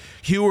Cup with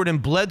Heward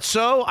and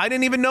Bledsoe. I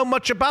didn't even know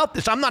much about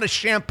this. I'm not a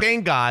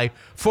champagne guy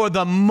for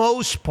the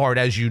most part,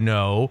 as you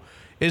know.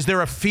 Is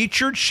there a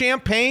featured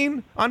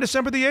champagne on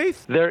December the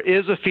 8th? There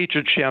is a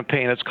featured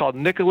champagne. It's called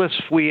Nicolas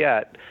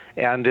Fouillet,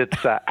 and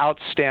it's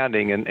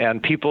outstanding.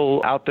 And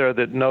people out there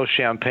that know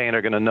champagne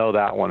are going to know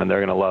that one, and they're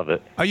going to love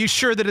it. Are you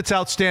sure that it's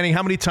outstanding?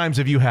 How many times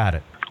have you had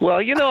it?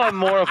 Well, you know, I'm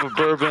more of a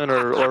bourbon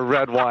or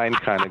red wine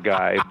kind of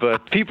guy,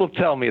 but people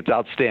tell me it's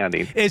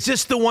outstanding. Is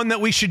this the one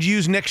that we should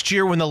use next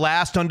year when the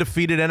last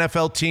undefeated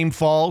NFL team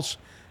falls?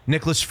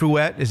 Nicolas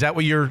Fouillet? Is that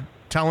what you're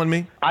telling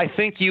me? I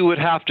think you would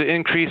have to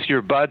increase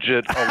your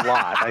budget a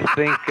lot. I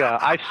think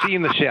I've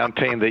seen the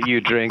champagne that you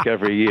drink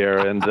every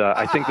year, and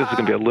I think this is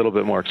going to be a little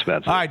bit more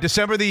expensive. All right,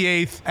 December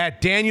the 8th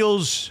at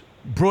Daniel's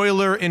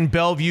Broiler in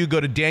Bellevue.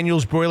 Go to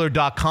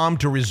danielsbroiler.com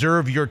to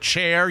reserve your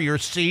chair, your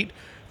seat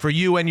for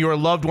you and your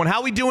loved one. How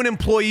are we doing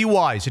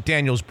employee-wise at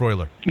Daniel's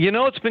Broiler? You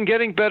know, it's been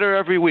getting better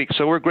every week,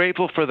 so we're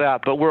grateful for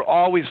that. But we're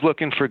always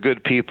looking for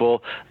good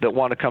people that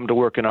want to come to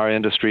work in our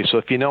industry. So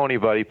if you know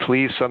anybody,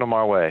 please send them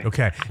our way.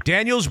 Okay.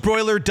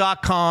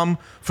 danielsbroiler.com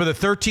for the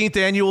 13th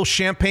annual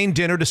Champagne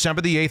Dinner,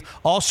 December the 8th.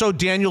 Also,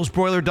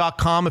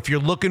 danielsbroiler.com if you're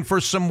looking for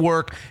some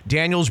work.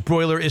 Daniel's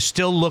Broiler is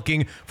still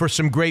looking for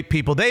some great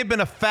people. They've been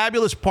a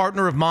fabulous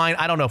partner of mine.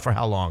 I don't know for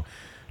how long.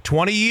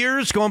 20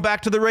 years, going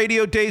back to the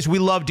radio days. We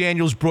love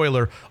Daniel's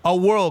Broiler, a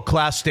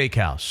world-class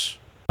steakhouse.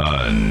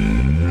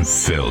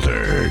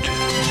 Unfiltered.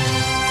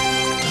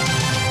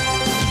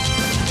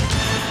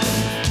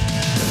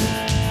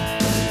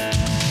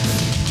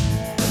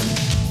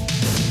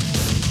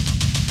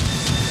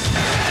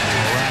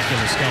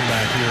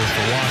 comeback here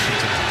for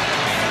Washington.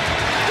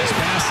 This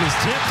pass is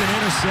tipped and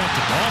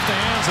intercepted. Off the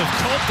hands of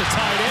Colt, the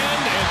tight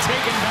end, and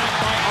taken back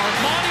by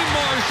Armani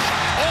Marsh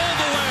all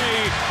the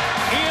way.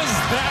 Is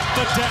that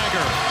the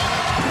dagger?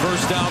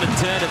 First down and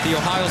 10 at the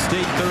Ohio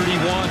State 31.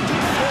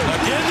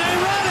 Again they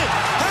run it.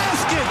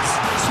 Haskins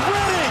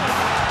sprinting.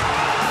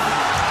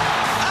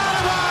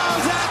 Out of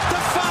bounds at the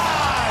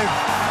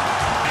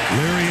 5.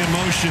 Leary in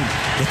motion.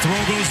 The throw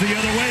goes the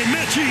other way.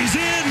 Mechie's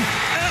in.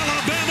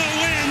 Alabama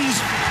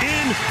wins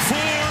in 4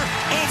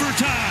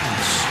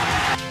 overtimes.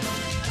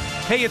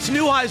 Hey, it's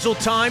Neuheisel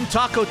time.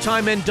 Taco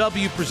Time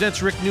NW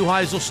presents Rick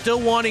Neuheisel.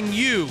 Still wanting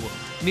you,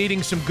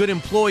 needing some good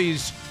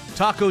employees.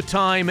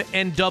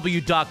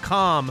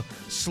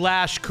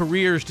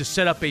 TacoTimeNW.com/careers to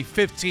set up a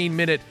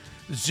 15-minute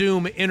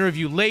Zoom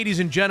interview. Ladies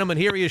and gentlemen,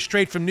 here he is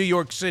straight from New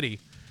York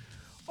City.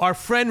 Our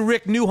friend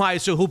Rick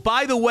Neuheisel, who,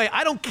 by the way,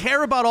 I don't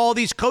care about all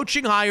these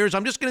coaching hires.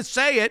 I'm just going to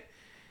say it.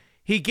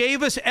 He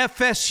gave us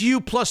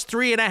FSU plus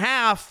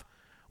 3.5.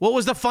 What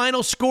was the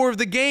final score of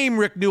the game,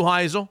 Rick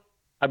Neuheisel?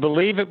 I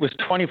believe it was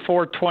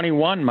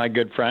 24-21, my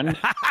good friend.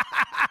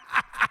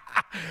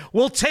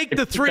 We'll take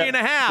the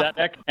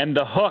 3.5. And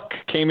the hook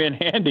came in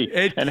handy.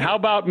 And how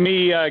about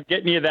me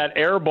getting you that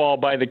air ball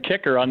by the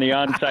kicker on the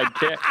onside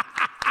kick?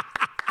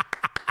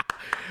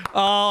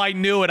 Oh, I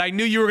knew it. I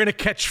knew you were going to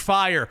catch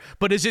fire.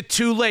 But is it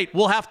too late?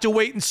 We'll have to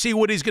wait and see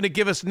what he's going to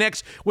give us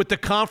next with the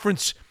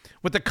conference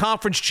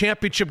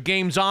championship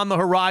games on the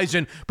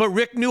horizon. But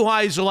Rick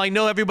Neuheisel, I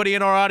know everybody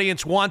in our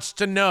audience wants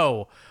to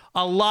know.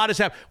 A lot has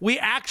happened. We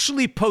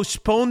actually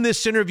postponed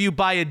this interview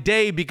by a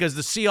day because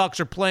the Seahawks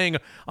are playing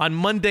on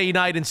Monday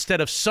night instead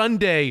of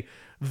Sunday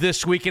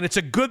this week. And it's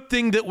a good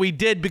thing that we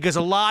did because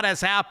a lot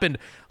has happened.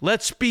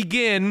 Let's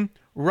begin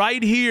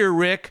right here,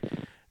 Rick.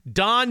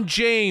 Don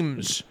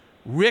James,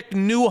 Rick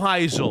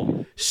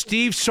Neuheisel,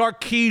 Steve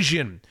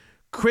Sarkisian,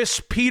 Chris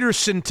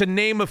Peterson, to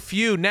name a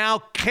few.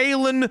 Now,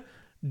 Kalen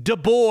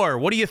DeBoer.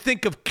 What do you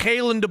think of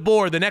Kalen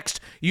DeBoer, the next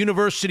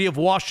University of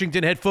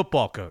Washington head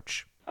football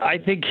coach? I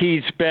think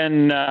he's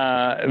been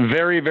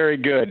very, very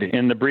good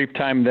in the brief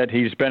time that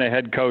he's been a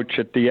head coach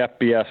at the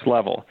FBS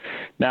level.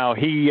 Now,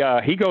 he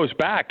goes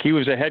back. He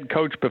was a head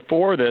coach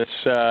before this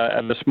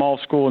at a small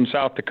school in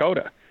South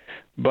Dakota.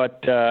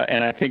 But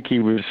and I think he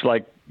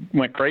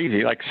went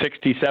crazy, like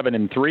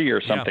 67-3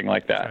 or something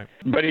like that. Right.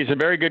 But he's a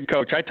very good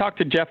coach. I talked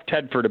to Jeff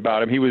Tedford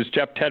about him. He was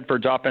Jeff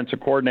Tedford's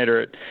offensive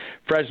coordinator at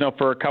Fresno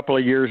for a couple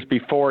of years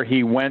before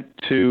he went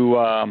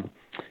to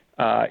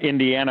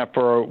Indiana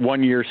for a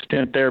one-year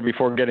stint there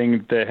before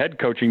getting the head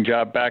coaching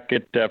job back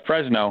at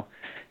Fresno.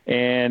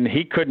 and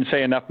he couldn't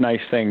say enough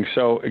nice things.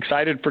 So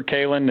excited for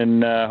Kalen,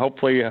 and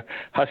hopefully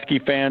Husky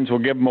fans will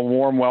give him a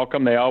warm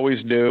welcome. They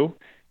always do,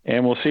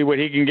 and we'll see what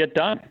he can get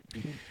done.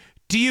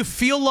 Do you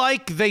feel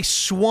like they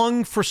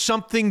swung for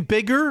something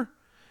bigger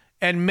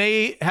and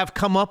may have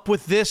come up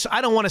with this?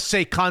 I don't want to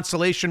say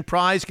consolation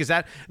prize because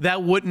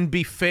that wouldn't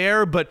be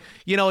fair, but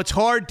it's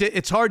hard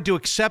to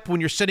accept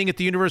when you're sitting at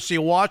the University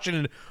of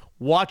Washington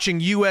watching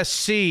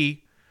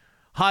USC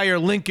hire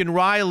Lincoln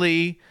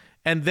Riley,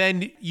 and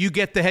then you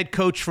get the head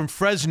coach from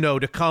Fresno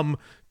to come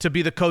to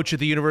be the coach at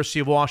the University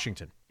of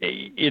Washington.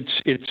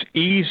 It's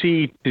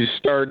easy to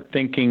start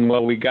thinking,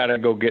 well, we got to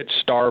go get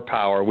star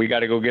power. We got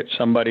to go get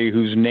somebody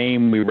whose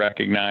name we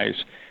recognize,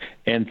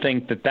 and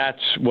think that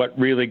that's what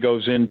really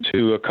goes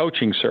into a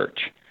coaching search.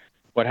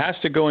 What has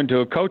to go into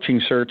a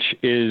coaching search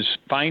is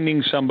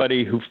finding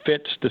somebody who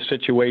fits the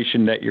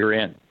situation that you're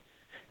in.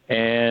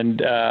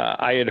 And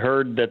I had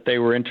heard that they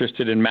were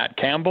interested in Matt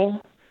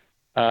Campbell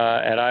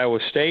at Iowa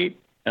State.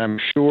 I'm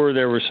sure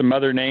there were some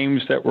other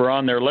names that were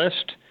on their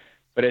list.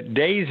 But at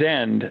day's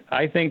end,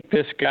 I think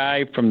this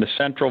guy from the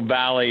Central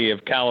Valley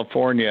of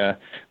California,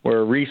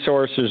 where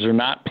resources are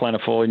not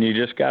plentiful and you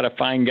just got to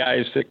find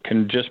guys that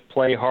can just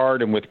play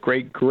hard and with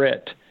great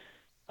grit,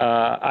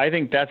 I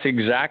think that's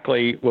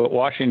exactly what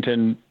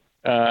Washington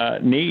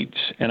needs.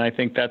 And I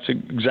think that's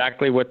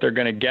exactly what they're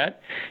going to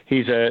get.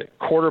 He's a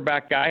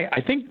quarterback guy.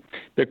 I think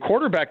the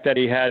quarterback that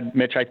he had,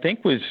 Mitch, I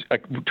think was a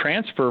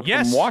transfer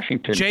from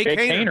Washington. Jake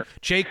Haener.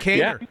 Jake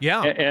Haener,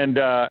 yeah. And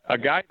a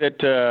guy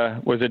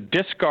that was a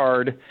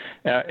discard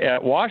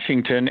at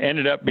Washington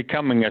ended up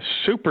becoming a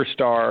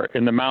superstar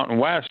in the Mountain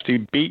West. He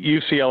beat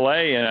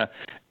UCLA in an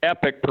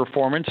epic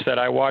performance that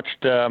I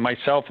watched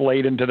myself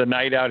late into the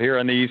night out here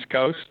on the East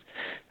Coast.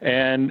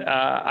 And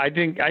I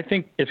think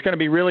it's going to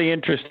be really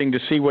interesting to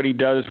see what he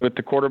does with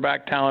the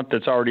quarterback talent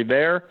that's already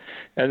there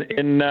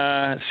in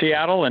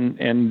Seattle,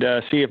 and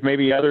see if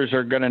maybe others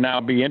are going to now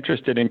be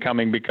interested in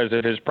coming because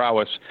of his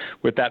prowess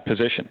with that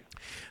position.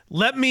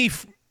 Let me,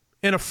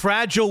 in a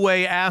fragile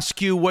way,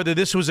 ask you whether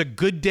this was a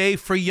good day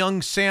for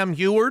young Sam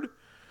Heward,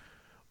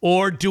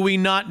 or do we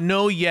not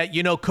know yet?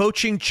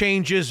 Coaching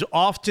changes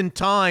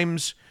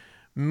oftentimes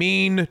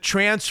mean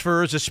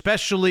transfers,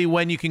 especially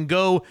when you can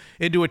go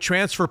into a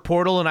transfer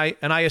portal and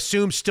I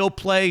assume still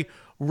play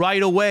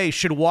right away.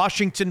 Should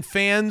Washington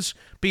fans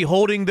be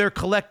holding their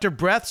collective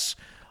breaths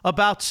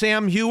about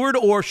Sam Heward,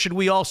 or should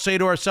we all say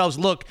to ourselves,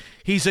 look,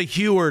 he's a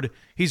Heward,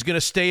 he's going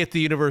to stay at the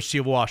University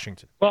of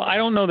Washington? Well, I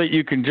don't know that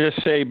you can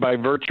just say by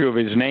virtue of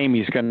his name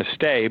he's going to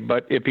stay,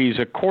 but if he's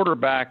a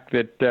quarterback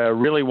that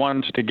really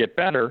wants to get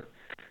better,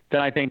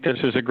 then I think this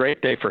is a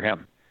great day for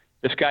him.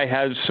 This guy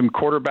has some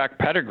quarterback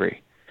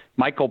pedigree.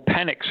 Michael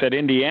Penix at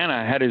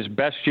Indiana had his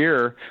best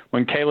year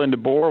when Kalen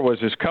DeBoer was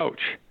his coach.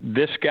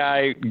 This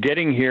guy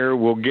getting here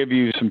will give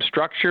you some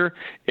structure.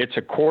 It's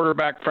a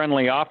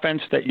quarterback-friendly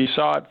offense that you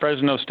saw at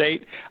Fresno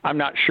State. I'm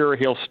not sure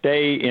he'll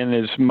stay in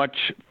as much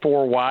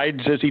four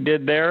wides as he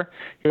did there.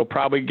 He'll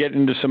probably get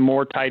into some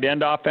more tight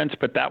end offense,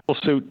 but that will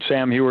suit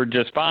Sam Heward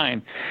just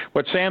fine.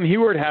 What Sam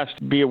Heward has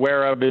to be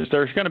aware of is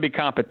there's going to be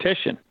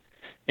competition.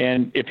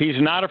 And if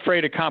he's not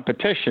afraid of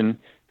competition,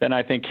 then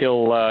I think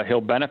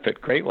he'll benefit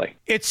greatly.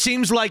 It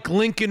seems like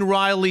Lincoln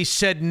Riley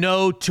said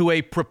no to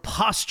a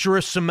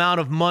preposterous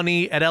amount of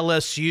money at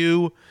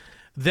LSU.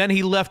 Then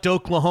he left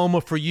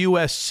Oklahoma for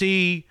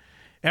USC.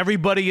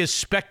 Everybody is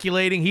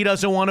speculating he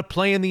doesn't want to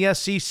play in the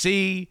SEC.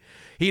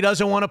 He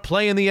doesn't want to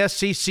play in the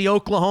SEC.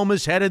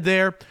 Oklahoma's headed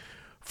there.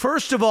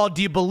 First of all,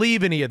 do you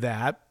believe any of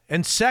that?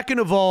 And second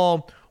of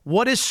all,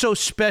 what is so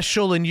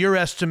special in your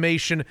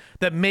estimation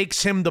that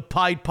makes him the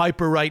Pied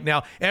Piper right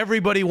now?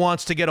 Everybody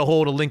wants to get a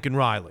hold of Lincoln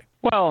Riley.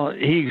 Well,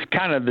 he's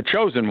kind of the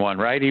chosen one,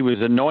 right? He was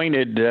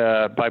anointed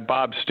by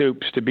Bob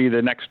Stoops to be the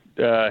next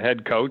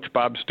head coach.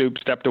 Bob Stoops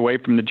stepped away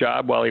from the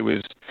job while he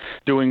was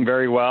doing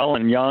very well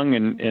and young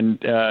and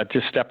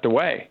just stepped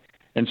away.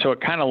 And so it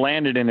kind of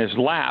landed in his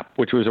lap,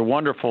 which was a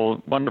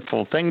wonderful,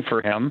 wonderful thing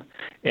for him.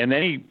 And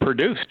then he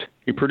produced.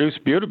 He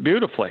produced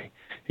beautifully.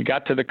 He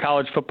got to the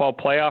college football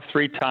playoff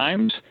 3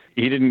 times.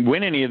 He didn't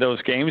win any of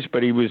those games,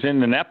 but he was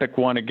in an epic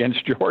one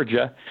against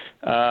Georgia.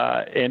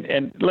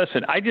 And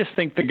listen, I just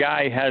think the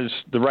guy has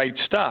the right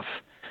stuff.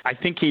 I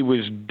think he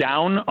was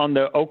down on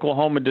the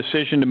Oklahoma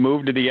decision to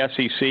move to the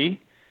SEC.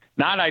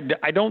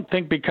 I don't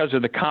think because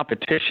of the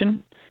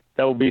competition.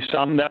 There will be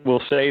some that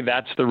will say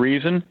that's the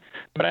reason.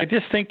 But I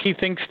just think he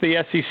thinks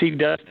the SEC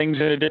does things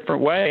in a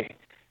different way.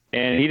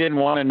 And he didn't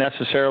want to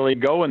necessarily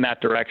go in that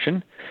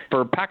direction.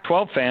 For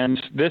Pac-12 fans,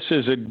 this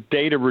is a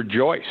day to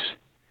rejoice,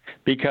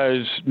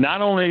 because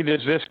not only does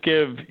this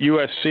give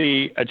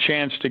USC a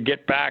chance to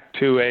get back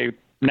to a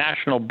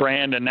national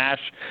brand, a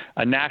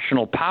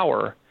national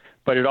power,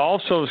 but it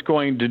also is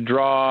going to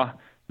draw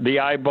the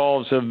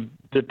eyeballs of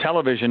the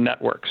television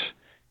networks.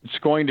 It's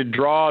going to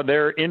draw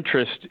their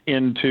interest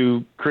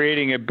into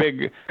creating a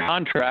big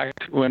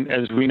contract when,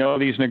 as we know,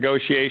 these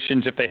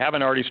negotiations, if they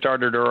haven't already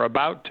started or are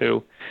about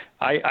to,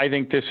 I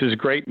think this is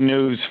great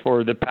news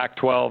for the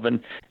Pac-12, and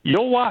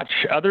you'll watch.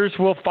 Others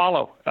will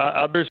follow.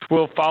 Others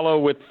will follow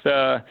with,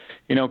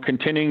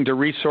 continuing to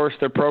resource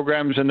their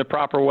programs in the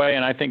proper way,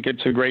 and I think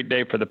it's a great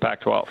day for the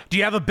Pac-12. Do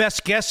you have a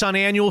best guess on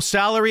annual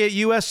salary at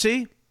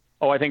USC?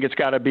 Oh, I think it's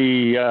got to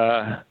be.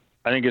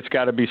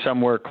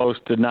 Somewhere close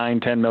to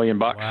 $9-10 million.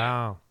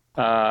 Wow.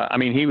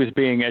 He was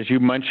being, as you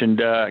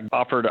mentioned,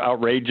 offered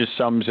outrageous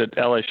sums at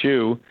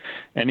LSU.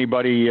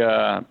 Anybody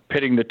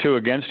pitting the two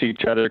against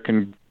each other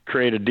can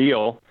create a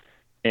deal,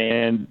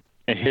 and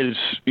his,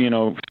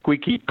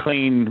 squeaky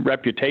clean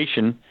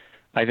reputation,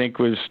 I think,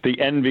 was the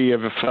envy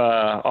of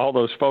all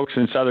those folks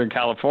in Southern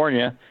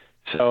California.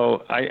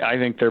 So I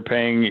think they're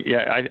paying.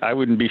 Yeah, I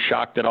wouldn't be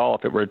shocked at all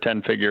if it were a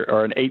 10-figure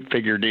or an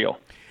 8-figure deal.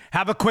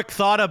 Have a quick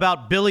thought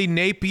about Billy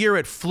Napier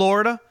at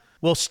Florida.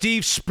 Will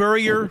Steve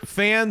Spurrier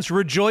fans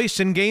rejoice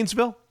in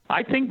Gainesville?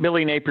 I think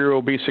Billy Napier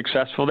will be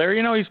successful there.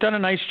 He's done a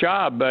nice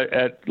job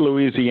at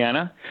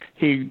Louisiana.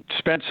 He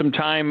spent some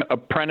time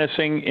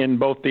apprenticing in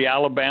both the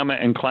Alabama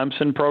and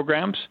Clemson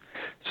programs.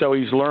 So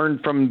he's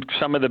learned from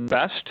some of the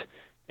best.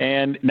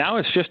 And now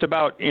it's just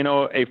about,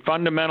 a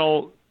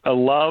fundamental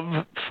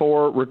love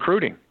for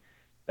recruiting.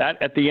 That,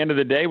 at the end of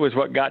the day, was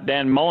what got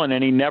Dan Mullen,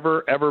 and he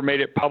never, ever made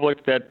it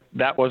public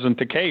that wasn't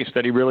the case,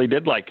 that he really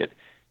did like it.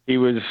 He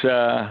was,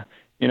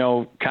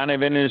 kind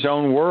of in his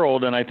own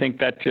world, and I think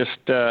that just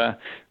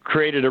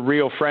created a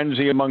real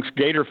frenzy amongst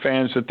Gator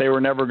fans that they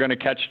were never going to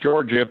catch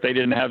Georgia if they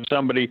didn't have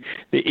somebody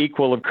the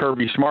equal of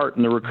Kirby Smart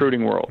in the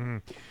recruiting world.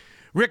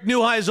 Rick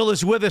Neuheisel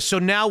is with us, so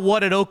now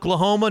what at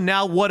Oklahoma,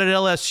 now what at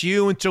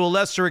LSU, and to a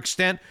lesser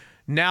extent,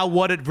 now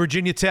what at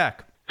Virginia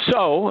Tech?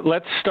 So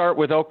let's start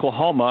with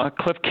Oklahoma.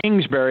 Cliff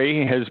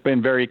Kingsbury has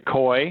been very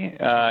coy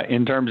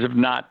in terms of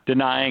not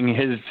denying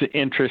his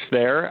interest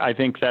there. I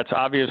think that's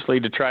obviously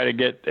to try to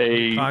get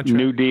a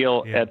new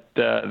deal at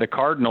the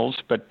Cardinals,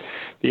 but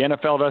the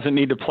NFL doesn't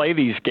need to play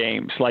these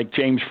games like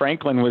James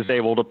Franklin was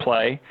able to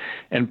play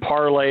and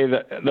parlay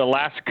the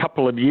last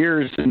couple of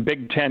years in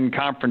Big Ten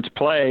conference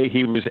play.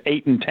 He was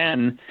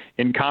 8-10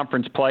 in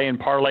conference play and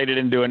parlayed it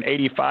into an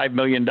 $85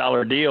 million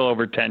deal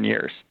over 10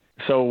 years.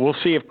 So we'll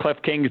see if Cliff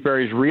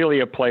Kingsbury is really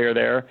a player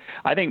there.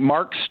 I think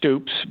Mark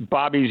Stoops,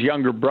 Bobby's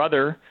younger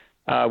brother,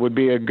 would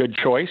be a good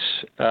choice.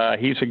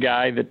 He's a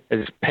guy that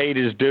has paid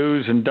his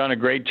dues and done a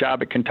great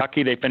job at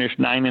Kentucky. They finished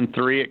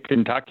 9-3 at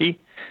Kentucky,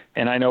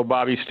 and I know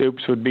Bobby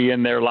Stoops would be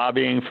in there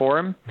lobbying for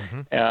him.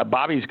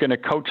 Bobby's going to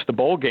coach the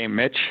bowl game,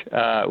 Mitch,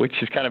 which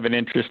is kind of an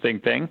interesting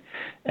thing.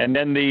 And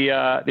then the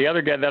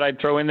other guy that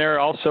I'd throw in there,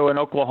 also an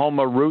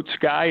Oklahoma roots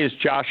guy, is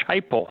Josh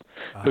Heupel,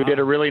 who did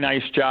a really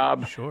nice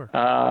job. Sure.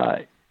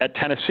 At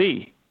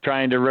Tennessee,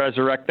 trying to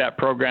resurrect that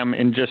program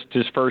in just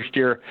his first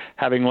year,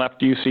 having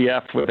left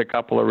UCF with a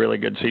couple of really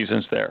good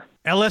seasons there.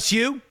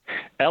 LSU,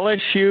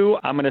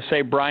 I'm going to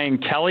say Brian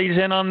Kelly's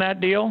in on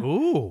that deal.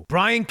 Ooh,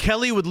 Brian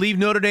Kelly would leave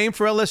Notre Dame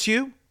for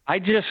LSU? I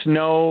just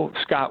know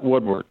Scott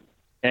Woodward,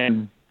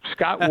 and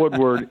Scott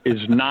Woodward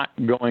is not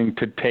going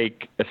to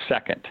take a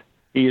second.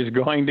 He is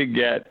going to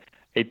get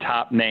a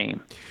top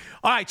name.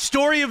 All right,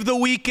 story of the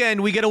weekend.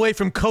 We get away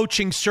from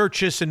coaching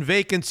searches and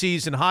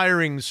vacancies and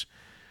hirings.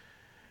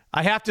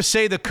 I have to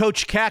say the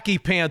Coach Khaki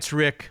Pants,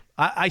 Rick,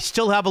 I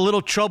still have a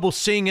little trouble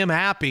seeing him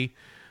happy,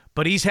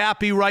 but he's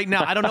happy right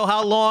now. I don't know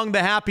how long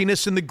the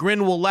happiness and the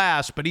grin will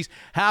last, but he's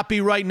happy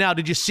right now.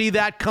 Did you see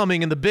that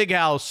coming in the big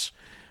house?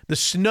 The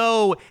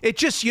snow, it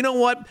just, you know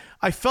what?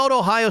 I felt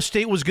Ohio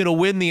State was going to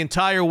win the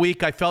entire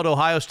week. I felt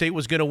Ohio State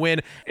was going to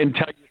win.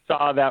 Until you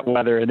saw that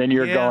weather, and then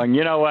you're going,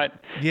 you know what?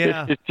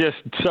 Yeah. This is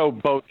just so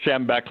Bo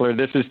Schembechler.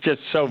 This is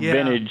just so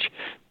vintage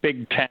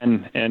Big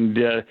Ten, and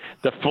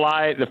the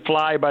fly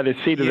by the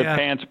seat of the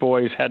pants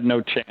boys had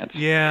no chance.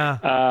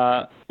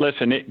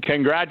 Listen,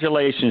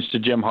 congratulations to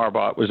Jim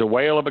Harbaugh. It was a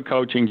whale of a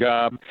coaching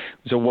job. It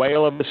was a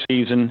whale of a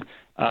season.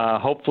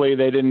 Hopefully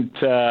they didn't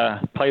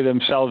play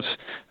themselves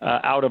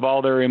out of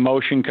all their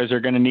emotion, because they're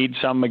going to need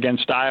some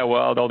against Iowa,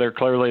 although they're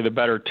clearly the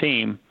better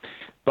team.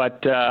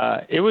 But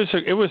it was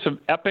an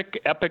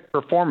epic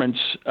performance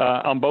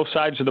on both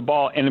sides of the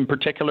ball, and in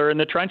particular in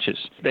the trenches.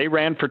 They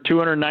ran for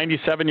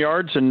 297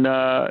 yards, and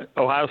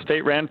Ohio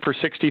State ran for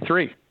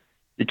 63.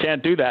 You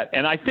can't do that.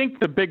 And I think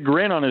the big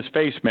grin on his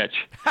face, Mitch,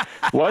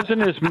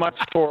 wasn't as much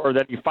for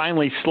that he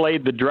finally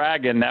slayed the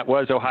dragon that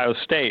was Ohio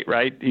State,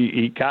 right?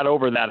 He got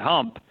over that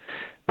hump.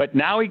 But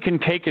now he can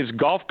take his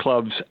golf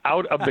clubs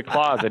out of the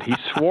closet. He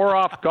swore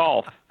off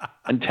golf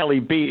until he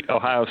beat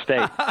Ohio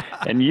State.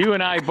 And you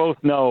and I both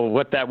know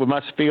what that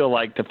must feel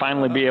like to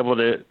finally be able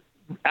to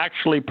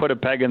actually put a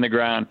peg in the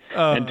ground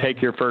and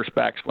take your first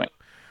backswing.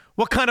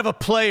 What kind of a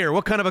player,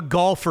 what kind of a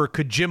golfer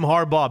could Jim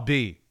Harbaugh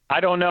be?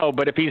 I don't know,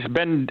 but if he's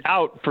been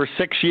out for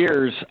 6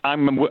 years, I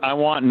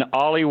want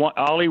all he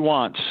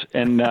wants,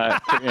 and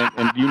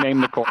you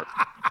name the court.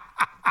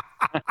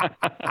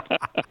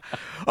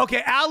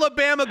 Okay,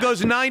 Alabama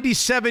goes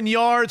 97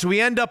 yards.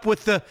 We end up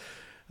with the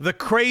The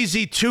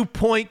crazy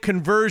 2-point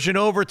conversion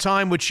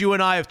overtime, which you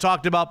and I have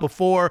talked about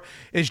before,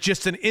 is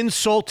just an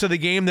insult to the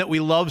game that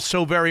we love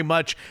so very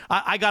much.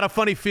 I got a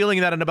funny feeling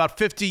that in about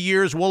 50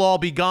 years, we'll all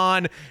be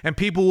gone, and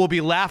people will be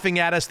laughing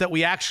at us that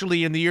we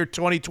actually, in the year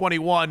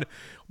 2021,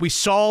 we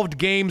solved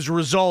games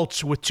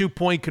results with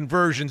 2-point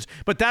conversions.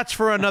 But that's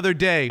for another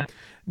day.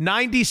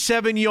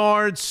 97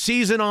 yards,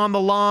 season on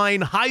the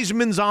line,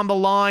 Heisman's on the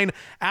line.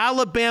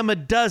 Alabama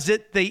does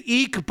it. They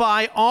eke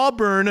by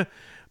Auburn.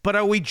 But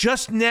are we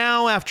just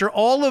now, after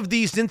all of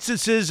these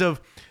instances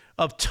of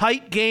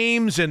tight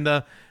games and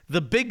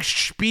the big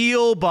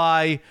spiel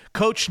by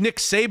Coach Nick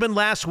Saban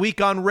last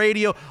week on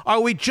radio,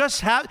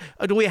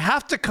 do we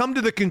have to come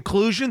to the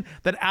conclusion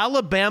that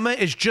Alabama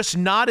is just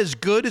not as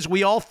good as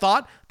we all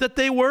thought that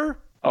they were?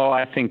 Oh,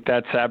 I think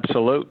that's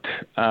absolute.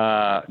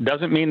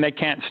 Doesn't mean they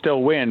can't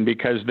still win,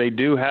 because they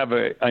do have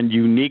a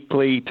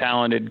uniquely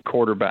talented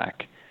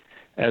quarterback.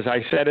 As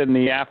I said in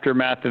the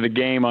aftermath of the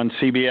game on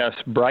CBS,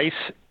 Bryce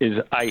is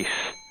ice.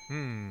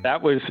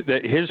 That was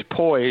his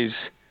poise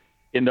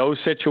in those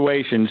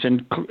situations,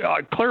 and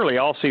clearly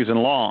all season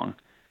long,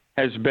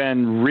 has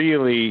been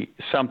really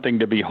something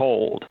to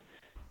behold.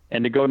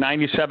 And to go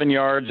 97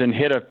 yards and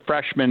hit a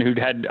freshman who'd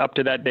had up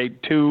to that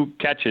date 2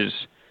 catches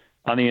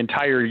on the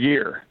entire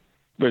year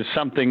was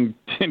something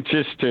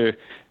just to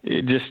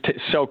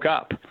soak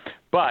up.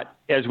 But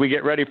as we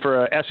get ready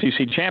for a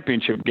SEC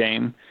championship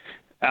game,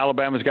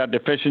 Alabama's got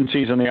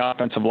deficiencies on the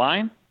offensive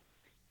line,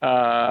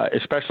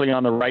 especially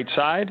on the right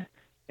side,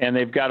 and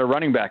they've got a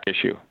running back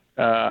issue.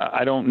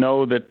 I don't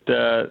know that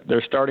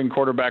their starting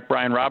quarterback,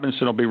 Brian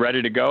Robinson, will be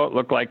ready to go. It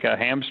looked like a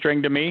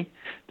hamstring to me.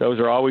 Those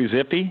are always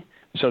iffy.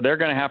 So they're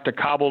going to have to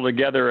cobble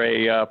together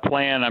a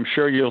plan. I'm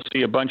sure you'll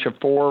see a bunch of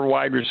 4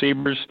 wide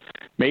receivers,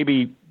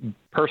 maybe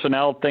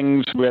personnel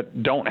things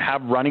that don't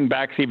have running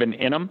backs even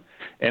in them,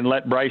 and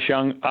let Bryce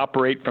Young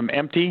operate from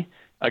empty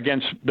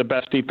against the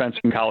best defense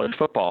in college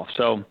football.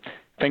 So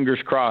fingers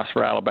crossed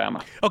for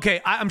Alabama.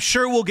 Okay, I'm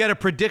sure we'll get a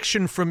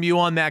prediction from you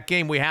on that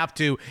game. We have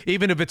to,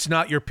 even if it's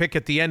not your pick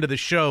at the end of the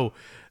show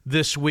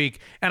this week.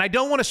 And I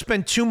don't want to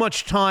spend too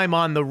much time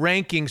on the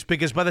rankings,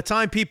 because by the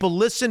time people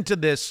listen to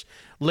this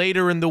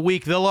later in the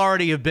week, they'll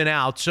already have been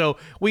out. So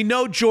we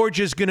know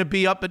Georgia's going to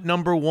be up at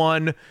number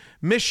 1.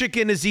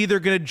 Michigan is either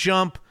going to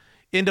jump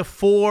into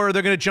 4.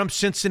 They're going to jump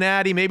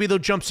Cincinnati. Maybe they'll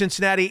jump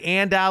Cincinnati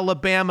and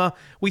Alabama.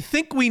 We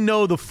think we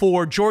know the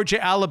 4: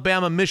 Georgia,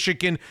 Alabama,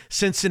 Michigan,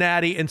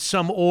 Cincinnati, in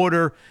some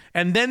order.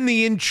 And then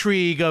the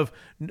intrigue of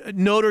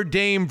Notre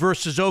Dame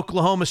versus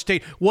Oklahoma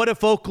State. What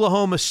if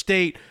Oklahoma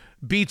State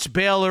beats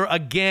Baylor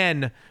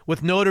again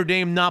with Notre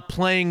Dame not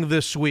playing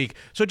this week?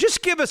 So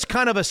just give us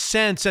kind of a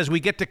sense as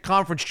we get to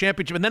conference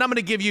championship. And then I'm going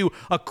to give you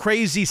a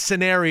crazy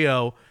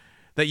scenario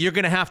that you're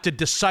going to have to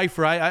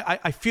decipher.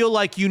 I feel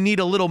like you need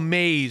a little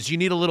maze. You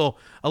need a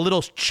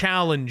little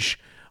challenge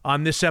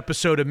on this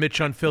episode of Mitch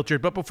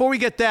Unfiltered. But before we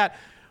get that,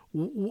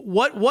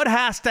 what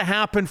has to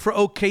happen for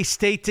OK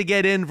State to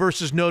get in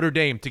versus Notre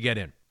Dame to get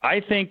in? I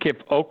think if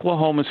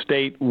Oklahoma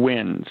State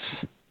wins,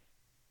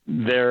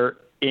 they're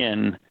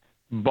in,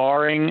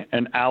 barring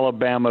an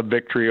Alabama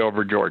victory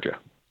over Georgia.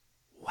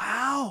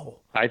 Wow.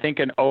 I think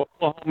an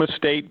Oklahoma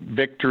State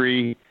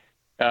victory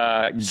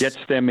gets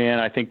them in.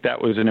 I think that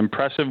was an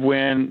impressive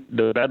win.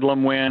 The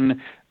Bedlam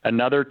win,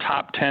 another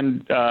top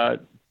 10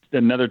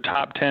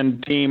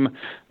 team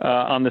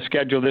on the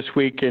schedule this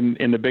week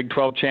in the Big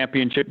 12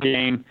 championship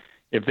game.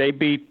 If they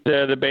beat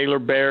the Baylor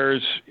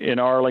Bears in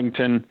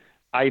Arlington,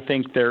 I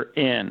think they're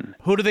in.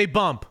 Who do they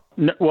bump?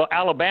 No, well,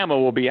 Alabama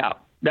will be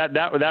out.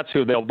 That's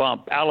who they'll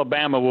bump.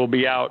 Alabama will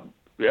be out.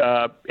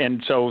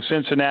 And so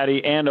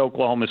Cincinnati and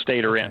Oklahoma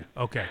State are in.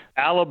 Okay.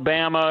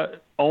 Alabama,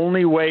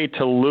 only way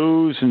to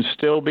lose and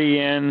still be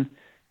in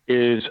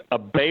is a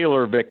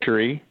Baylor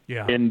victory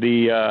in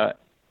the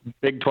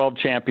Big 12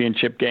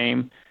 championship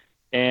game.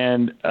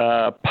 And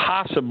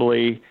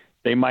possibly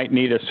they might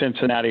need a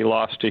Cincinnati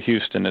loss to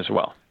Houston as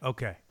well.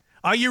 Okay.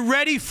 Are you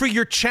ready for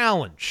your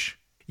challenge?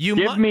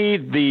 Give me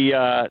the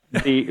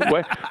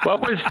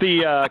what was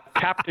the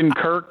Captain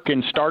Kirk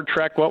in Star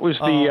Trek? What was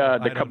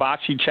the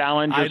Kobayashi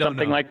challenge or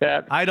something like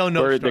that? I don't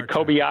know. Where the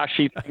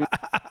Kobayashi thing,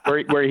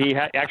 where he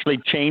actually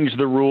changed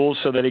the rules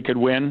so that he could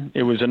win.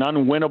 It was an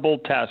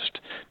unwinnable test,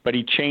 but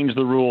he changed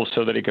the rules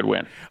so that he could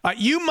win.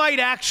 You might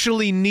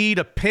actually need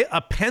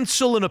a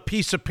pencil and a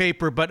piece of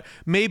paper, but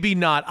maybe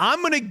not.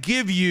 I'm going to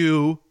give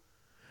you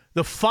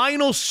the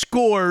final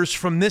scores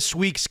from this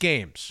week's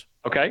games.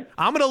 Okay.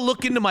 I'm going to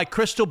look into my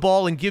crystal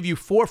ball and give you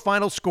 4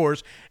 final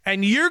scores,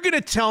 and you're going to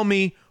tell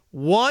me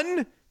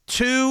 1,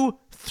 2,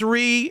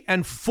 3,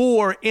 and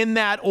 4 in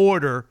that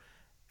order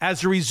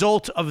as a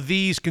result of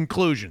these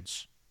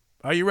conclusions.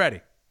 Are you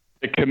ready?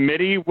 The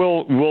committee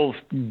will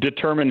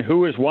determine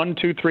who is 1,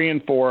 2, 3,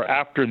 and 4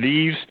 after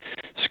these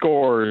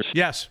scores.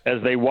 Yes.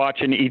 As they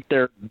watch and eat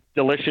their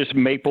delicious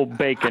maple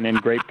bacon in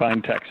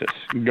Grapevine, Texas.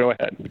 Go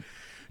ahead.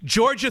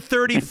 Georgia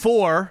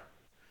 34,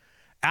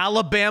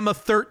 Alabama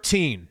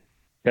 13.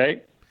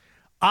 Okay.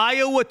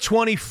 Iowa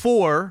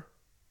 24,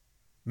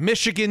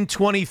 Michigan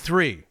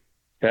 23.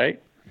 Okay.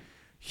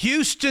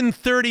 Houston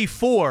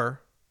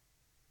 34,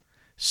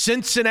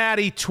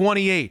 Cincinnati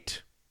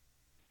 28.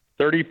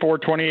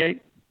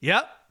 34-28?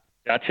 Yep.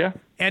 Gotcha.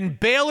 And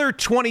Baylor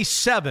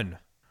 27.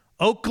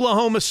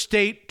 Oklahoma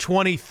State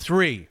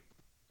 23.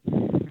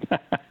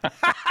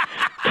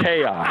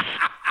 Chaos.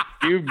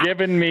 You've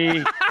given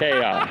me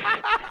chaos.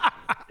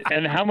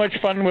 And how much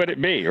fun would it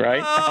be,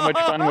 right? How much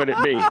fun would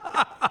it be?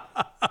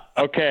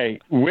 Okay,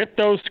 with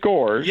those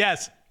scores,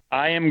 yes,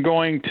 I am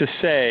going to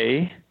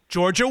say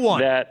Georgia won.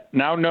 That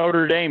now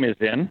Notre Dame is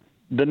in.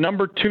 The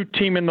number 2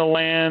 team in the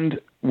land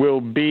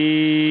will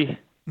be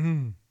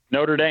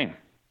Notre Dame.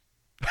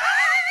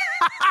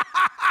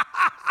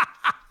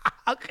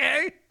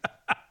 Okay.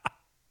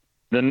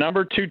 The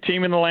number 2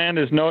 team in the land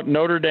is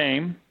Notre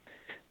Dame.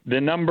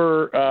 The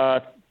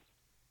number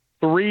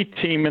 3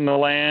 team in the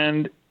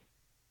land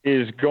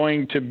is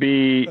going to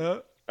be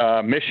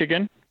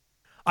Michigan.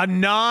 A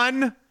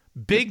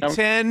non-Big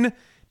Ten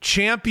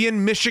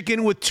champion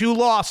Michigan with 2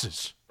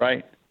 losses.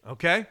 Right.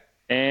 Okay.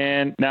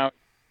 And now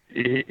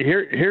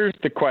here's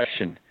the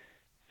question.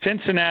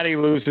 Cincinnati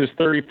loses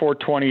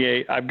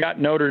 34-28. I've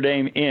got Notre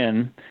Dame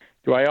in.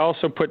 Do I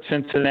also put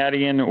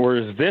Cincinnati in, or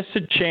is this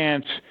a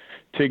chance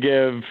to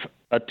give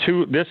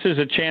this is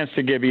a chance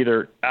to give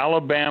either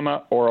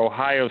Alabama or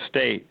Ohio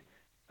State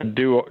a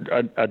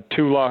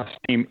 2-loss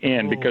team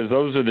in, because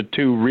those are the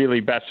 2 really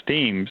best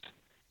teams.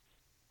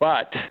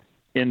 But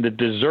in the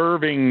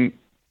deserving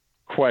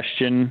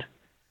question,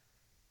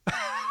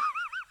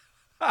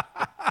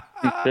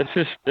 this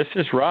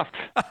is rough.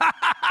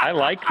 I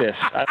like this.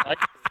 I like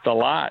this a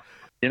lot.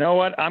 You know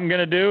what I'm going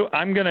to do?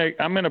 I'm going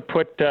to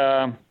put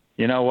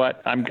you know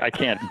what? I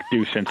can't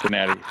do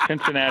Cincinnati.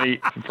 Cincinnati,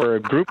 for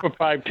a group of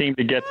 5 team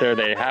to get there,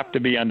 they have to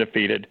be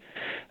undefeated.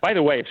 By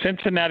the way, if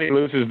Cincinnati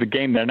loses the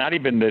game, they're not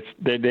even this.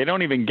 They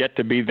don't even get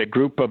to be the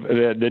group of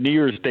the New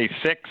Year's Day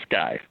 6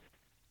 guys.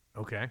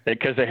 Okay.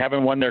 Because they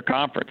haven't won their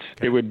conference.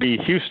 Okay. It would be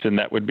Houston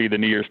that would be the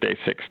New Year's Day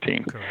 6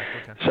 team.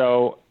 Correct. Okay.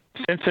 So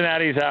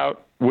Cincinnati's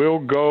out. We're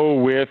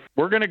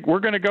gonna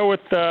go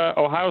with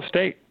Ohio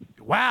State.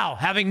 Wow,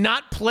 having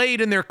not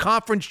played in their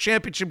conference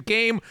championship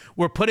game,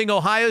 we're putting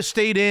Ohio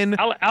State in.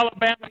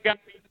 Alabama got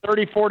beat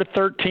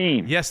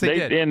 34-13. Yes, they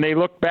did, and they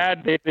look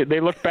bad. They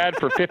look bad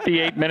for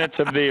 58 minutes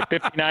of the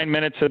 59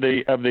 minutes of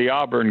the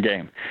Auburn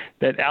game.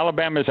 That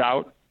Alabama's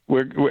out.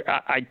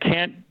 I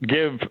can't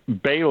give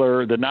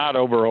Baylor the nod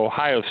over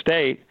Ohio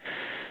State.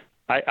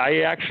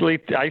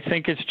 I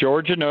think it's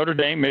Georgia, Notre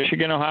Dame,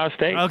 Michigan, Ohio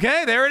State.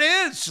 Okay, there it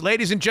is,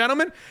 ladies and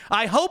gentlemen.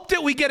 I hope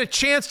that we get a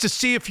chance to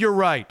see if you're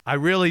right. I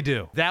really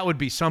do. That would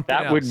be something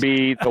else.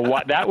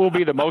 That will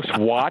be the most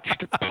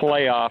watched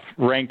playoff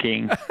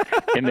ranking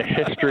in the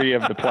history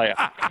of the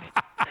playoffs.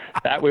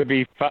 That would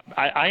be fun.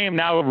 I am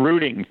now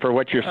rooting for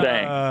what you're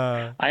saying.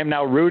 I am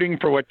now rooting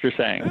for what you're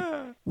saying.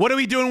 What are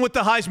we doing with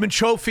the Heisman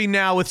Trophy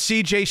now, with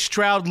C.J.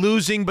 Stroud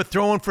losing but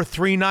throwing for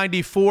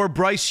 394,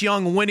 Bryce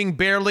Young winning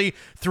barely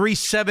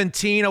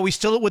 317? Are we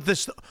still with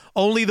this?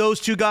 Only those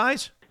 2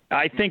 guys?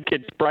 I think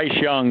it's Bryce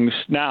Young's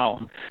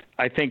now.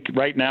 I think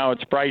right now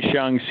it's Bryce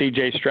Young,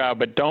 C.J. Stroud,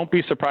 but don't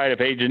be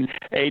surprised if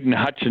Aiden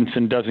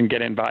Hutchinson doesn't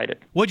get invited.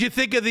 What'd you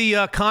think of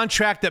the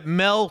contract that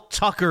Mel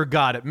Tucker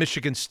got at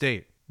Michigan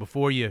State?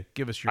 Before you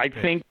give us your pick.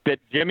 Think that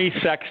Jimmy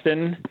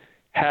Sexton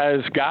has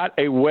got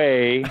a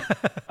way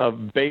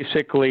of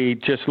basically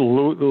just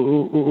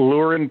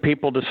luring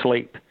people to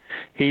sleep.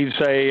 He's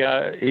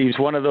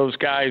one of those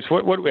guys.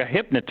 What a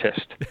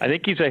hypnotist. I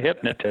think he's a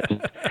hypnotist,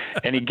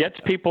 and he gets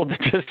people to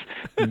just,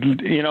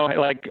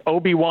 like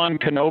Obi-Wan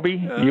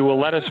Kenobi. You will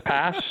let us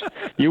pass.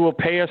 You will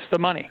pay us the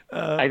money.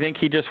 I think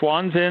he just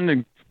wands in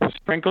and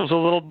sprinkles a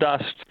little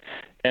dust.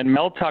 And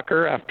Mel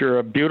Tucker, after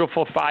a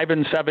beautiful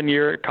 5-7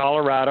 year at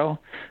Colorado,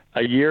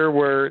 a year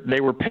where they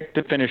were picked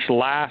to finish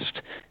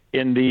last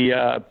in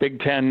the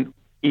Big Ten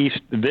East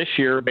this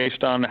year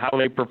based on how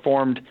they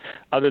performed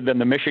other than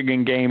the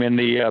Michigan game in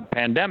the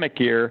pandemic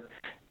year.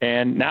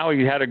 And now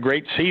he had a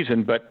great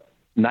season, but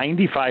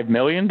 $95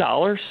 million.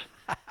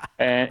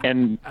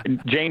 and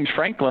James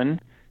Franklin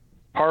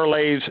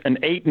parlays an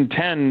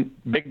 8-10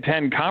 Big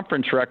Ten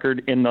conference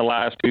record in the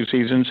last 2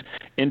 seasons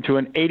into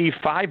an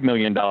 $85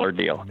 million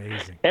deal.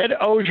 Amazing. Ed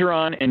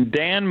Ogeron and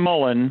Dan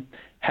Mullen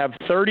have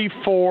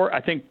 34. I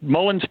think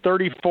Mullen's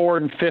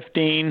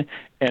 34-15,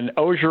 and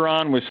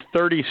Ogeron was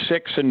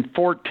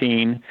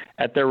 36-14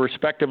 at their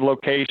respective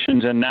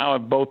locations, and now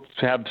both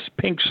have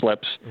pink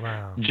slips.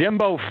 Wow.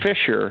 Jimbo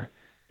Fisher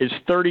is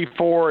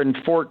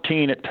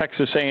 34-14 at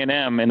Texas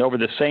A&M, and over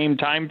the same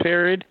time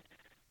period,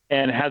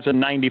 and has a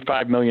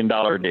 $95 million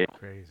deal.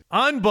 Crazy.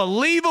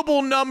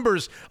 Unbelievable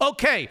numbers.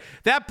 Okay,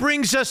 that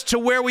brings us to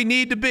where we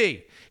need to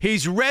be.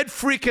 He's red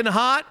freaking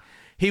hot.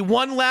 He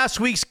won last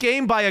week's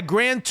game by a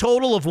grand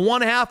total of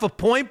 1/2 a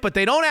point, but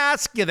they don't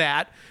ask you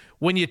that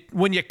when you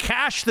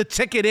cash the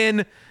ticket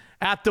in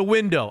at the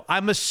window.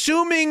 I'm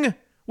assuming,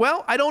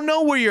 well, I don't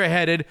know where you're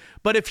headed,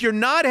 but if you're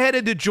not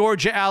headed to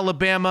Georgia,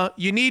 Alabama,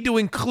 you need to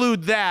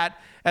include that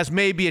as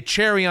maybe a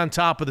cherry on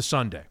top of the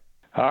sundae.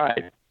 All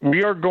right.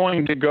 We are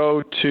going to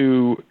go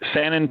to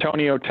San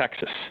Antonio,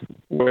 Texas,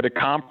 where the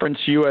Conference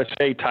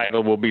USA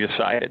title will be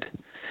decided.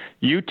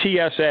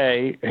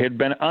 UTSA had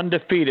been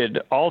undefeated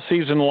all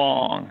season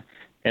long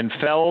and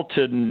fell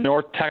to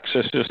North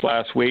Texas this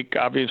last week.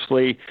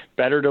 Obviously,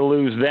 better to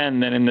lose then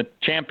than in the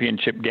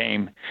championship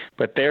game.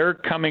 But they're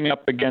coming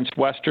up against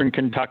Western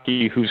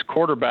Kentucky, whose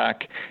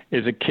quarterback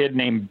is a kid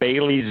named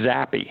Bailey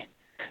Zappi.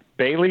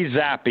 Bailey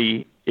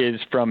Zappi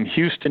is from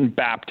Houston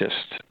Baptist,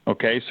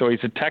 okay? So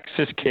he's a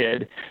Texas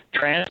kid,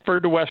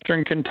 transferred to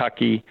Western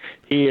Kentucky.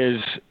 He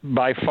is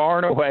by far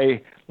and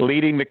away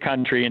leading the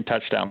country in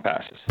touchdown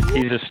passes.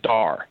 He's a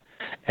star.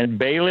 And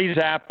Bailey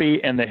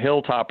Zappi and the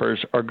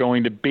Hilltoppers are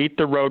going to beat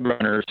the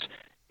Roadrunners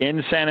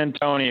in San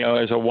Antonio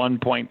as a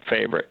 1-point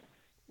favorite.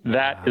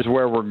 That is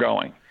where we're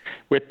going.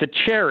 With the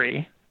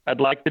cherry,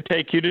 I'd like to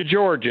take you to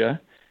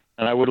Georgia,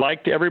 and I would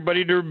like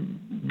everybody to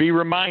be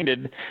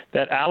reminded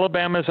that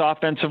Alabama's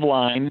offensive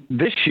line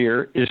this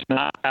year is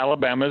not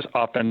Alabama's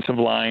offensive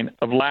line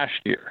of last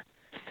year.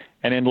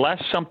 And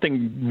unless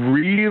something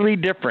really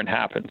different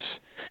happens,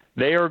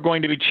 they are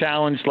going to be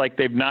challenged like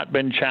they've not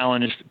been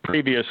challenged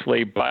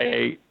previously by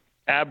a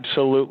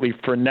absolutely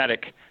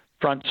frenetic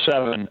front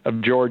seven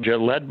of Georgia,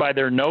 led by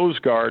their nose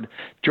guard,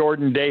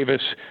 Jordan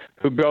Davis,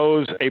 who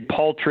goes a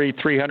paltry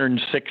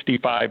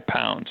 365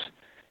 pounds.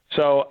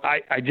 So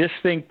I just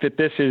think that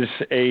this is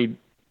a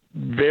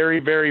very,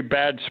 very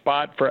bad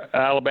spot for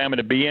Alabama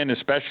to be in,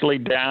 especially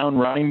down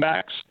running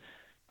backs.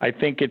 I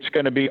think it's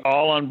going to be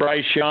all on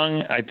Bryce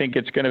Young. I think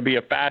it's going to be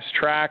a fast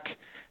track.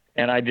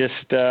 And I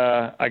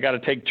got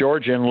to take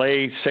Georgia and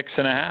lay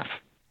 6.5.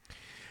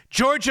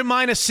 Georgia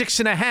minus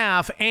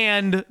 6.5,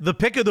 and the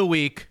pick of the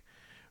week,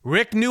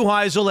 Rick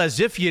Neuheisel, as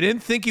if you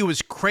didn't think he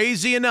was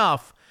crazy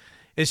enough,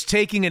 is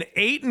taking an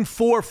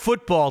 8-4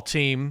 football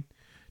team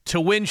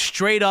to win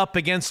straight up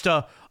against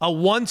a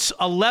once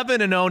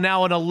 11-0,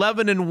 now an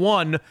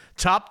 11-1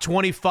 top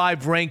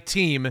 25 ranked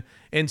team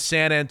in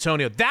San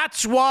Antonio.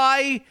 That's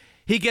why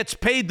he gets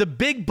paid the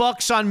big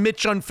bucks on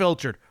Mitch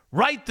Unfiltered.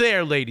 Right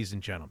there, ladies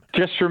and gentlemen.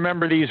 Just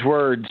remember these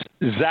words.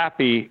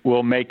 Zappy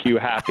will make you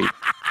happy.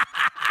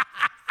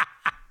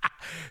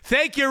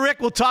 Thank you, Rick.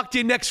 We'll talk to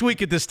you next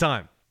week at this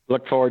time.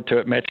 Look forward to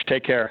it, Mitch.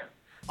 Take care.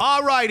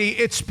 All righty.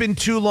 It's been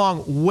too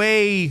long,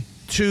 way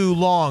too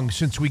long,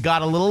 since we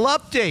got a little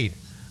update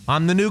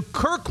on the new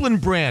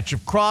Kirkland branch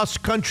of Cross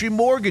Country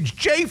Mortgage.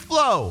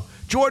 J-Flo.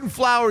 Jordan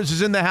Flowers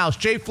is in the house.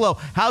 J-Flo,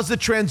 how's the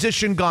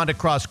transition gone to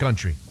cross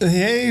country?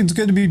 Hey, it's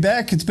good to be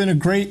back. It's been a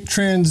great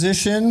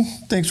transition.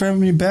 Thanks for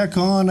having me back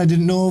on. I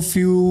didn't know if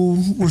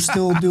you were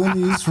still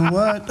doing these or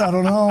what. I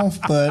don't know,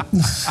 but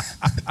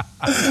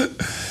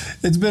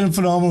it's been a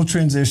phenomenal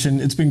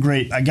transition. It's been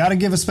great. I got to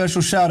give a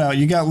special shout out.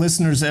 You got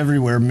listeners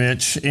everywhere,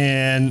 Mitch,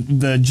 and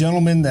the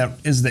gentleman that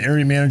is the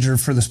area manager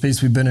for the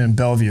space we've been in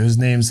Bellevue, his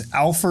name's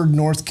Alfred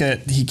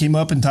Northcutt. He came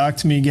up and talked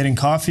to me getting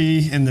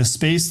coffee in the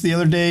space the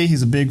other day.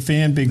 He's a big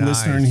fan, big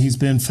listener, and he's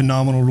been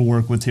phenomenal to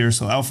work with here.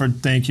 So,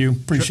 Alfred, thank you.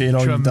 Appreciate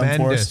all you've done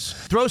for us.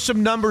 Throw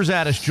some numbers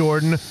at us,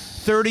 Jordan.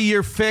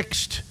 30-year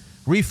fixed,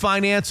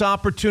 refinance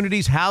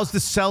opportunities. How's the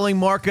selling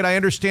market? I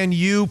understand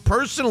you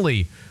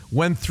personally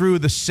went through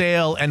the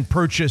sale and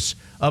purchase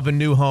of a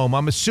new home.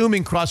 I'm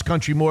assuming Cross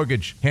Country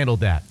Mortgage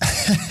handled that.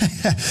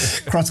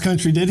 Cross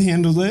Country did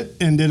handle it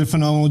and did a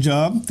phenomenal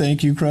job.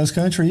 Thank you, Cross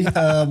Country.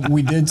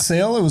 We did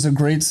sell. It was a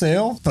great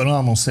sale,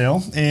 phenomenal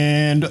sale.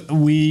 And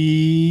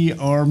we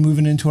are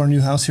moving into our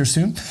new house here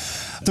soon.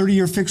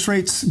 30-year fixed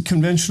rates,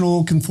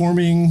 conventional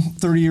conforming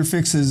 30-year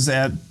fixes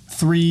at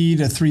 3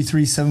 to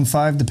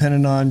 3.375,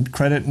 depending on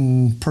credit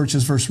and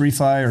purchase versus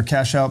refi or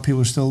cash out.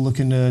 People are still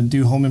looking to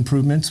do home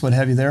improvements, what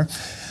have you there.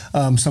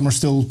 Some are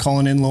still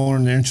calling in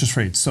lowering their interest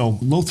rates. So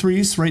low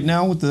threes right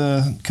now with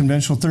the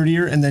conventional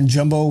 30-year, and then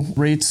jumbo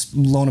rates,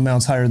 loan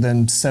amounts higher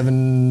than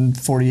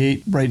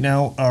 7.48 right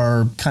now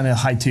are kind of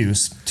high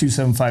twos,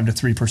 2.75 to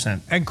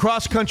 3%. And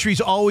Cross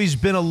Country's always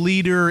been a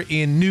leader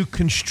in new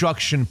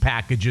construction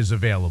packages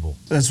available.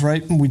 That's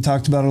right. We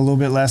talked about it a little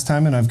bit last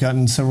time, and I've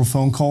gotten several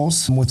phone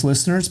calls with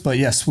listeners. But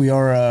yes, we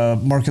are a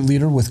market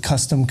leader with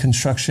custom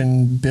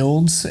construction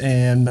builds,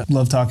 and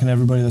love talking to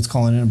everybody that's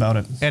calling in about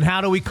it. And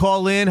how do we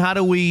call in? How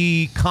do we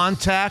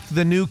contact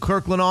the new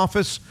Kirkland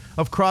office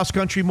of Cross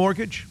Country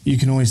Mortgage? You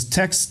can always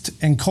text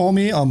and call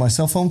me on my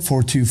cell phone,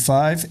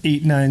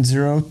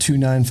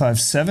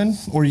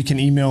 425-890-2957, or you can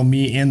email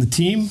me and the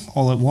team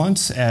all at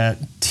once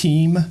at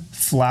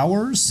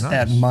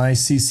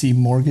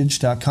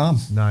teamflowers@myccmortgage.com.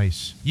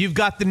 Nice. You've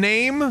got the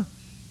name,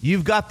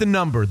 you've got the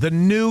number, the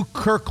new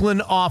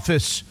Kirkland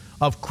office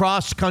of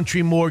Cross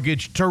Country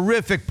Mortgage,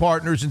 terrific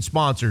partners and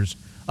sponsors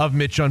of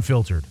Mitch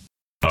Unfiltered.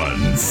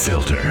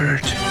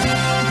 Unfiltered.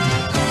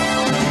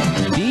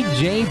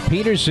 DJ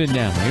Peterson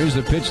now. Here's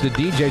the pitch to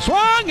DJ.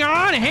 Swung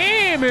on,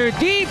 hammer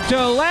deep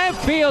to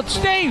left field.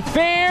 Stay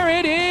fair.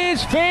 It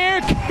is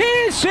fair.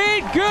 Kiss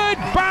it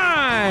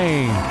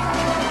goodbye.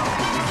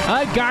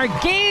 A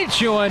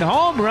gargantuan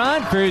home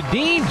run for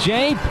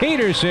DJ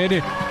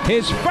Peterson.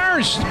 His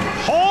first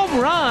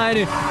home run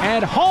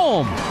at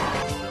home.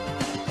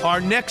 Our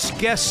next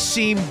guest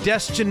seemed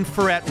destined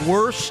for, at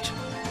worst,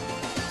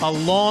 a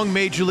long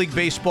Major League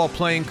Baseball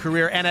playing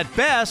career, and at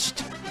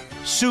best,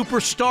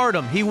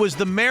 superstardom. He was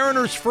the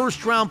Mariners'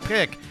 first-round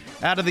pick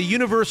out of the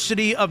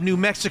University of New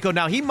Mexico.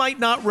 Now, he might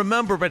not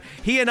remember, but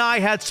he and I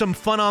had some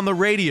fun on the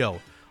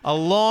radio a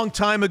long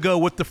time ago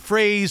with the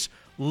phrase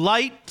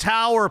light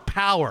tower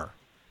power.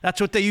 That's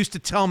what they used to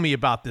tell me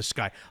about this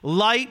guy.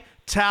 Light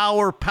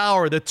tower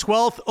power, the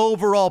 12th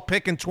overall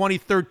pick in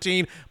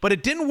 2013, but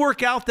it didn't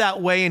work out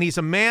that way, and he's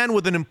a man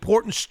with an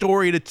important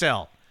story to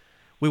tell.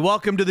 We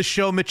welcome to the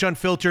show, Mitch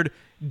Unfiltered,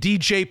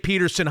 DJ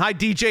Peterson. Hi,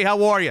 DJ.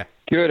 How are you?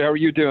 Good. How are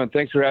you doing?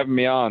 Thanks for having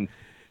me on.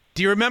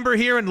 Do you remember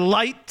hearing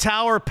light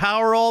tower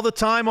power all the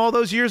time all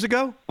those years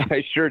ago?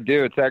 I sure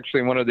do. It's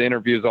actually one of the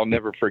interviews I'll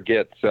never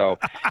forget. So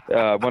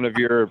one of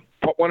your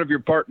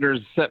partners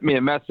sent me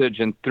a message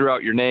and threw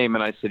out your name,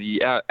 and I said,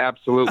 yeah,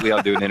 absolutely,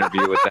 I'll do an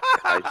interview with that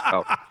guy.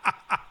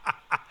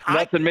 So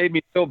nothing made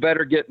me feel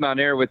better getting on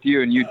air with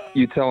you and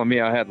you telling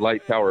me I had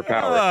light tower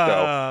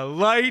power.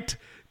 Light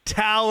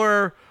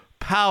tower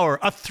power.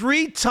 A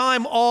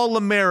 3-time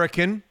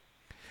All-American.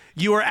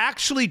 You were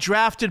actually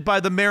drafted by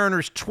the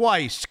Mariners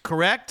twice,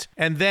 correct?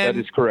 And then that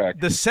is correct.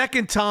 The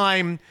second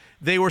time,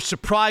 they were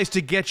surprised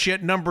to get you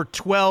at number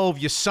 12.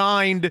 You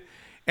signed,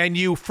 and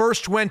you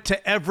first went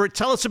to Everett.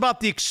 Tell us about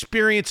the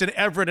experience in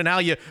Everett and how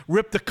you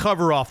ripped the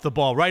cover off the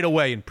ball right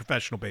away in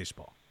professional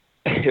baseball.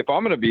 If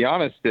I'm going to be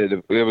honest,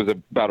 it was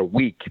about a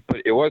week, but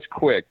it was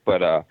quick.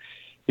 But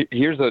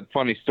here's a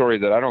funny story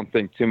that I don't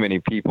think too many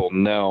people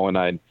know, and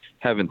I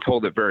haven't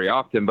told it very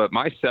often, but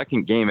my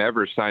second game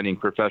ever signing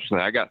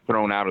professionally, I got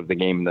thrown out of the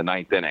game in the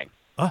 9th inning.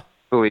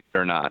 Believe it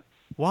or not.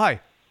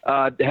 Why?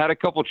 Had a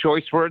couple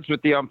choice words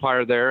with the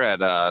umpire there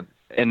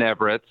in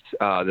Everett.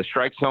 The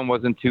strike zone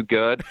wasn't too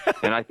good,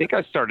 and I think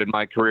I started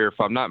my career,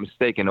 if I'm not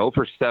mistaken, 0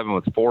 for 7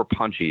 with 4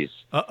 punchies.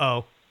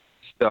 Uh-oh.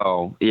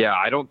 So, yeah,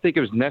 I don't think it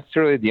was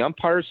necessarily the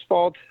umpire's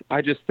fault.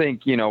 I just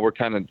think, we're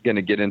kind of going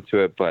to get into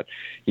it, but,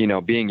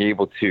 being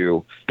able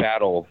to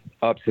battle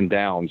ups and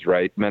downs,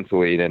 right,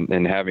 mentally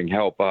and having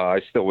help. I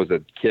still was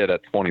a kid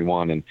at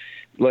 21 and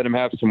let him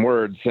have some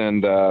words,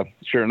 and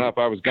sure enough,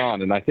 I was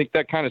gone. And I think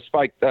that kind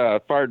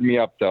of fired me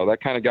up, though.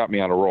 That kind of got me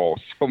on a roll.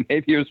 So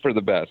maybe it was for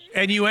the best.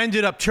 And you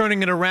ended up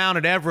turning it around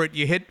at Everett.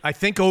 You hit, I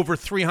think, over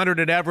 300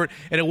 at Everett,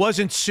 and it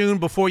wasn't soon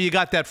before you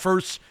got that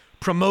first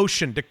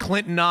promotion to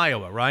Clinton,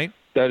 Iowa, right?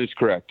 That is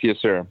correct. Yes,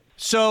 sir.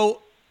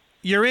 So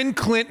you're in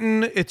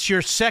Clinton. It's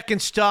your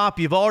second stop.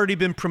 You've already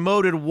been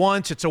promoted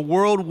once. It's a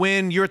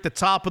whirlwind. You're at the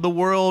top of the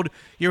world.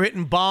 You're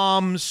hitting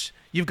bombs.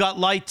 You've got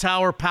light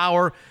tower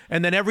power.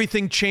 And then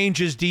everything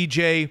changes,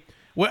 DJ.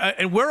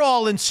 And we're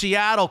all in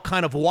Seattle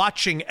kind of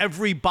watching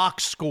every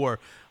box score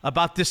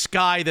about this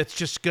guy that's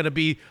just going to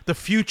be the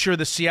future of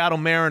the Seattle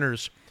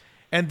Mariners.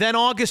 And then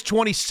August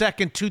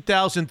 22nd,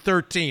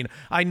 2013.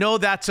 I know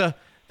that's a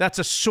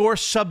sore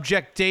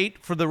subject date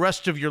for the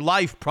rest of your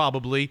life,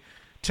 probably.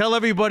 Tell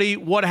everybody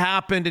what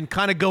happened and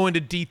kind of go into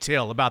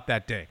detail about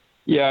that day.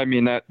 Yeah, I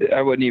mean,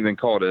 I wouldn't even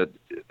call it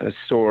a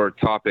sore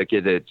topic.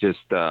 It just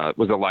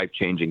was a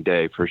life-changing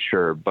day for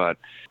sure. But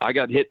I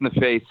got hit in the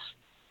face.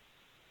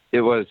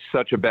 It was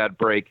such a bad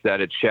break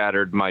that it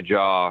shattered my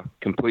jaw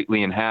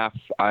completely in half.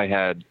 I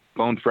had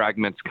bone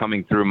fragments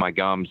coming through my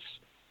gums.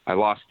 I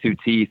lost 2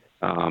 teeth.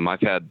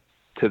 I've had,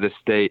 to this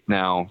date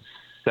now,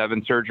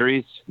 7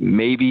 surgeries,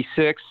 maybe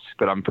 6,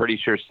 but I'm pretty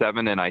sure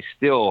 7, and I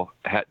still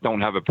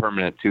don't have a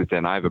permanent tooth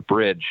in. I have a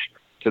bridge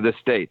to this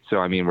date. So,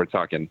 I mean, we're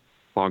talking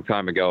a long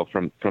time ago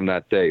from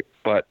that date.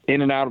 But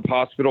in and out of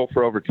hospital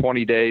for over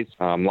 20 days,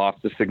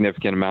 lost a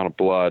significant amount of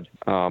blood.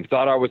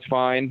 Thought I was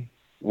fine,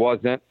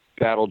 wasn't.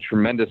 Battled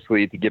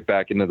tremendously to get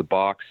back into the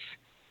box.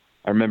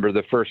 I remember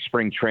the first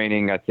spring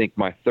training, I think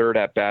my third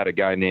at-bat, a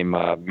guy named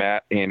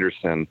Matt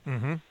Anderson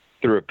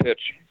threw a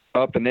pitch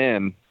up and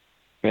in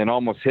and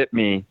almost hit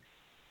me.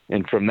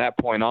 And from that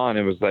point on,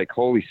 it was like,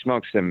 holy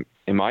smokes, am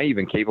I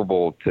even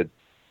capable to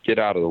get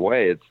out of the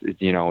way?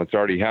 It's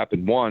already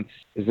happened once.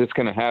 Is this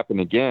going to happen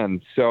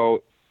again?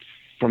 So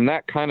from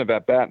that kind of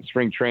at-bat in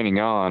spring training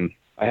on,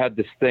 I had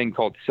this thing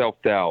called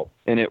self-doubt.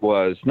 And it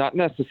was not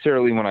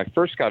necessarily when I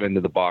first got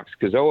into the box,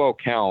 because 0-0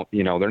 count,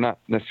 they're not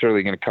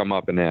necessarily going to come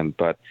up and in.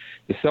 But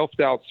the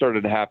self-doubt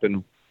started to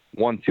happen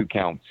 1-2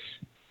 counts,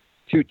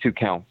 2-2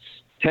 counts.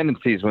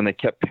 Tendencies when they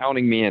kept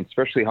pounding me in,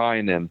 especially high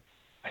and in,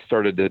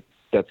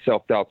 that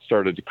self-doubt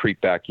started to creep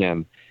back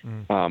in,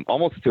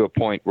 almost to a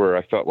point where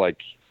I felt like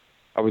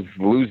I was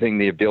losing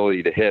the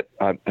ability to hit.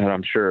 And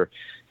I'm sure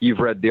you've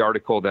read the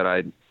article that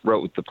I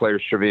wrote with the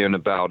Players Tribune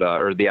about,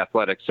 or the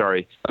Athletic,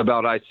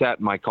 about I sat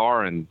in my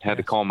car and had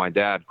to call my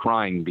dad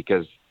crying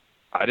because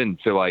I didn't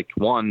feel like,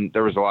 1,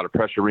 there was a lot of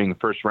pressure being a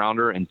first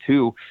rounder, and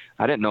 2,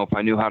 I didn't know if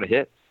I knew how to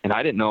hit. And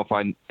I didn't know if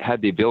I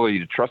had the ability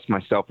to trust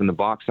myself in the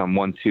box on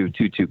 1-2,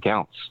 2-2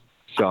 counts.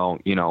 So,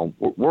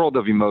 world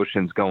of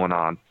emotions going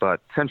on. But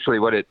essentially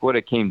what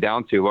it came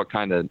down to, what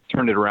kind of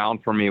turned it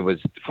around for me, was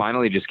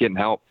finally just getting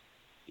help.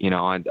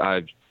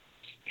 I've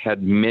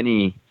had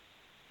many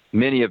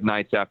of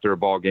nights after a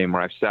ball game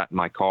where I've sat in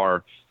my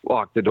car,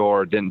 locked the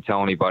door, didn't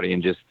tell anybody,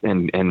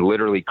 and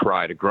literally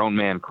cried. A grown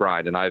man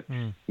cried. And I've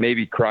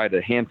maybe cried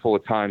a handful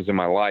of times in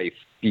my life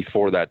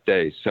before that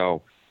day.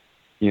 So,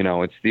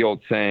 it's the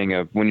old saying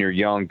of when you're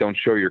young, don't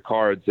show your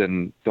cards,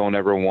 and don't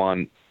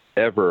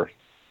ever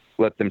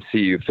let them see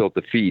you feel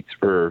defeat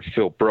or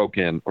feel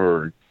broken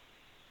or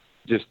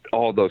just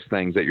all those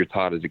things that you're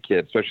taught as a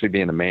kid, especially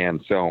being a man.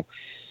 So,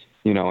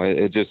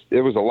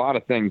 it was a lot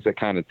of things that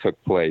kind of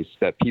took place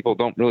that people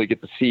don't really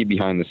get to see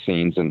behind the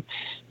scenes. And,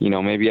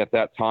 maybe at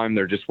that time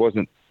there just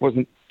wasn't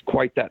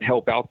quite that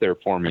help out there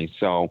for me.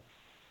 So,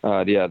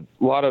 a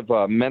lot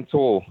of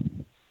mental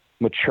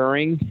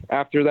maturing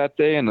after that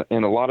day and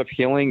a lot of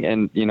healing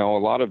and, a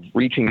lot of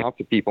reaching out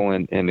to people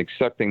and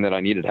accepting that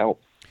I needed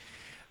help.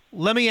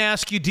 Let me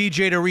ask you,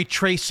 DJ, to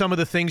retrace some of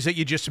the things that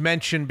you just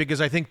mentioned,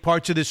 because I think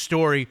parts of this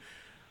story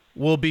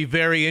will be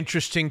very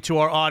interesting to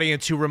our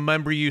audience who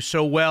remember you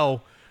so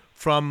well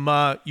from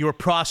your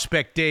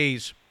prospect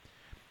days.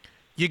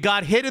 You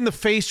got hit in the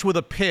face with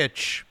a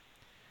pitch.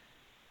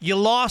 You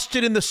lost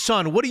it in the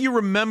sun. What do you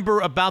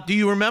remember about? Do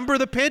you remember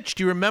the pitch?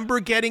 Do you remember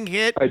getting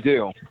hit? I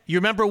do. You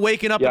remember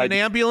waking up in an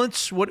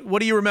ambulance? What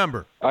do you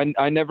remember?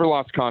 I never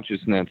lost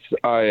consciousness.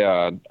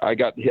 I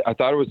got hit. I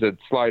thought it was a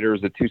slider.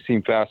 It was a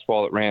 2-seam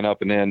fastball that ran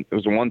up and in. It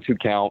was a 1-2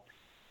 count.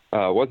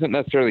 Wasn't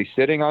necessarily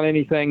sitting on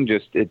anything.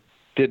 Just it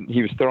didn't.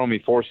 He was throwing me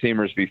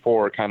 4-seamers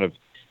before, kind of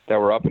that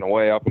were up and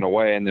away,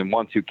 and then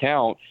 1-2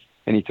 count.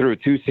 And he threw a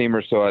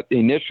 2-seamer. So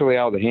initially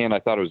out of the hand, I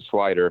thought it was a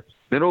slider.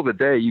 Middle of the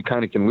day, you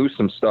kind of can lose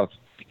some stuff.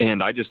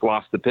 And I just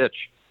lost the pitch.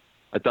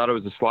 I thought it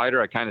was a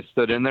slider. I kind of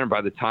stood in there. By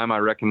the time I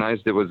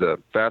recognized it was a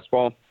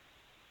fastball,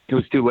 it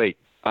was too late.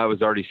 I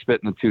was already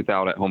spitting the tooth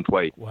out at home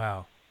plate.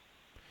 Wow.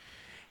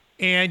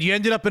 And you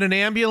ended up in an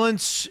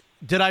ambulance.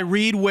 Did I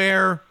read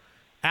where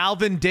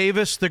Alvin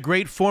Davis, the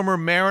great former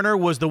Mariner,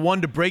 was the one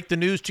to break the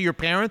news to your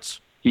parents?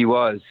 He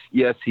was.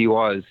 Yes, he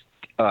was.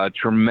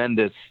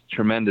 Tremendous,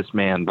 tremendous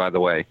man, by the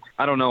way.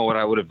 I don't know what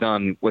I would have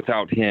done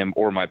without him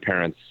or my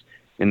parents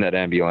in that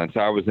ambulance.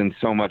 I was in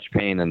so much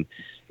pain. And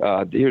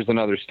here's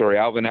another story.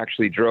 Alvin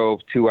actually drove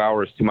 2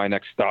 hours to my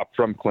next stop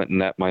from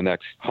Clinton at my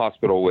next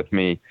hospital with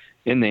me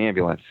in the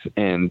ambulance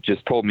and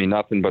just told me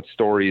nothing but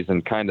stories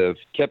and kind of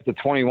kept the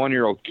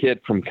 21-year-old kid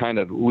from kind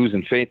of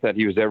losing faith that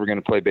he was ever going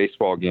to play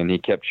baseball again. He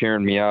kept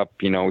cheering me up.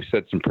 We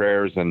said some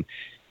prayers and,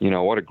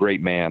 what a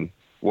great man.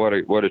 What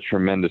a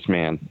tremendous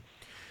man.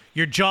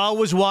 Your jaw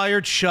was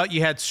wired shut.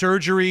 You had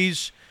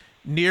surgeries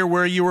near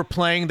where you were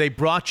playing. They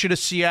brought you to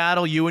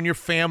Seattle, you and your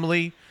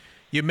family.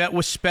 You met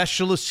with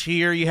specialists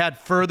here. You had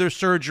further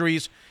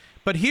surgeries.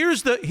 But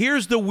here's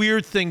the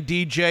weird thing,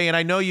 DJ, and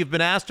I know you've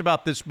been asked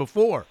about this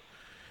before.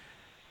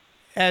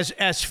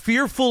 As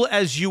fearful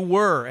as you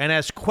were and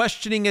as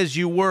questioning as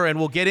you were, and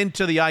we'll get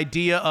into the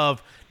idea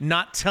of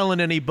not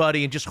telling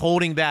anybody and just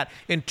holding that,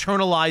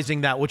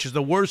 internalizing that, which is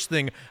the worst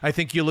thing I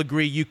think you'll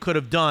agree you could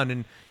have done.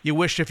 And you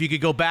wish if you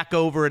could go back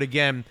over it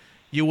again,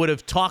 you would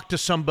have talked to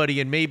somebody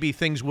and maybe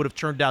things would have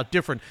turned out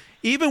different.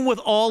 Even with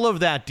all of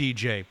that,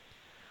 DJ,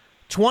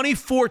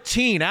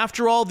 2014,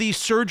 after all these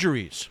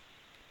surgeries,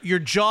 your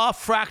jaw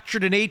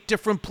fractured in 8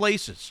 different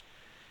places.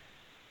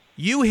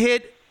 You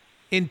hit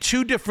in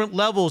 2 different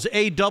levels,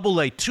 AA,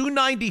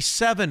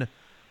 297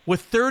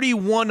 with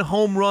 31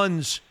 home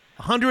runs,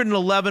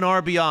 111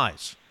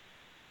 RBIs.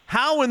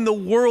 How in the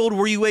world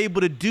were you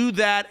able to do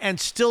that and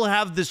still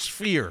have this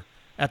fear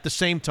at the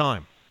same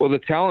time? Well, the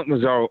talent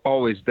was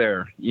always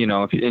there,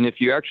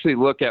 if you actually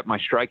look at my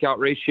strikeout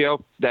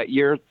ratio that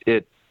year,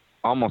 it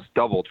almost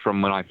doubled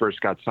from when I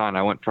first got signed.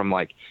 I went from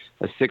like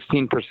a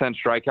 16%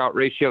 strikeout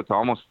ratio to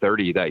almost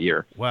 30 that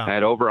year. Wow. I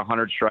had over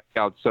 100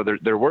 strikeouts. So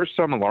there were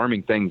some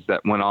alarming things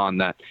that went on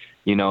that,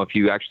 if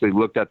you actually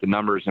looked at the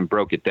numbers and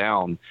broke it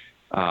down,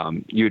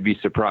 you would be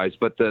surprised.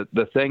 But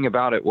the thing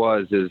about it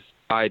is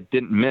I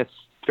didn't miss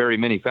very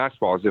many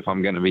fastballs, if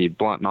I'm going to be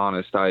blunt and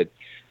honest.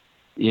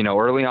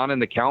 Early on in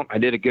the count, I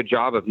did a good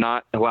job of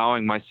not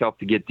allowing myself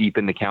to get deep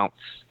in the counts,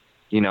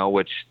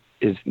 which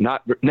is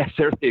not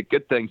necessarily a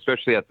good thing,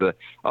 especially at the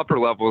upper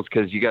levels,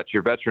 because you got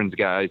your veterans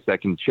guys that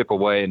can chip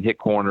away and hit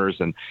corners,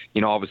 and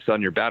all of a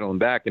sudden you're battling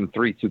back in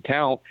 3-2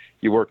 count.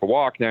 You work a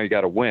walk, now you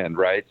got to win,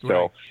 right?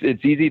 So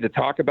it's easy to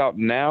talk about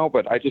now,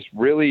 but I just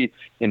really,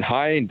 in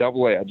high and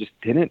AA, I just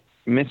didn't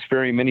miss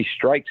very many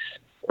strikes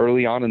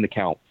early on in the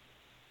count,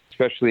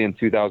 especially in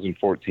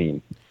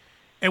 2014.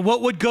 And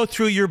what would go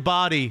through your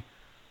body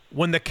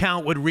when the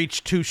count would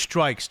reach 2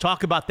 strikes?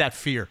 Talk about that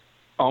fear.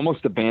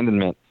 Almost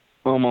abandonment.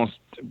 Almost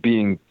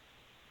being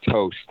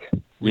toast.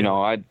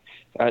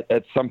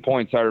 At some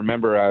points I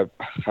remember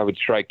I was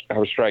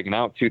striking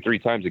out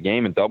 2-3 times a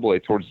game in AA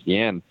towards the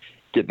end,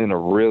 getting in a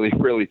really,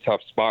 really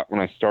tough spot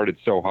when I started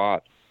so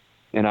hot.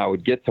 And I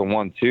would get to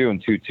 1-2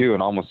 and 2-2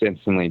 and almost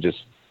instantly just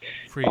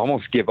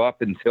almost give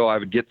up until I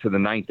would get to the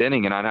 9th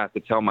inning, and I'd have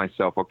to tell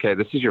myself, okay,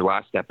 this is your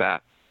last at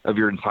bat of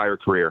your entire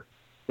career.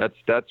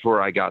 That's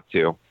where I got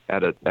to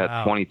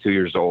at 22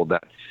 years old.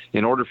 That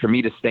in order for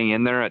me to stay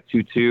in there at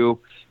 2-2,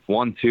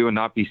 1-2, and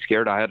not be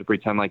scared, I had to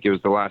pretend like it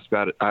was the last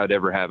bat I'd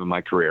ever have in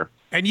my career.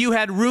 And you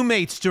had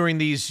roommates during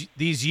these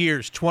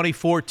years,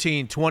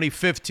 2014,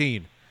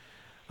 2015.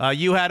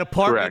 You had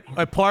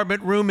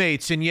apartment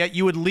roommates, and yet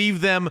you would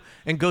leave them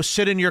and go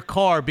sit in your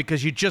car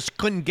because you just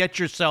couldn't get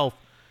yourself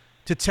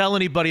to tell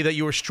anybody that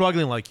you were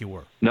struggling like you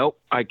were. Nope,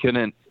 I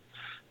couldn't.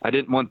 I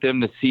didn't want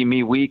them to see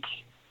me weak.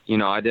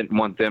 I didn't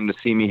want them to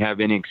see me have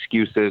any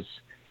excuses.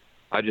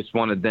 I just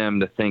wanted them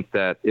to think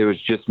that it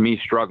was just me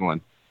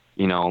struggling.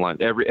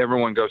 Like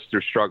everyone goes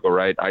through struggle,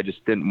 right? I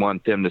just didn't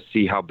want them to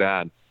see how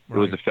bad it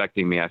was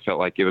affecting me. I felt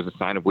like it was a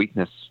sign of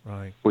weakness,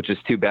 which is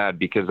too bad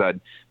because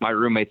my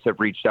roommates have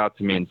reached out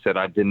to me and said,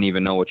 I didn't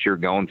even know what you're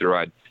going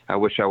through. I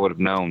wish I would have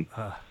known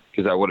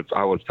because I would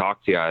have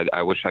talked to you.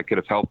 I wish I could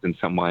have helped in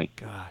some way.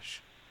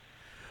 Gosh.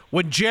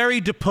 When Jerry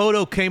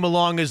Dipoto came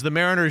along as the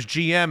Mariners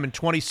GM in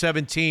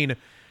 2017,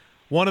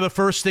 one of the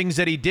first things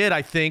that he did,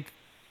 I think,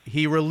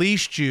 he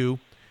released you.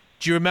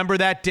 Do you remember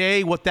that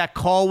day, what that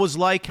call was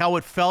like, how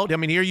it felt? I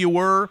mean, here you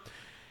were.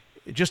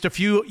 Just a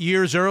few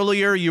years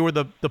earlier, you were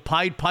the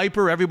Pied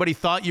Piper. Everybody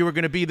thought you were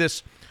going to be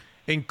this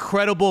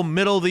incredible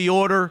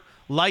middle-of-the-order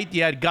light.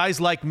 You had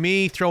guys like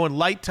me throwing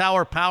light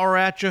tower power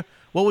at you.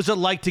 What was it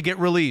like to get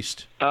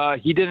released?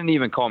 He didn't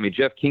even call me.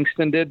 Jeff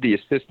Kingston did, the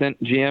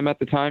assistant GM at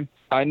the time.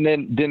 I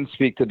didn't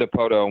speak to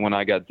Dipoto when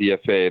I got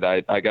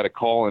DFA'd. I got a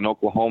call in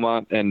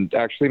Oklahoma, and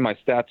actually my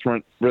stats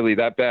weren't really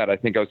that bad. I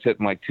think I was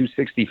hitting like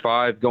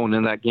 265 going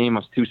in that game.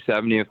 I was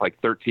 270 with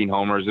like 13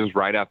 homers. It was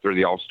right after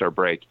the All-Star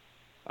break.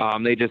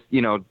 They just,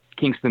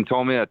 Kingston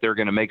told me that they're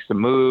going to make some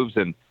moves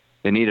and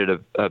they needed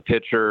a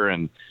pitcher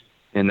and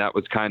that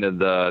was kind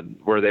of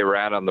where they were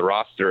at on the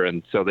roster.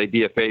 And so they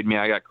DFA'd me.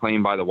 I got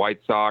claimed by the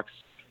White Sox.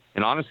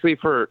 And honestly,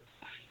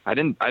 I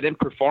didn't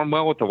perform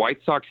well with the White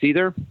Sox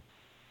either,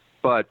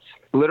 but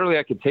literally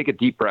I could take a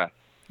deep breath.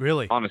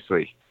 Really?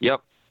 Honestly.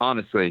 Yep.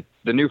 Honestly,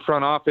 the new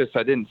front office,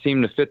 I didn't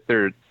seem to fit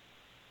their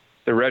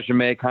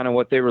resume, kind of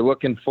what they were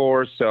looking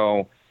for.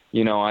 So,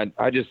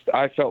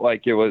 I felt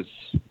like it was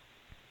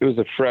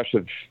a fresh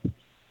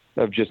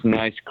of just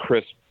nice,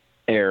 crisp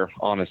air,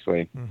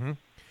 honestly. Mm-hmm.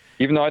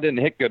 Even though I didn't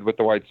hit good with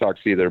the White Sox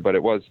either, but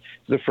it was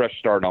a fresh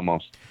start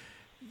almost.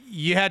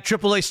 You had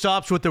AAA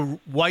stops with the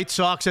White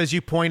Sox, as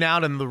you point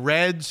out, and the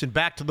Reds, and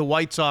back to the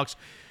White Sox.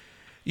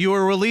 You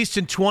were released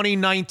in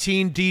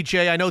 2019,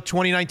 DJ. I know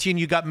 2019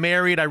 you got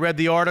married. I read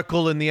the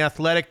article in The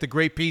Athletic, the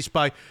great piece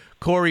by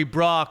Corey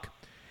Brock.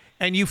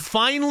 And you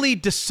finally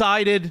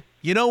decided,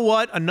 you know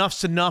what,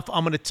 enough's enough.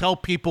 I'm going to tell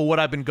people what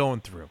I've been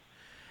going through.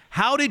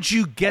 How did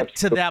you get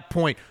to that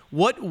point?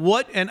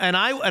 And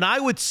I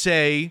would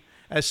say,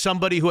 as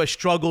somebody who has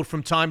struggled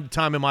from time to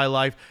time in my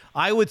life,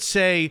 I would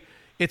say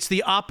it's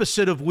the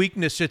opposite of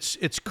weakness.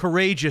 It's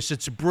courageous.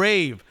 It's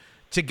brave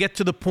to get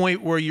to the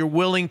point where you're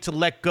willing to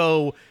let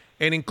go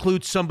and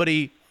include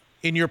somebody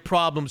in your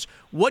problems.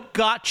 What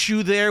got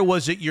you there?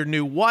 Was it your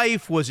new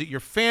wife? Was it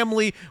your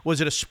family? Was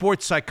it a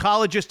sports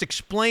psychologist?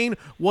 Explain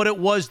what it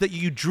was that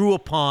you drew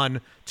upon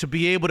to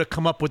be able to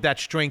come up with that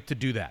strength to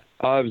do that.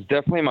 It was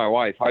definitely my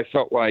wife. I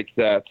felt like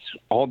that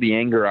all the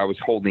anger I was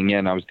holding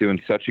in, I was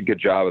doing such a good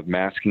job of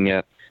masking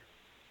it.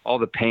 All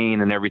the pain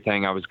and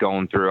everything I was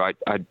going through,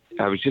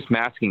 I was just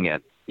masking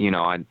it,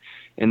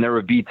 and there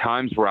would be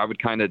times where I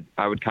would kind of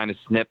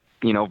snip,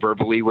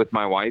 verbally with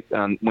my wife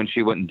when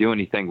she wouldn't do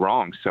anything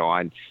wrong. So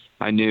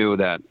I knew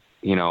that,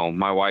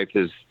 my wife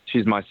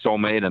she's my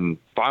soulmate. And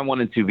if I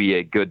wanted to be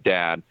a good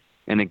dad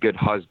and a good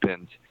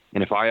husband,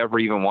 and if I ever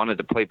even wanted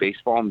to play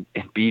baseball and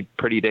be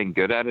pretty dang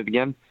good at it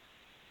again,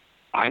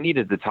 I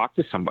needed to talk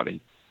to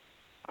somebody.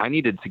 I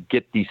needed to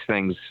get these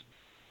things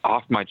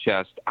off my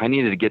chest. I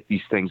needed to get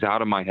these things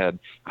out of my head.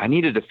 I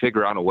needed to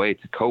figure out a way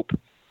to cope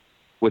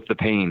with the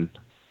pain,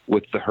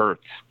 with the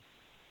hurts.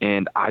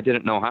 And I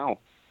didn't know how,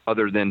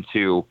 other than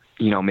to,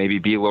 maybe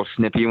be a little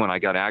snippy when I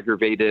got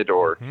aggravated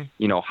or,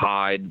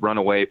 hide, run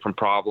away from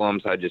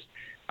problems.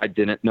 I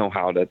didn't know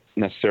how to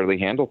necessarily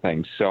handle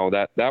things. So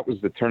that was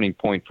the turning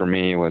point for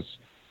me, was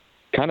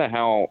kind of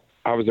how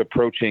I was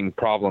approaching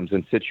problems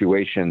and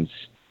situations,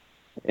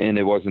 and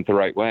it wasn't the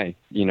right way.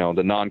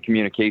 The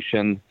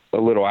non-communication, a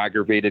little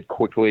aggravated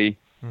quickly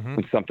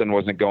when something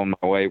wasn't going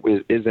my way,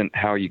 isn't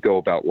how you go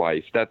about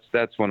life.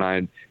 That's when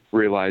I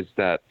realized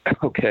that,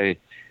 okay,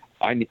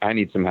 I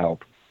need some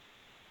help.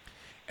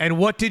 And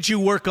what did you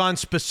work on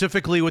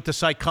specifically with the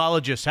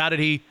psychologist? How did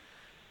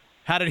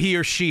he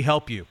or she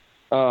help you?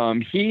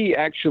 He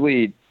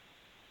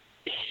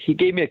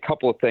gave me a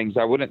couple of things.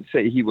 I wouldn't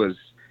say he was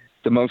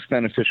the most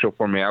beneficial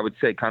for me. I would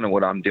say kind of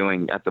what I'm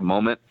doing at the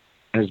moment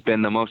has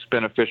been the most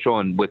beneficial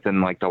and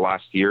within like the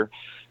last year.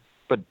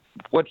 But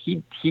what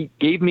he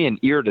gave me an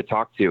ear to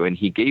talk to, and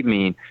he gave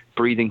me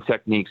breathing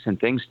techniques and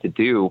things to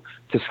do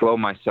to slow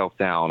myself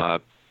down.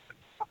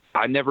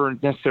 I never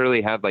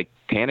necessarily had like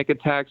panic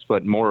attacks,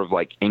 but more of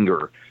like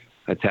anger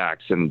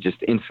attacks, and just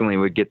instantly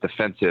would get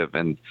defensive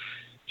and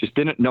just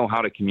didn't know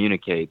how to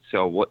communicate.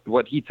 So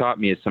what he taught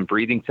me is some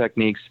breathing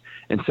techniques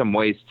and some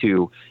ways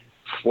to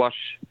flush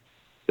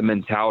the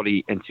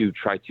mentality and to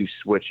try to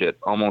switch it,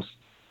 almost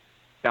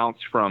bounce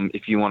from,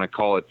 if you want to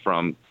call it,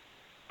 from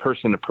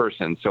person to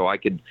person. So I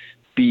could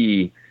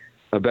be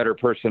a better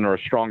person or a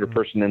stronger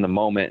person in the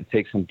moment and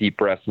take some deep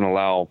breaths and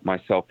allow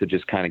myself to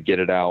just kind of get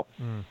it out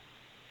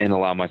and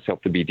allow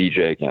myself to be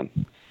DJ again.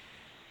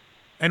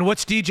 And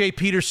what's DJ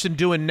Peterson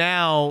doing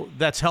now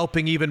that's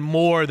helping even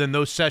more than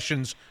those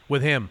sessions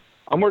with him?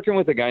 I'm working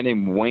with a guy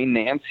named Wayne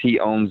Nance. He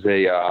owns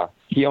a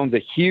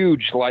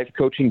huge life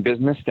coaching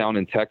business down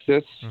in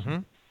Texas. Mm-hmm.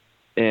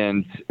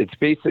 And it's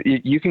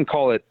basically, you can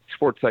call it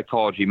sports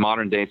psychology,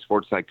 modern day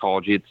sports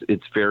psychology.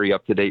 It's very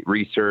up to date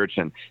research,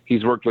 and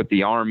he's worked with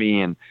the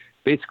Army. And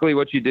basically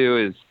what you do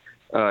is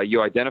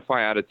you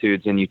identify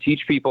attitudes and you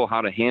teach people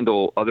how to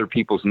handle other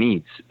people's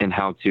needs and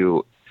how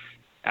to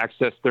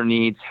access their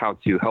needs, how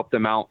to help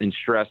them out in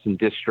stress and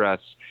distress.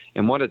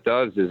 And what it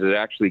does is it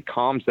actually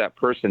calms that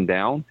person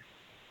down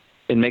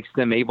and makes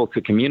them able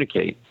to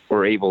communicate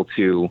or able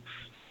to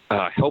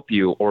help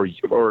you, or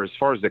as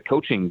far as the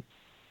coaching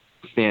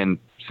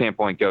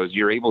standpoint goes,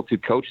 you're able to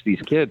coach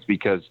these kids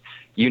because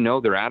you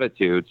know their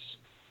attitudes.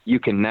 You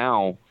can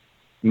now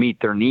meet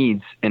their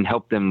needs and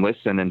help them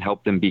listen and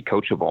help them be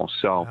coachable.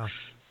 So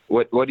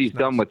what he's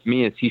done with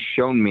me is he's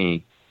shown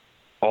me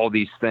all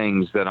these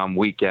things that I'm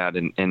weak at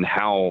and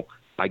how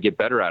I get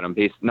better at them.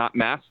 Not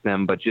mask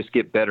them, but just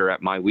get better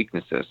at my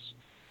weaknesses.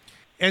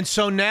 And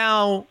so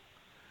now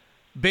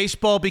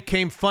baseball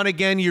became fun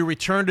again. You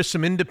returned to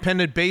some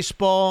independent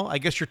baseball. I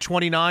guess you're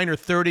 29 or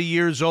 30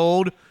 years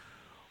old.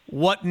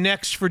 What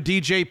next for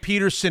DJ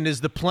Peterson? Is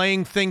the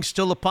playing thing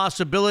still a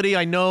possibility?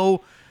 I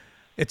know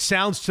it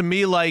sounds to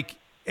me like,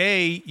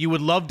 A, you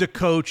would love to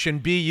coach,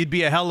 and B, you'd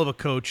be a hell of a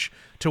coach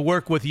to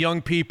work with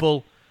young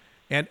people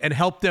and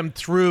help them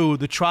through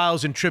the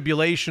trials and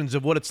tribulations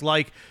of what it's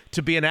like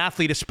to be an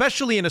athlete,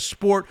 especially in a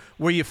sport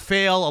where you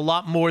fail a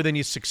lot more than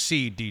you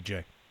succeed,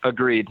 DJ.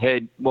 Agreed.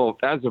 Hey, well,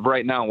 as of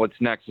right now, what's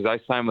next is I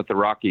signed with the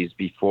Rockies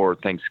before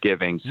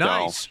Thanksgiving. So,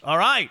 nice. All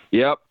right.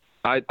 Yep.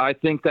 I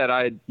think that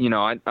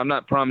I'm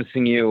not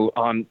promising you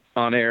on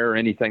air or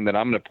anything that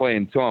I'm going to play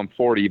until I'm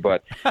 40,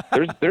 but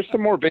there's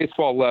some more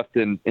baseball left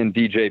in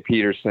DJ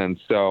Peterson.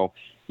 So,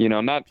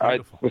 I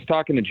was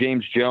talking to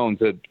James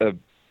Jones, a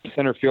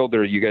center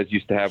fielder you guys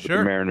used to have with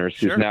the Mariners,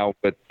 who's now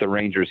with the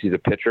Rangers. He's a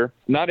pitcher.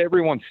 Not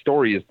everyone's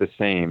story is the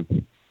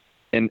same.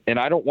 And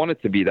I don't want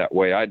it to be that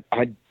way.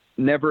 I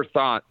never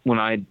thought when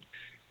I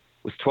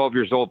was 12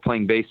 years old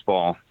playing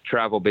baseball,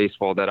 travel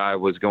baseball, that I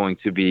was going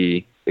to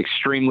be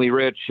extremely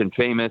rich and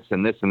famous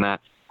and this and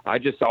that. I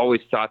just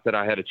always thought that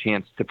I had a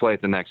chance to play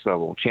at the next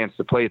level,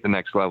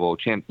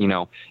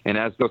 and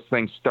as those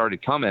things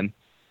started coming,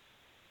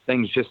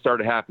 things just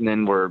started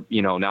happening where,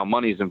 now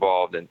money's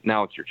involved and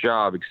now it's your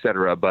job, et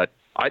cetera. But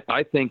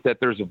I think that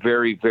there's a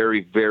very,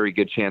 very, very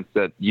good chance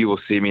that you will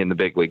see me in the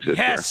big leagues this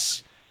year.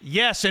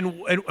 Yes.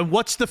 And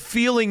what's the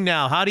feeling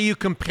now? How do you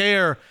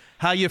compare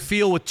how you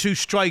feel with 2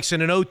 strikes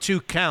and an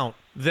 0-2 count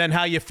than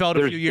how you felt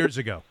a few years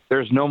ago?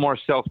 There's no more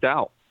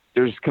self-doubt.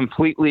 There's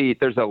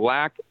a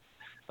lack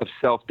of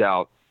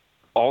self-doubt.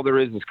 All there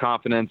is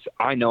confidence.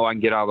 I know I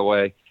can get out of the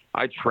way.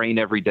 I train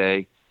every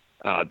day.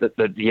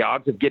 The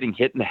odds of getting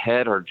hit in the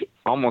head are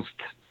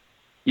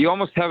you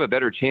almost have a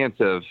better chance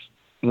of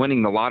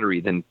winning the lottery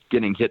than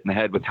getting hit in the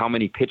head with how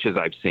many pitches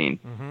I've seen.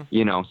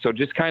 Mm-hmm. So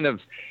just kind of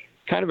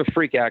a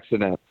freak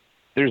accident.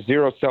 There's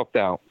zero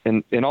self-doubt.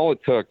 And all it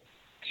took,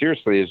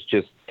 seriously, is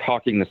just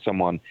talking to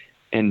someone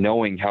and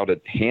knowing how to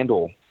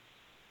handle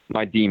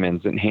my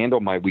demons and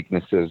handle my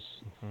weaknesses.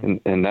 Mm-hmm.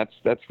 And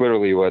that's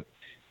literally what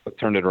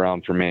turned it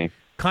around for me.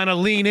 Kind of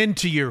lean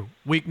into your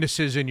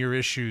weaknesses and your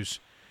issues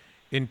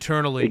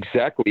internally.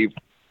 Exactly.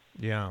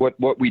 Yeah.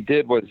 What we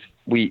did was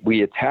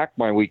we attack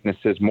my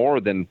weaknesses more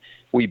than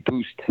we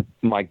boost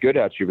my good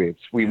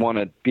attributes. We want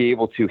to be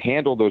able to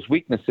handle those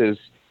weaknesses,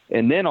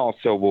 and then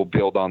also we'll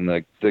build on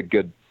the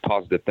good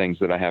positive things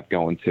that I have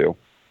going too.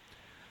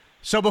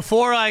 So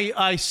before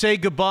I say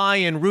goodbye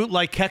and root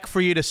like heck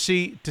for you to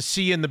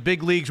see in the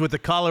big leagues with the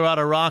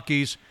Colorado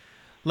Rockies,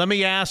 let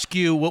me ask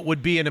you what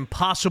would be an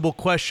impossible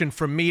question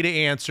for me to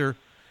answer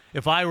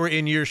if I were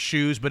in your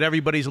shoes, but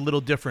everybody's a little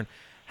different.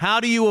 How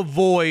do you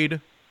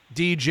avoid,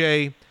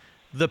 DJ,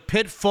 the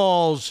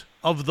pitfalls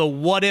of the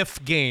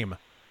what-if game?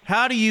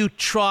 How do you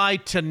try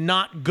to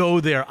not go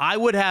there?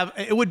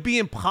 It would be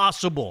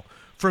impossible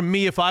for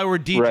me if I were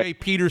DJ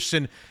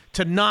Peterson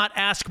to not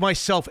ask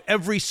myself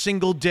every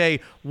single day,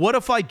 what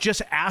if I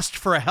just asked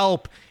for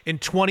help in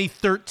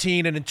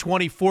 2013 and in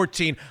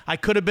 2014? I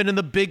could have been in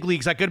the big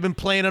leagues. I could have been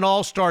playing in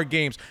all-star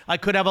games. I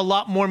could have a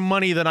lot more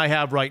money than I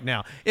have right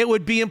now. It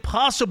would be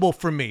impossible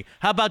for me.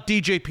 How about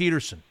DJ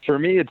Peterson? For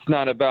me, it's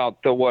not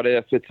about the what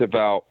if. It's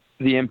about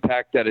the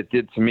impact that it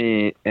did to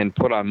me and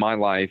put on my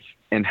life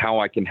and how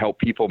I can help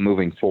people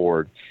moving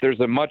forward. There's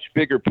a much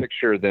bigger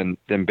picture than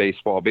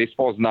baseball.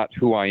 Baseball is not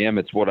who I am.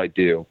 It's what I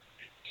do.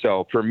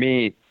 So for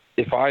me,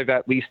 if I've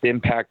at least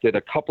impacted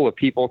a couple of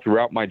people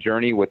throughout my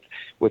journey with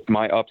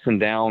my ups and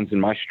downs and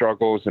my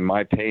struggles and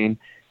my pain,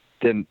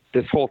 then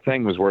this whole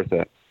thing was worth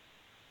it.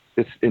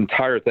 This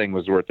entire thing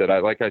was worth it.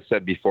 Like I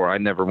said before, I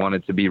never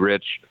wanted to be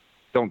rich.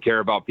 Don't care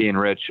about being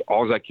rich.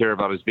 All I care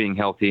about is being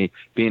healthy,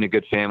 being a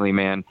good family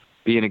man,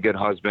 being a good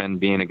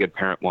husband, being a good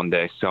parent one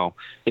day. So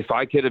if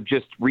I could have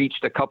just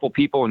reached a couple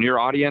people in your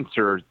audience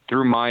or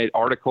through my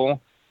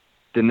article,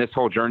 then this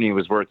whole journey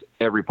was worth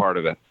every part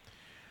of it.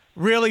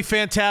 Really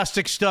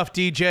fantastic stuff,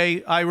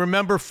 DJ. I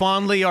remember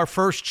fondly our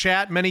first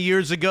chat many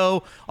years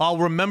ago. I'll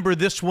remember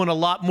this one a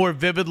lot more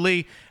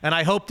vividly, and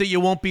I hope that you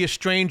won't be a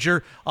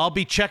stranger. I'll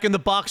be checking the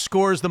box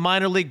scores, the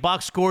minor league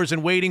box scores,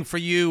 and waiting for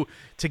you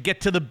to get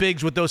to the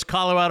bigs with those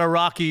Colorado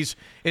Rockies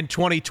in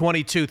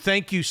 2022.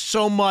 Thank you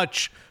so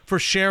much for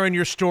sharing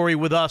your story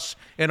with us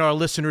and our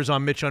listeners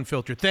on Mitch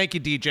Unfiltered. Thank you,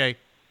 DJ.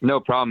 No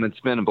problem. It's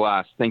been a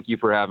blast. Thank you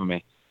for having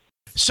me.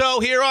 So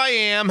here I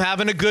am,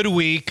 having a good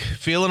week,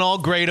 feeling all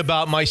great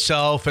about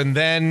myself, and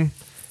then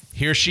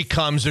here she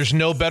comes. There's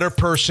no better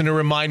person to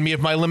remind me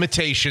of my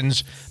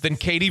limitations than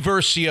Katie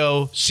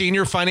Versio,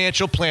 Senior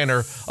Financial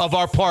Planner of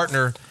our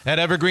partner at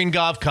Evergreen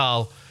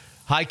Govcal.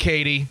 Hi,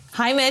 Katie.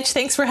 Hi, Mitch.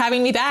 Thanks for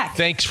having me back.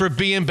 Thanks for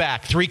being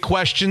back. 3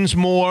 questions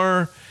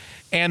more,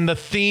 and the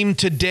theme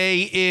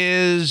today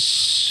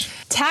is...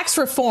 tax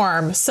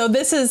reform. So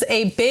this is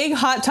a big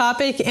hot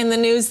topic in the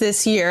news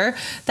this year.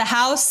 The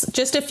House,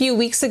 just a few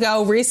weeks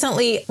ago,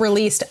 recently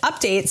released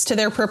updates to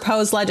their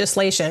proposed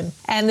legislation.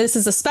 And this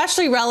is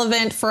especially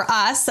relevant for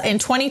us. In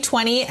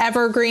 2020,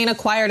 Evergreen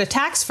acquired a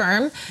tax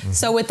firm.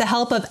 So with the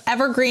help of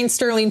Evergreen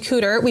Sterling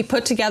Cooter, we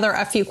put together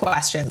a few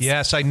questions.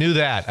 Yes, I knew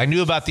that. I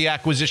knew about the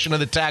acquisition of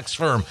the tax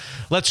firm.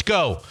 Let's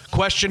go.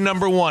 Question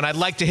number 1. I'd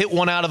like to hit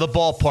one out of the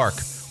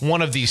ballpark.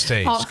 One of these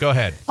days. Go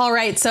ahead. All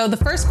right. So the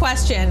first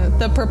question,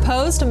 the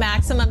proposed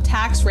maximum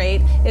tax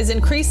rate is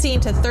increasing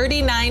to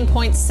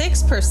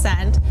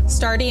 39.6%,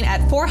 starting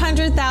at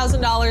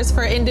 $400,000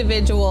 for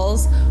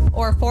individuals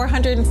or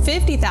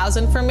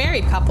 $450,000 for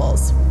married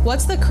couples.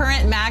 What's the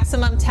current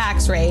maximum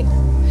tax rate?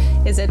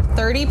 Is it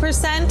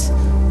 30%,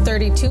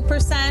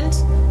 32%,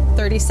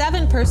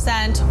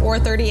 37%, or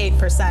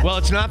 38%? Well,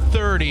 it's not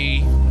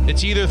 30.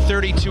 It's either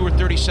 32 or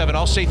 37.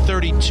 I'll say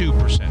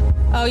 32%.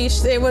 Oh,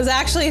 it was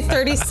actually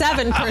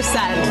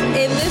 37%.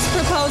 In this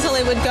proposal,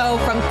 it would go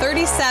from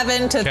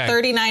 37 to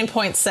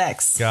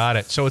 39.6. Got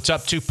it. So it's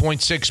up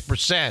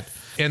 2.6%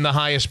 in the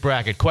highest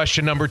bracket.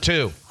 Question number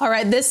 2. All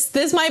right,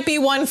 this might be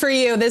one for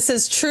you. This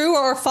is true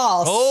or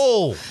false.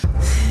 Oh.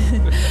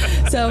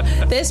 So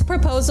this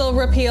proposal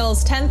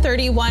repeals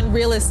 1031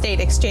 real estate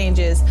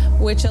exchanges,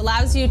 which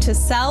allows you to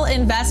sell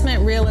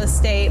investment real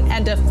estate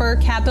and defer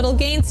capital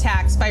gains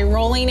tax by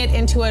rolling it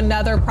into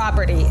another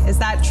property. Is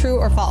that true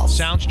or false?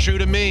 Sounds true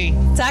to me.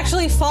 It's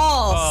actually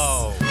false.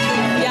 Oh.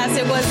 Yes,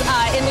 it was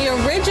in the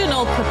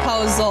original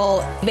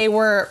proposal. They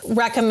were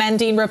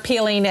recommending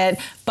repealing it,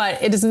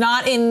 but it is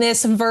not in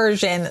this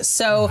version.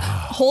 So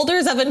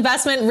holders of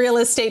investment real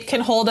estate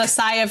can hold a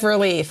sigh of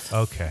relief.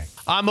 Okay.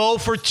 I'm 0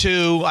 for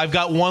 2. I've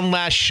got one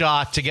last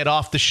shot to get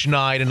off the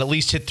schneid and at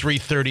least hit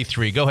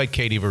 333. Go ahead,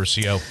 Katie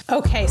Versio.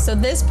 Okay, so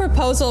this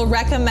proposal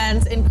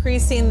recommends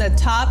increasing the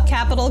top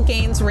capital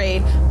gains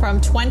rate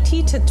from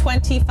 20 to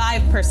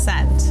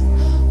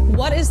 25%.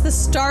 What is the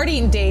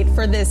starting date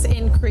for this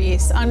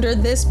increase under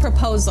this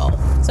proposal?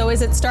 So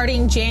is it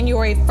starting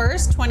January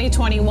 1st,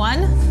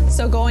 2021?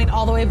 So going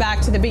all the way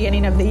back to the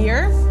beginning of the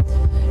year?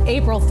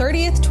 April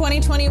 30th,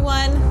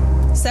 2021?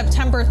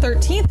 September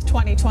 13th,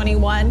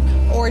 2021,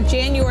 or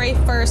January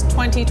 1st,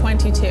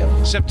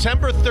 2022?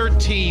 September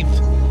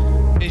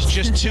 13th is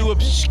just too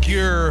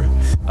obscure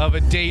of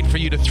a date for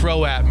you to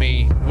throw at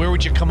me. Where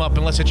would you come up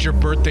unless it's your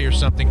birthday or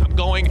something? I'm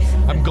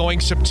going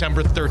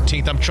September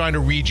 13th. I'm trying to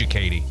read you,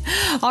 Katie.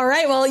 All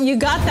right, well, you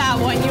got that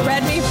one. You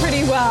read me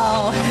pretty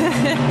well.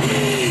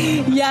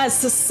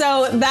 Yes,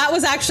 so that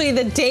was actually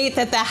the date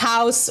that the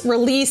House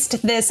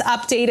released this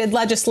updated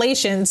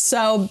legislation.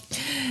 So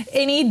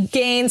any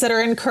gains that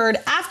are incurred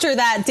after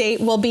that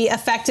date will be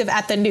effective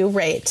at the new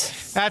rate.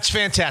 That's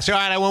fantastic. All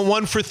right, I went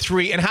 1 for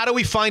 3. And how do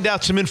we find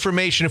out some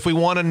information if we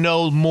want to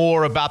know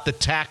more about the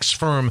tax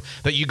firm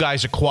that you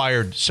guys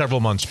acquired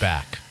several months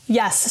back?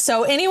 Yes.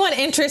 So anyone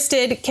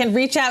interested can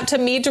reach out to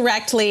me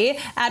directly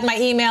at my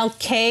email,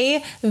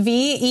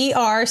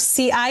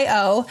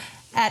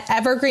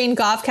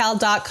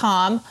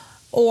 kvercio@evergreengovcal.com,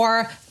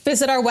 or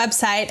visit our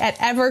website at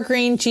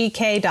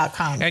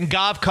evergreengk.com. And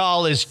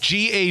Govcal is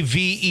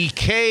Gavekal.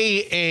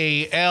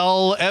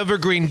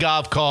 Evergreen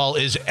Govcal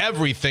is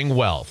everything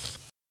wealth.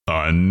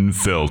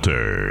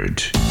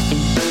 Unfiltered.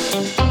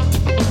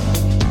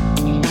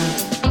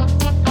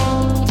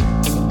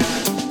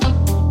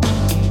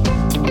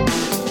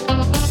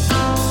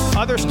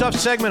 Other Stuff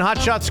segment,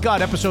 Hot Shot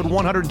Scott, episode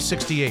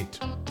 168.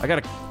 I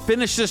got to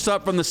finish this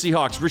up from the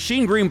Seahawks.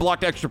 Rasheem Green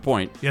blocked extra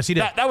point. Yes, he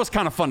did. That was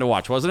kind of fun to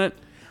watch, wasn't it?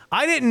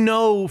 I didn't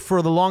know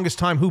for the longest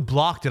time who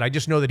blocked it. I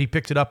just know that he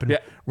picked it up and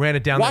ran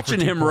it down. Watching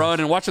him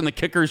run and watching the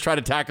kickers try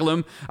to tackle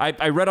him,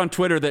 I read on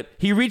Twitter that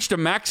he reached a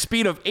max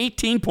speed of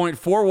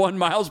 18.41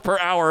 miles per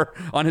hour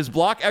on his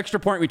block extra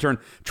point return,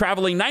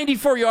 traveling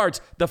 94 yards,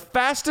 the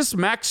fastest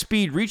max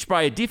speed reached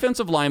by a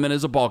defensive lineman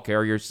as a ball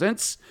carrier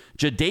since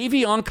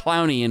Jadeveon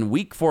Clowney in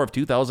week 4 of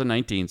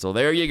 2019. So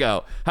there you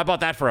go. How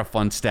about that for a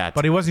fun stat?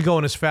 But he wasn't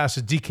going as fast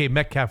as DK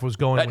Metcalf was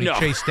going when he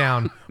chased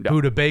down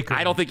Buda Baker.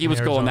 I don't think he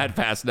was going that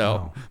fast,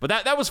 no. But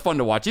that was fun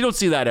to watch. You don't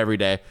see that every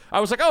day.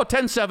 I was like,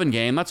 10-7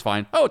 game. That's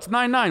fine. Oh, it's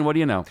 9-9. What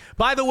do you know?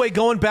 By the way,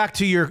 going back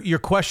to your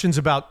questions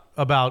about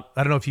I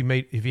don't know if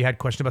you had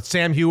questions about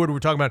Sam Heward. We're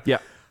talking about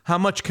How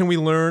much can we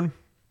learn?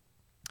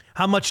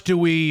 How much do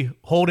we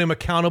hold him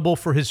accountable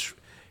for his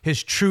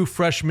true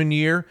freshman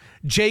year?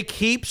 Jake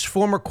Heaps,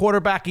 former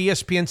quarterback,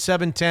 ESPN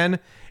 710.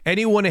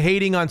 Anyone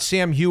hating on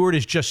Sam Heward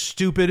is just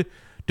stupid.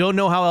 Don't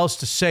know how else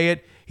to say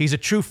it. He's a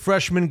true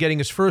freshman getting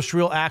his first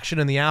real action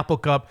in the Apple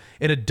Cup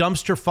in a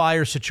dumpster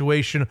fire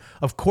situation.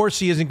 Of course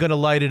he isn't going to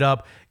light it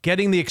up.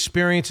 Getting the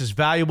experience is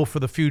valuable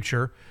for the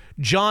future.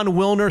 John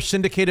Wilner,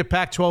 syndicated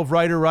Pac-12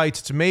 writer,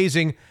 writes, it's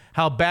amazing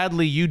how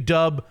badly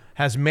UW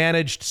has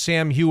managed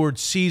Sam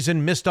Heward's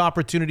season, missed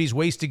opportunities,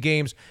 wasted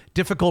games,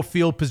 difficult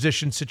field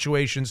position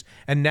situations,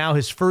 and now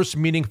his first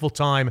meaningful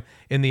time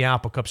in the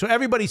Apple Cup. So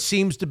everybody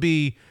seems to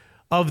be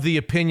of the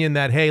opinion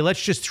that, hey,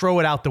 let's just throw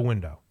it out the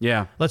window.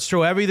 Yeah. Let's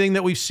throw everything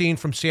that we've seen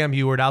from Sam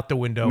Heward out the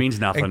window. It means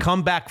nothing. And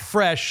come back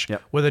fresh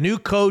with a new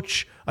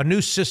coach, a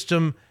new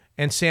system,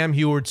 and Sam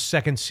Heward's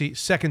second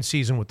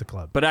season with the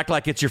club. But act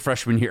like it's your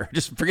freshman year.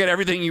 Just forget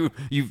everything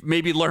you've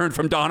maybe learned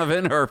from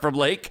Donovan or from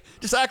Lake.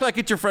 Just act like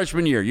it's your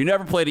freshman year. You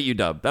never played at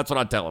UW. That's what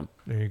I'd tell him.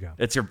 There you go.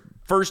 It's your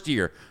first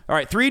year. All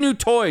right, 3 new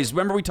toys.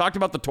 Remember we talked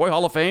about the Toy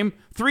Hall of Fame?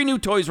 3 new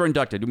toys were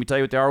inducted. Let me tell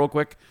you what they are real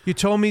quick. You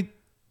told me.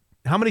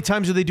 How many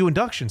times do they do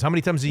inductions? How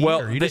many times a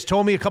year? You just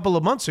told me a couple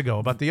of months ago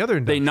about the other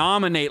inductions. They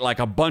nominate like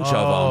a bunch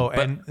of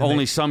them, but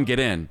only some get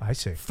in. I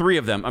see. 3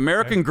 of them.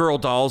 American Girl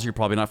dolls, you're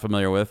probably not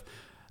familiar with.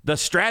 The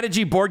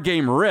strategy board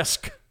game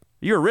Risk.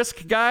 You a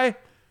Risk guy?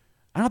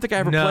 I don't think I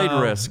ever played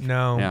Risk.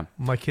 No. Yeah.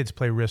 My kids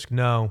play Risk.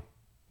 No.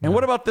 And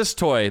what about this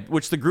toy,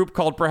 which the group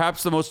called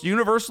perhaps the most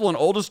universal and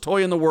oldest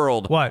toy in the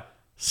world? What?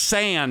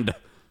 Sand.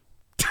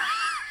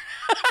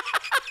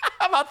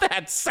 How about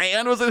that?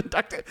 Sand was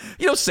inducted.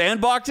 You know,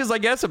 sandboxes, I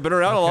guess, have been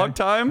around a long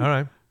time. All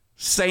right.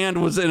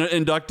 Sand was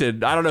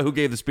inducted. I don't know who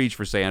gave the speech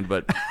for Sand,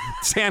 but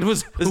Sand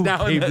is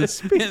now in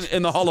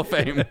the Hall of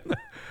Fame.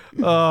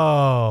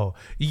 Oh,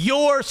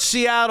 your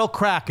Seattle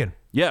Kraken.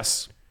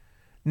 Yes.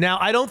 Now,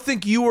 I don't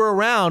think you were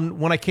around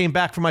when I came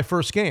back from my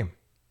first game.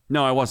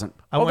 No, I wasn't.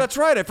 That's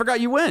right. I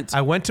forgot you went. I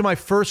went to my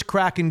first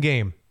Kraken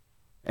game.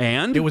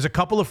 And? It was a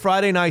couple of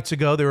Friday nights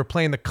ago. They were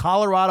playing the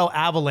Colorado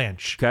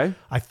Avalanche. Okay.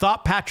 I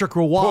thought Patrick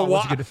Roy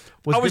was good.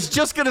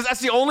 That's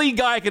the only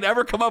guy I could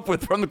ever come up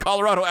with from the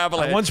Colorado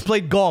Avalanche. I once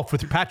played golf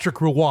with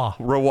Patrick Roy.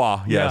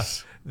 Roy,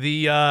 yes.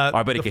 Yeah.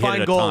 I bet he can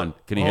hit it a ton.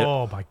 Can he hit?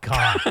 Oh, my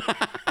God.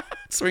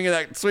 Swinging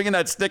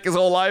that stick his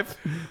whole life,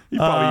 he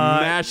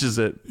probably mashes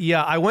it.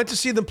 Yeah, I went to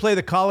see them play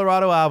the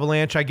Colorado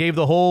Avalanche. I gave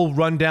the whole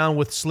rundown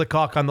with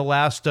Slickhawk on the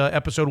last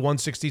episode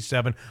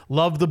 167.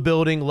 Love the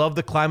building, love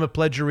the Climate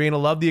Pledge Arena,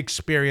 love the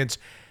experience.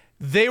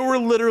 They were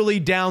literally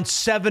down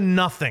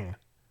 7-0,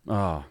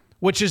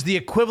 which is the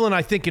equivalent,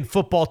 I think, in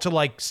football to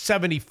like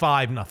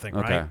 75-0, right?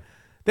 Okay.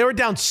 They were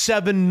down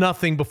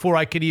 7-0 before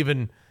I could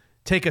even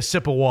take a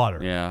sip of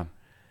water. Yeah.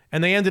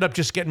 And they ended up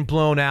just getting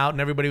blown out,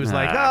 and everybody was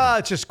like,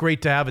 it's just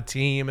great to have a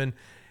team, and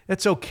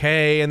it's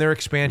okay, and their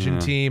expansion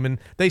team, and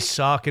they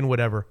suck, and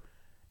whatever.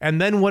 And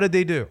then what did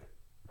they do?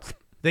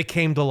 They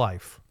came to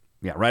life.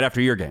 Yeah, right after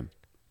your game.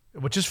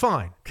 Which is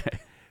fine. Okay.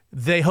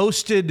 They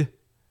hosted,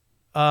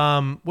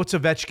 what's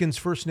Ovechkin's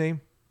first name?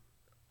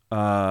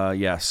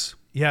 Yes.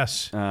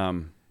 Yes.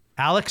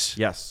 Alex?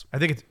 Yes. I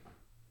think it's...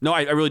 No,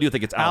 I really do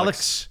think it's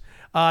Alex.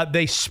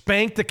 They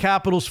spanked the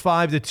Capitals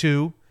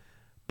 5-2.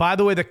 By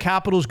the way, the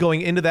Capitals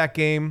going into that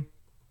game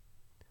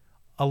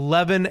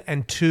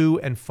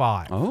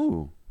 11-2-5.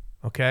 Oh.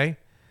 Okay.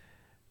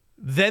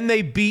 Then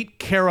they beat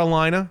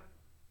Carolina.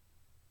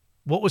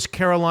 What was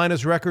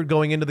Carolina's record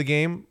going into the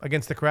game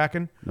against the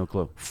Kraken? No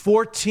clue.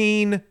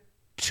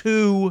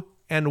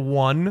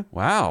 14-2-1.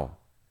 Wow.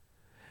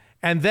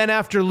 And then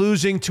after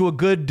losing to a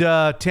good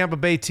Tampa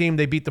Bay team,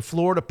 they beat the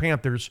Florida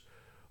Panthers,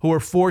 who are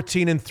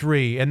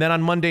 14-3. And then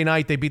on Monday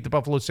night, they beat the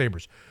Buffalo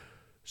Sabres.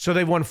 So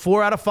they've won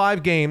 4 out of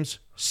 5 games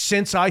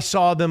since I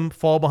saw them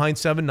fall behind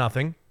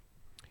 7-0.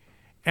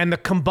 And the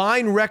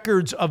combined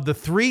records of the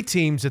 3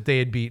 teams that they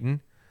had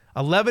beaten,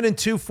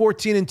 11-2,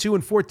 14-2,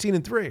 and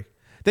 14-3.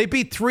 They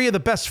beat 3 of the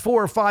best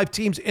 4 or 5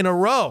 teams in a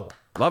row.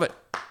 Love it.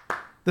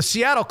 The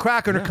Seattle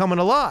Kraken are coming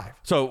alive.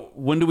 So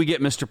when do we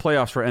get Mr.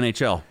 Playoffs for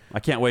NHL?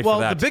 I can't wait for that.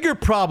 Well, the bigger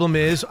problem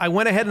is I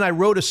went ahead and I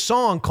wrote a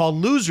song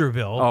called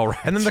Loserville. Oh, right.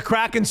 And then the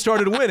Kraken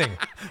started winning.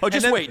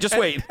 Just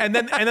wait. And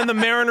then the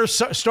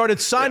Mariners started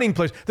signing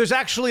players. There's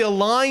actually a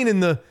line in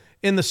the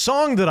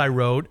song that I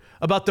wrote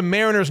about the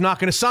Mariners not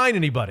going to sign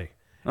anybody.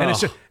 And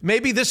it's just,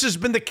 maybe this has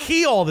been the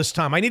key all this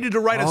time. I needed to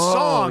write a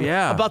song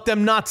about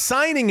them not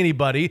signing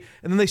anybody,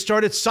 and then they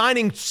started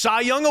signing Cy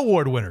Young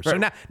Award winners.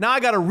 Right. So now I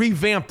got to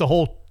revamp the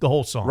whole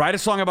song. Write a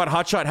song about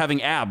Hotshot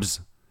having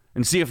abs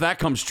and see if that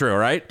comes true,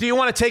 right? Do you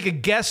want to take a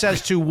guess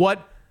as to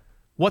what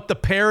the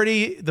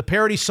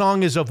parody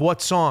song is of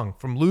what song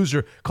from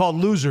called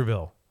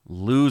Loserville?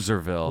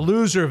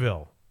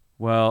 Loserville.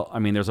 Well, I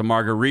mean, there's a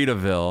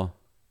Margaritaville.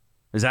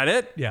 Is that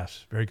it?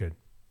 Yes, very good.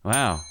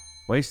 Wow.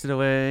 Wasted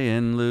away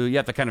and you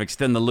have to kind of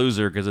extend the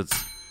loser because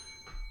it's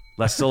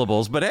less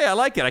syllables. But hey, I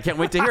like it. I can't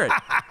wait to hear it.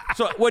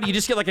 So what, do you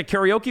just get like a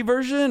karaoke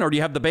version, or do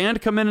you have the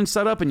band come in and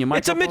set up and you might...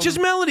 It's a Mitch's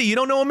Melody. You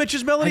don't know a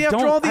Mitch's Melody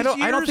after all these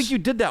years? I don't think you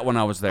did that when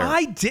I was there.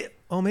 I did.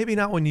 Oh, maybe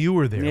not when you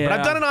were there. Yeah. But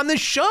I've done it on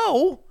this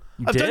show.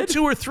 I've done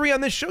 2 or 3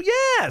 on this show.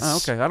 Yes. Oh,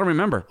 okay, I don't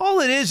remember. All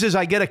it is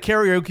I get a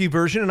karaoke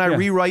version and I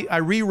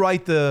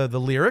rewrite the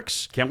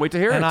lyrics. Can't wait to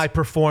hear it. And I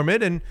perform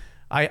it. And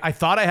I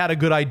thought I had a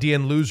good idea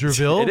in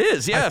Loserville. It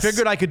is, yes. I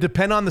figured I could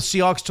depend on the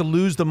Seahawks to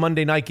lose the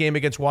Monday night game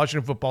against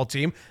Washington football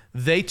team.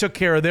 They took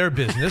care of their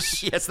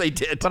business. Yes, they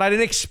did. But I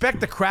didn't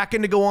expect the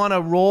Kraken to go on a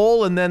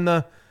roll and then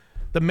the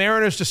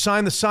Mariners to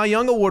sign the Cy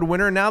Young Award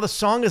winner. And now the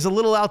song is a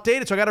little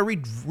outdated, so I got to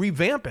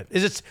revamp it.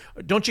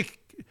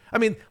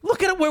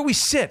 Look at it where we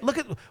sit. Look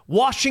at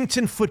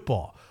Washington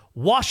football,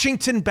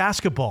 Washington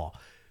basketball,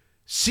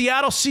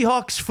 Seattle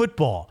Seahawks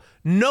football,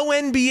 no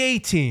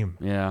NBA team.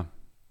 Yeah.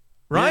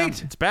 Right?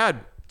 Yeah, it's bad.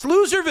 It's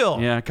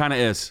Loserville. Yeah, it kind of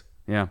is.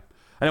 Yeah.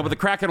 I know, but the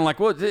Kraken are like,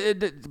 well,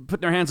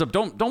 putting their hands up.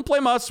 Don't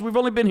blame us. We've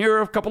only been here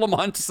a couple of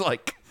months.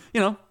 Like,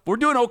 we're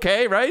doing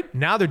okay, right?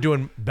 Now they're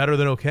doing better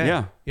than okay.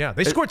 Yeah. Yeah.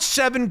 They scored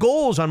 7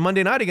 goals on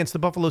Monday night against the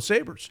Buffalo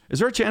Sabres. Is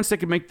there a chance they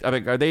could make,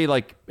 are they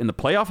like in the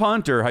playoff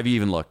hunt or have you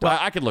even looked? Well,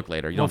 I could look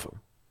later.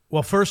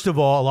 Well, first of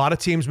all, a lot of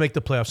teams make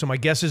the playoffs, so my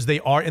guess is they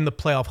are in the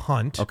playoff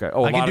hunt. Okay.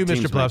 I can do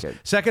Mr. Playoffs.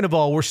 Second of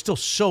all, we're still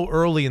so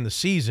early in the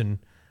season.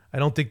 I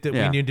don't think that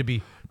we need to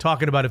be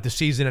talking about if the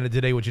season ended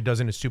today, which it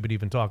doesn't. It's stupid to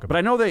even talk about. But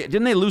I know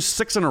didn't they lose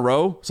 6 in a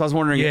row? So I was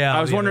wondering.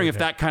 If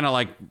that kind of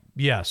like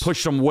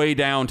pushed them way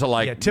down to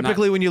like. Yeah,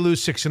 typically when you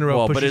lose 6 in a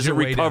row, but is it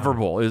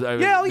recoverable?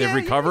 They've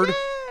recovered.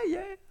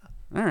 Yeah.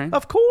 All right.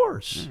 Of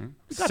course. Right.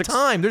 We got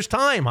time. There's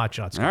time, Hot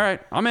Shot Scott. All right,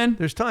 I'm in.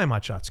 There's time,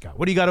 Hot Shot Scott.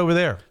 What do you got over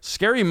there?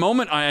 Scary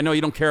moment. I know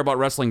you don't care about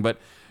wrestling, but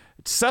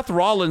Seth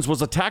Rollins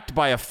was attacked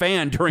by a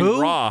fan during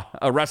Raw.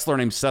 A wrestler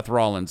named Seth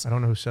Rollins. I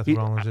don't know who Seth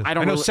Rollins is. I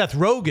know Seth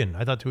Rogen.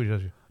 I thought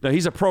who. No,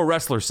 he's a pro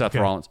wrestler, Seth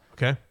Rollins.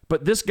 Okay.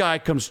 But this guy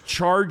comes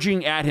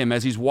charging at him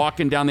as he's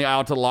walking down the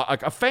aisle to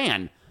like a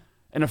fan.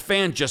 And a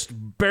fan just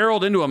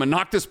barreled into him and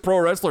knocked this pro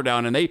wrestler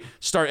down. And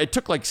it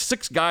took like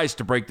 6 guys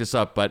to break this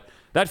up. But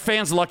that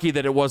fan's lucky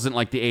that it wasn't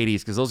like the 80s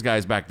because those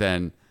guys back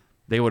then,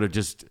 they would have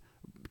just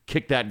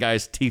kicked that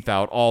guy's teeth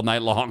out all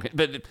night long.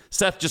 But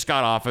Seth just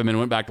got off him and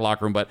went back to the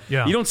locker room. But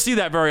you don't see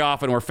that very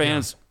often where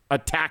fans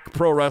attack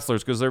pro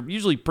wrestlers because they're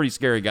usually pretty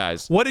scary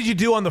guys. What did you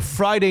do on the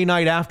Friday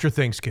night after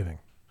Thanksgiving?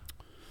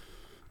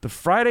 The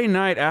Friday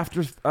night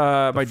after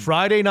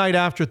Friday night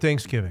after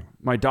Thanksgiving.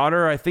 My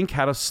daughter, I think,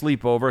 had a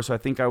sleepover, so I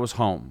think I was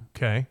home.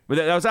 Okay. But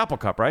that was Apple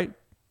Cup, right?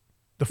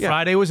 The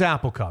Friday was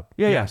Apple Cup.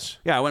 Yeah, yes.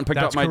 Yeah, I went and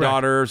picked up my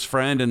daughter's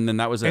friend, and then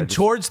that was it. And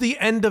towards the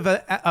end of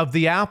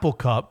the Apple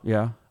Cup,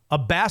 a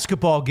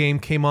basketball game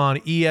came on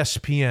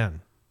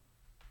ESPN.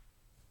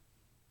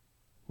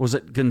 Was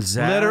it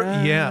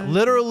Gonzaga?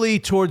 Literally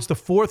towards the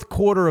 4th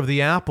quarter of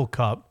the Apple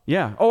Cup.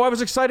 Yeah. Oh, I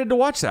was excited to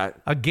watch that.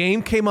 A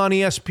game came on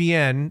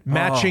ESPN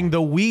matching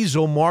the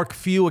Weasel, Mark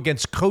Few,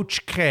 against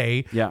Coach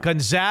K. Yeah.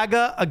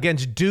 Gonzaga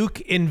against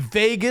Duke in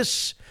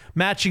Vegas,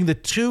 matching the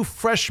 2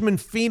 freshman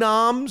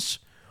phenoms,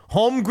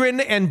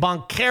 Holmgren and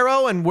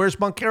Banchero. And where's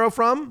Banchero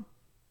from?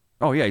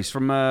 Oh, yeah. He's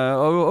from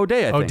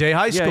O'Day, I think. O'Day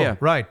High School. Yeah.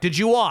 Right. Did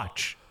you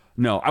watch?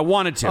 No, I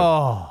wanted to.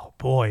 Oh,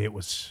 boy,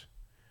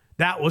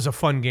 that was a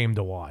fun game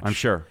to watch. I'm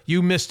sure.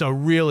 You missed a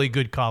really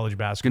good college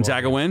basketball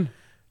Gonzaga game. Win?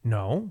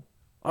 No.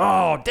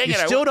 Oh, dang it.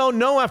 You still don't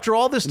know after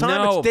all this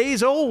time? No. It's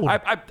days old.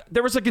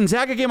 There was a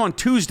Gonzaga game on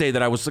Tuesday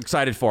that I was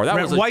excited for. That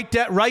was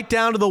right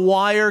down to the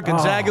wire.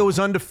 Gonzaga was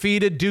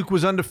undefeated. Duke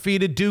was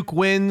undefeated. Duke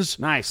wins.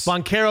 Nice.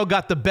 Banchero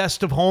got the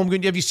best of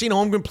Holmgren. Have you seen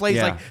Holmgren play?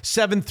 He's like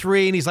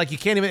 7'3", and he's like, you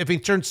can't even, if he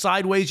turns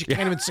sideways, you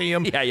can't even see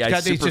him.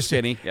 He's super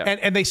skinny. Yeah.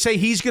 And they say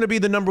he's going to be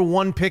the number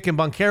 1 pick, and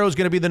Banchero's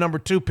going to be the number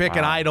 2 pick,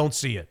 and I don't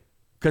see it.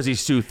 Because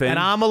he's too thin. And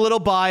I'm a little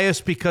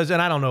biased because,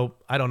 and I don't know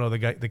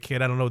the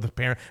kid. I don't know the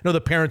parent. I know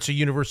the parents are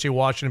University of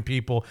Washington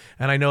people,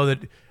 and I know that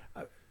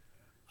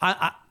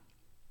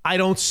I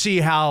don't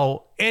see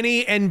how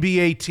any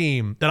NBA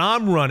team that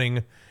I'm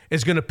running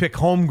is going to pick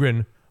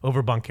Holmgren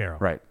over Banchero.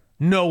 Right.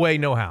 No way,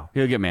 no how.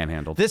 He'll get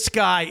manhandled. This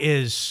guy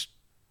is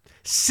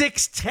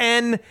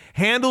 6'10",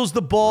 handles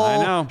the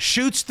ball. I know.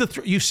 Shoots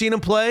you've seen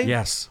him play?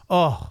 Yes.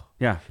 Oh.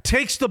 Yeah.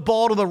 Takes the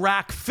ball to the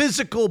rack,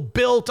 physical,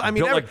 built. I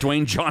mean, built like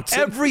Dwayne Johnson.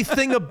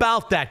 Everything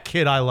about that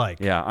kid I like.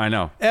 Yeah, I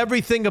know.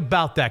 Everything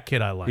about that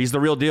kid I like. He's the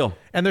real deal.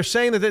 And they're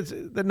saying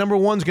that number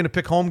 1's going to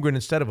pick Holmgren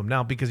instead of him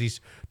now because he's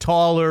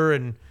taller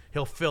and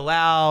he'll fill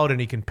out and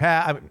he can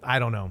pass. I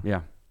don't know.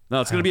 Yeah.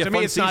 No, it's going to be a fun season. To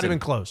me, it's not even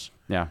close.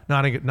 Yeah.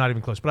 Not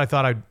even close. But I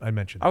thought I'd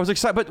mention that. I was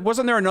excited. But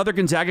wasn't there another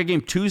Gonzaga game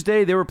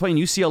Tuesday? They were playing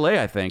UCLA,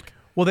 I think.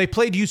 Well, they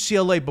played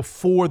UCLA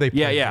before they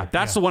played. Yeah.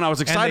 That's the one I was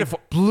excited for.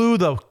 Blew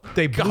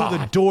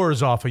the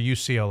doors off of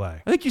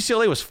UCLA. I think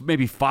UCLA was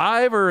maybe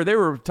 5 or they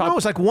were top. No, it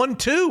was like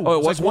 1-2. Oh,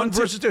 it was like 1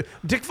 versus 2.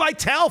 Dick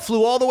Vitale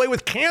flew all the way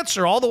with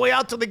cancer all the way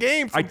out to the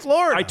game from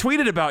Florida. I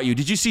tweeted about you.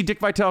 Did you see Dick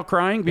Vitale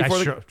crying before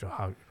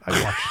I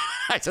watched.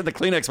 I said the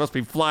Kleenex must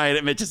be flying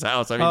at Mitch's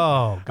house. I mean,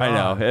 oh, God.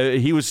 I know.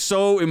 He was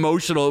so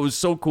emotional. It was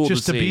so cool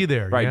just to see. Be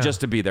there. Right,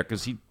 just to be there.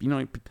 Because,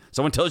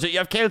 someone tells you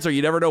have cancer.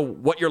 You never know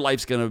what your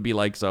life's going to be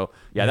like. So,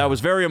 that was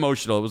very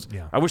emotional. It was.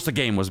 I wish the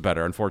game was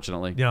better,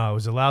 unfortunately. Yeah, it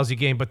was a lousy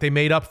game. But they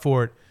made up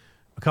for it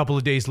a couple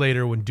of days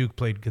later when Duke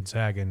played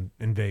Gonzaga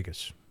in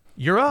Vegas.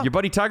 You're up. Your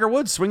buddy Tiger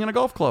Woods swinging a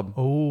golf club.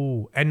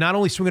 Oh, and not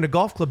only swinging a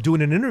golf club,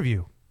 doing an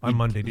interview. on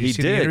Monday. Did you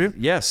see did. the interview?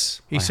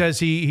 Yes. He says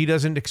he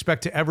doesn't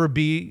expect to ever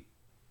be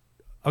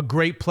a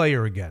great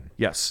player again.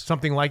 Yes.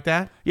 Something like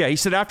that? Yeah, he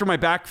said after my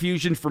back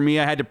fusion, for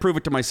me, I had to prove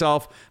it to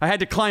myself. I had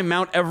to climb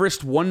Mount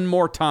Everest one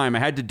more time. I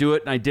had to do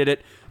it, and I did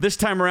it. This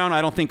time around,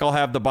 I don't think I'll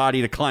have the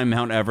body to climb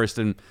Mount Everest,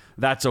 and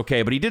that's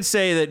okay. But he did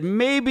say that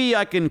maybe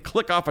I can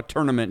click off a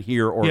tournament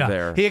here or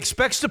there. He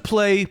expects to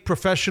play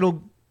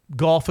professional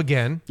golf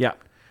again. Yeah.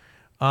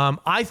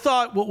 I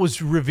thought what was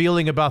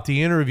revealing about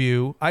the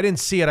interview, I didn't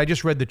see it, I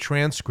just read the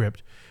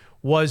transcript,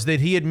 was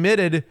that he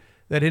admitted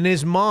that in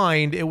his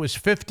mind, it was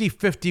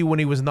 50-50 when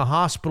he was in the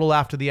hospital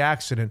after the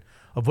accident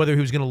of whether he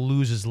was going to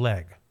lose his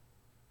leg.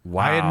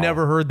 Wow. I had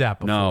never heard that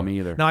before. No, me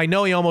either. Now, I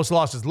know he almost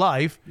lost his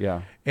life.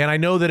 Yeah. And I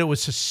know that it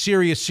was a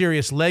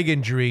serious leg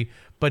injury,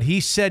 but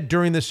he said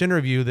during this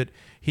interview that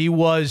he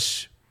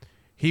was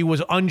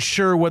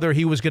unsure whether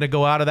he was going to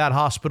go out of that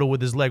hospital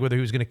with his leg, whether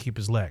he was going to keep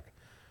his leg.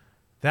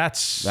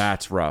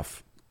 That's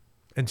rough.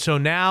 And so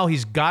now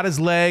he's got his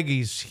leg.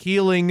 He's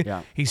healing.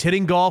 Yeah. He's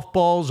hitting golf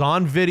balls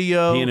on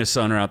video. He and his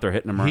son are out there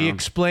hitting them around. He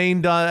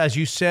explained, as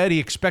you said, he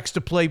expects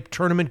to play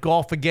tournament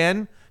golf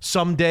again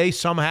someday,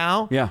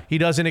 somehow. Yeah. He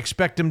doesn't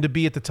expect him to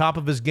be at the top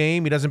of his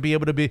game.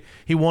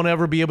 He won't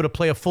ever be able to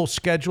play a full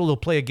schedule. He'll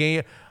play a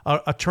game,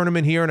 a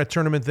tournament here and a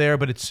tournament there.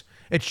 But it's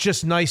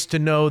just nice to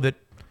know that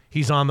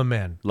he's on the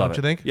mend. Don't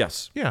you think?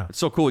 Yes. Yeah. It's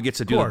so cool he gets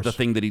to do the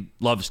thing that he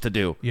loves to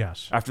do.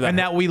 Yes. After that, and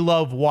that we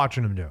love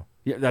watching him do.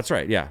 Yeah, that's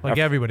right. Yeah. Like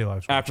everybody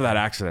loves. After that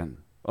accident.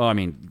 Oh, I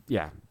mean,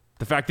 yeah.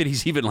 The fact that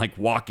he's even like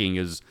walking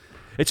is.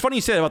 It's funny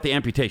you say that about the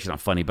amputation.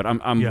 Not funny, but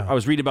I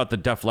was reading about the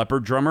Def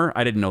Leppard drummer.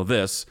 I didn't know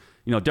this.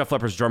 You know, Def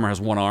Leppard's drummer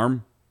has one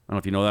arm. I don't know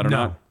if you know that or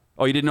not.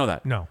 Oh, you didn't know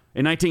that? No.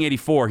 In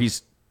 1984,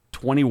 he's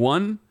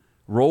 21,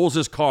 rolls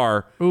his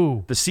car.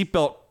 Ooh. The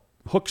seatbelt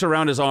hooks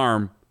around his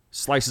arm,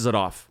 slices it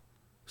off.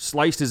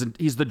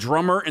 He's the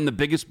drummer in the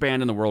biggest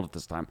band in the world at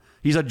this time.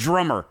 He's a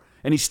drummer.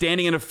 And he's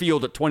standing in a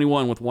field at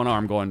 21 with one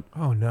arm going,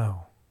 oh,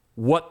 no.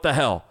 What the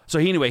hell? So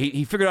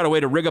he figured out a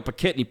way to rig up a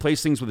kit, and he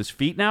plays things with his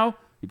feet now.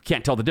 You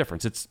can't tell the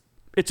difference. It's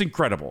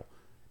incredible.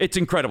 It's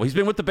incredible. He's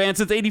been with the band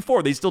since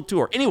 84. They still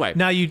tour. Anyway.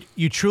 Now,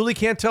 you truly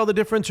can't tell the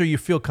difference, or you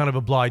feel kind of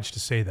obliged to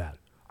say that?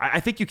 I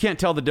think you can't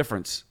tell the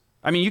difference.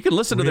 I mean, you can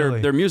listen to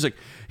their music.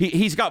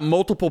 He's got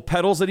multiple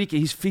pedals that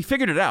he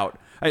figured it out.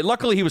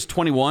 Luckily, he was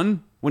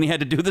 21 when he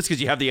had to do this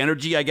because you have the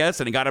energy, I guess,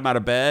 and it got him out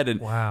of bed.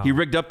 And he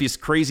rigged up these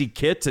crazy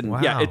kits.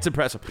 And yeah, it's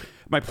impressive.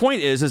 My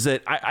point is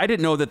that I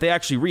didn't know that they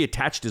actually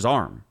reattached his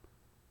arm.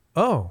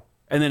 Oh.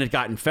 And then it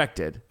got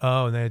infected.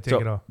 Oh, and they had to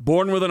take it off.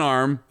 Born with an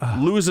arm,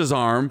 loses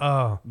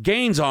arm,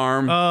 gains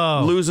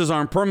arm, loses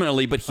arm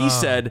permanently. But he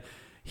said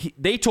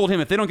they told him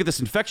if they don't get this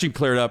infection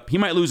cleared up, he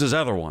might lose his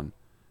other one.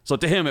 So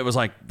to him, it was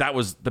like that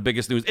was the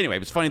biggest news. Anyway, it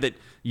was funny that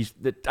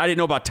I didn't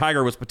know about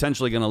Tiger was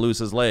potentially going to lose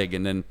his leg,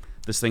 and then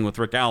this thing with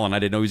Rick Allen, I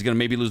didn't know he was going to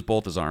maybe lose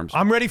both his arms.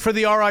 I'm ready for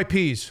the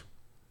RIPs.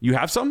 You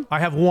have some? I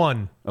have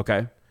one.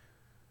 Okay.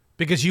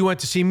 Because you went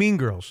to see Mean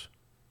Girls.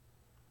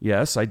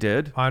 Yes, I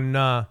did.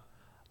 On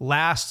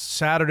last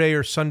Saturday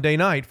or Sunday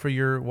night for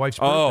your wife's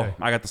birthday.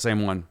 Oh, I got the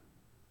same one.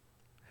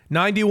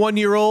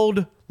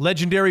 91-year-old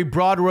legendary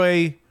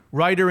Broadway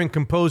writer and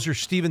composer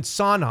Stephen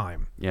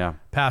Sondheim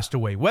passed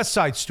away. West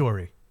Side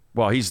Story.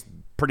 Well, he's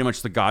pretty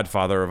much the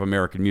godfather of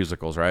American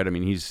musicals, right? I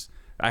mean,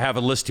 I have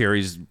a list here.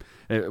 He's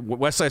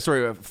West Side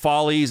Story,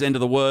 Follies, Into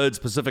the Woods,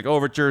 Pacific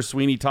Overture,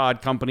 Sweeney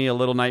Todd Company, A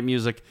Little Night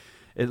Music.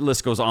 The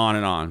list goes on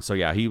and on. So,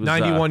 yeah, he was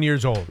 91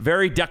 years old.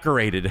 Very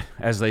decorated,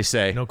 as they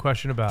say. No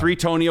question about it. 3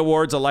 Tony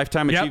Awards, a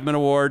Lifetime Achievement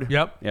Award.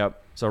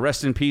 Yep. So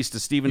rest in peace to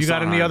Stephen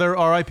Sondheim. You got any other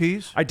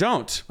RIPs? I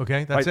don't.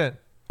 Okay, that's it.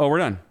 Oh, we're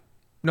done.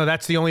 No,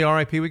 that's the only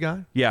RIP we got?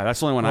 Yeah, that's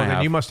the only one I have.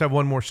 Then you must have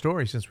one more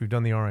story since we've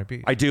done the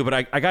RIP. I do, but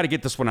I got to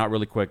get this one out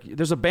really quick.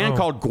 There's a band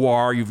called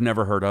Gwar you've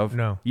never heard of.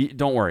 No.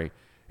 Don't worry.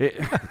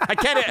 I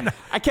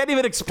can't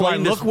even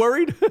explain this. Look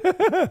worried?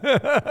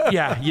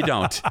 Yeah, you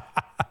don't.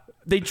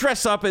 They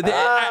dress up.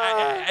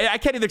 I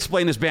can't even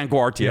explain this band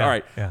Gwar to you. Yeah, All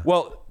right. yeah.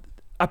 Well,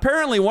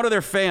 apparently one of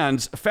their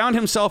fans found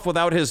himself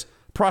without his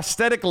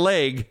prosthetic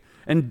leg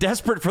and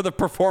desperate for the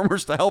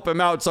performers to help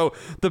him out. So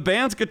the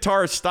band's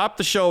guitarist stopped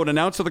the show and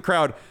announced to the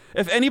crowd,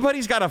 if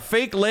anybody's got a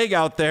fake leg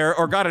out there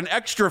or got an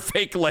extra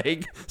fake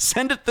leg,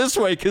 send it this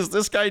way because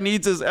this guy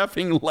needs his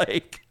effing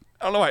leg.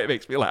 I don't know why it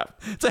makes me laugh.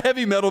 It's a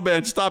heavy metal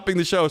band stopping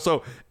the show.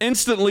 So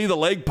instantly the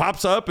leg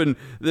pops up and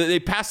they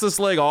pass this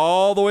leg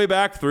all the way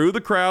back through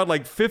the crowd,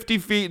 like 50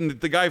 feet. And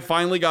the guy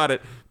finally got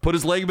it, put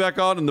his leg back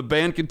on, and the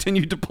band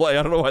continued to play.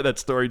 I don't know why that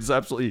story just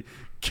absolutely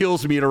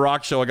kills me at a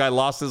rock show. A guy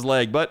lost his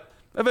leg, but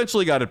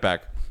eventually got it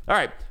back. All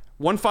right.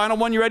 One final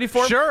one. You ready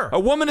for it? Sure. A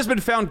woman has been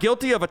found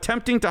guilty of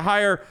attempting to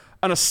hire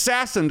an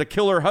assassin to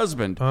kill her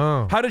husband.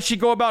 Oh. How did she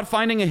go about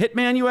finding a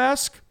hitman, you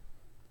ask?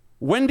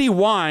 Wendy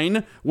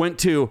Wine went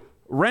to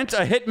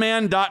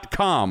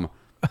rentahitman.com.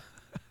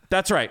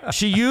 That's right.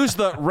 She used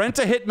the Rent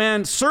a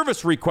Hitman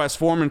service request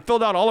form and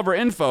filled out all of her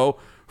info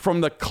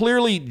from the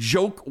Clearly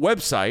Joke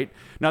website.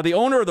 Now, the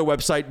owner of the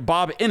website,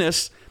 Bob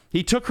Innes,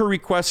 he took her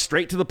request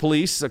straight to the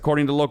police,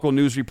 according to local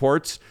news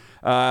reports.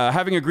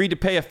 Having agreed to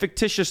pay a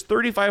fictitious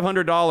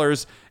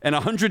 $3,500 and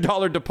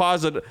 $100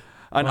 deposit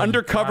an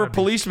undercover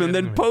policeman,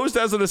 then posed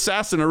as an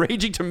assassin,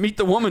 arranging to meet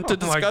the woman to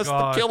discuss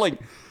the killing.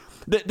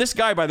 This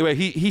guy, by the way,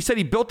 he said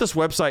he built this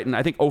website in,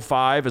 I think,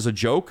 2005 as a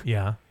joke.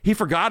 Yeah. He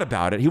forgot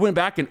about it. He went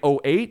back in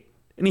 2008,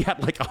 and he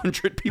had like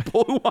 100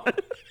 people who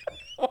wanted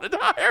to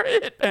hire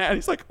it, man.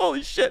 He's like,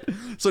 holy shit.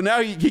 So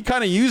now he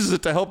kind of uses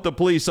it to help the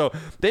police. So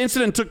the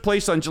incident took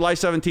place on July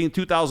 17,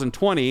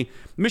 2020.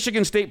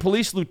 Michigan State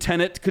Police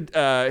Lieutenant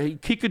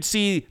he could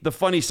see the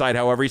funny side,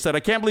 however. He said,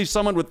 I can't believe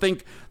someone would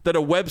think that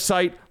a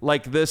website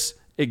like this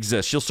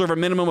exists. She'll serve a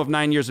minimum of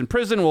 9 years in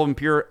prison. Will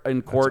appear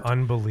in court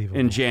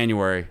in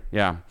January.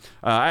 Yeah.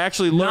 I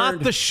actually learned...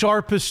 Not the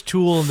sharpest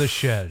tool in the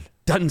shed.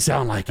 Doesn't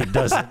sound like it,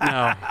 does it?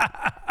 No.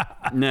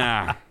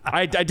 Nah.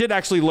 I did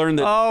actually learn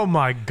that... Oh,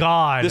 my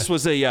God. This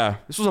was a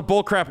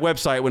bullcrap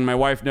website when my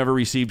wife never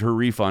received her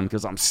refund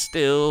because I'm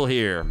still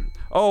here.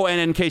 Oh, and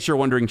in case you're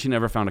wondering, she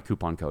never found a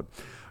coupon code.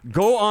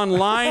 Go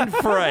online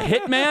for a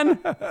hitman?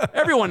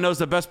 Everyone knows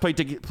the best place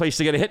to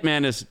get a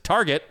hitman is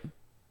Target.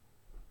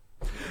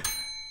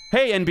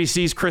 Hey,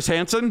 NBC's Chris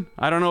Hansen.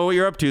 I don't know what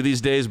you're up to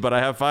these days, but I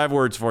have 5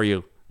 words for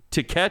you.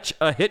 To catch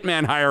a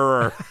hitman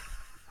hirer.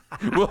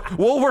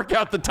 We'll work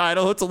out the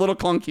title. It's a little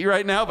clunky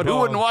right now, but who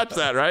wouldn't watch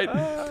that, right?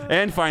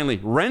 And finally,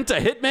 rent a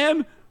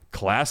hitman?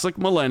 Classic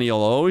millennial,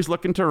 always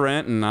looking to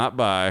rent and not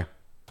buy.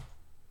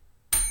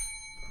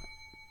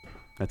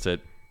 That's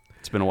it.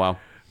 It's been a while.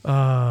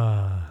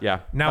 Yeah.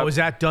 Now, was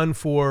that done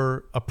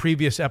for a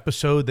previous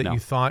episode that you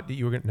thought that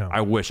you were going to... No. I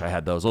wish I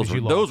had those.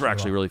 Those were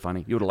actually really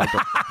funny. You would have liked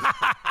them.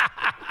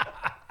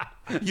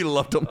 You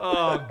loved them.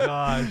 Oh,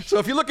 gosh. So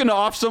if you're looking to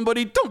off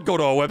somebody, don't go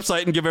to a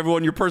website and give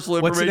everyone your personal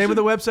information. What's the name of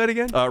the website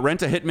again?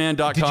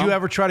 Rentahitman.com. Did you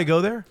ever try to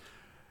go there?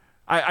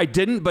 I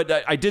didn't, but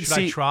I did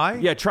see... Should I try?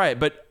 Yeah, try it.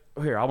 But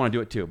here, I want to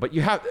do it too. But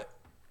you have...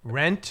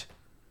 Rent...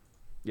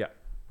 Yeah.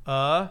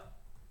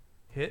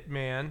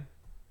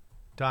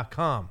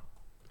 Hitman.com.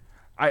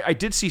 I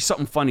did see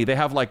something funny. They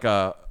have like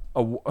it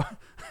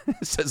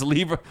says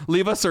leave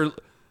us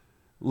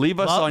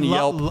on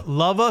Yelp.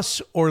 Love us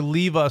or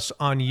leave us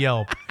on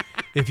Yelp.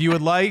 If you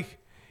like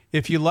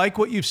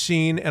what you've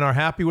seen and are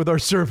happy with our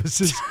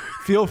services,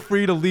 feel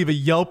free to leave a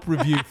Yelp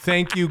review.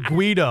 Thank you,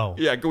 Guido.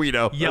 Yeah,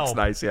 Guido. Yelp. That's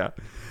nice, yeah.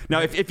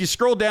 Now, if you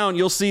scroll down,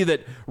 you'll see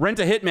that Rent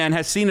a Hitman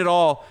has seen it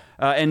all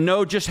and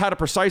know just how to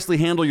precisely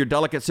handle your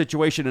delicate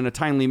situation in a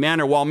timely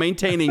manner while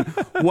maintaining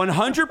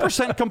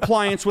 100%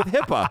 compliance with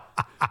HIPAA.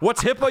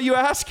 What's HIPAA, you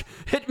ask?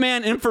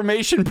 Hitman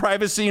Information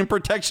Privacy and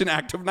Protection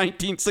Act of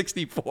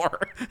 1964.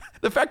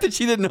 The fact that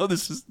she didn't know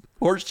this is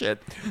horseshit.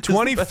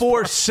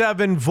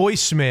 24/7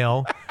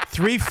 voicemail,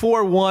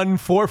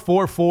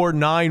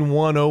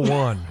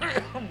 341-444-9101.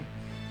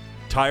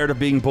 Tired of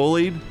being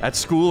bullied at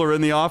school or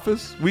in the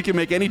office? We can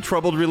make any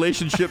troubled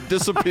relationship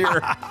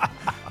disappear.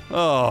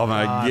 Oh,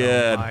 my God.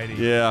 Almighty.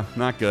 Yeah,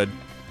 not good.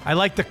 I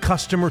like the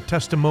customer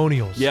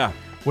testimonials. Yeah.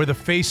 Where the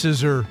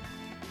faces are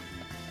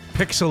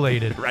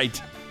pixelated. Right.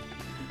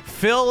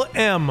 Phil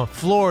M.,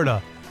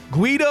 Florida.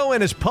 Guido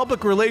and his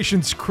public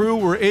relations crew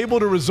were able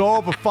to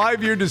resolve a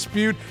 5-year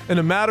dispute in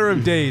a matter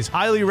of days.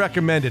 Highly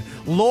recommended.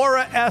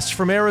 Laura S.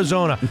 from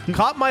Arizona.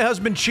 Caught my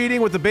husband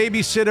cheating with a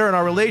babysitter and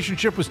our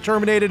relationship was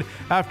terminated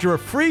after a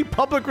free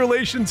public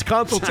relations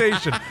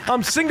consultation.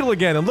 I'm single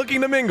again and looking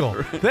to mingle.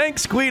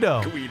 Thanks,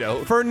 Guido.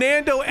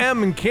 Fernando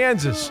M. in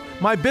Kansas.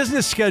 My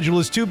business schedule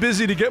is too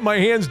busy to get my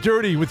hands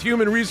dirty with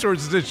human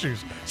resources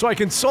issues, so I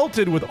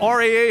consulted with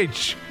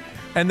RAH.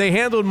 And they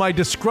handled my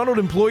disgruntled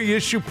employee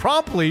issue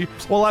promptly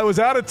while I was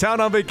out of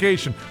town on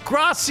vacation.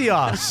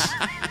 Gracias.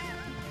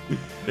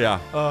 Yeah.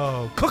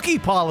 Oh, cookie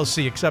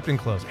policy, accept and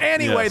close.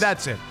 Anyway,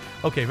 That's it.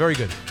 Okay, very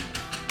good.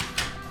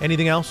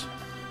 Anything else?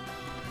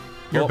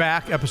 You're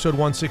back, episode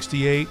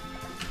 168.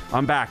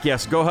 I'm back,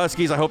 yes. Go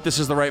Huskies. I hope this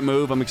is the right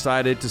move. I'm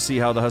excited to see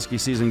how the Husky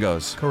season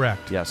goes.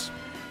 Correct. Yes.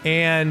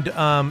 And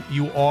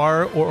you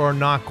are or are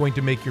not going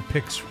to make your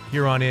picks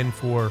here on in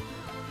for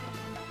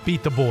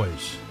Beat the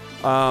Boys.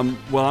 Well,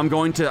 I'm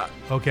going to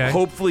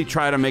hopefully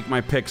try to make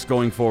my picks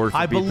going forward for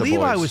I Beat the Boys. believe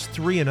I was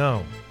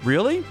 3-0.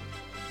 Really?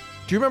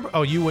 Do you remember?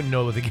 Oh, you wouldn't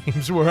know what the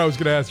games were. I was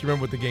going to ask you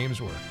remember what the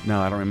games were. No,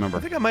 I don't remember.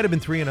 I think I might have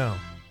been 3-0.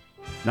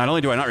 Not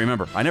only do I not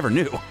remember, I never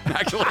knew,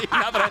 actually,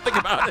 now that I think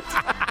about it.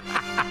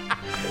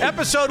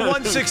 Episode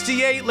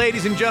 168,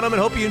 ladies and gentlemen.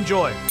 Hope you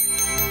enjoy.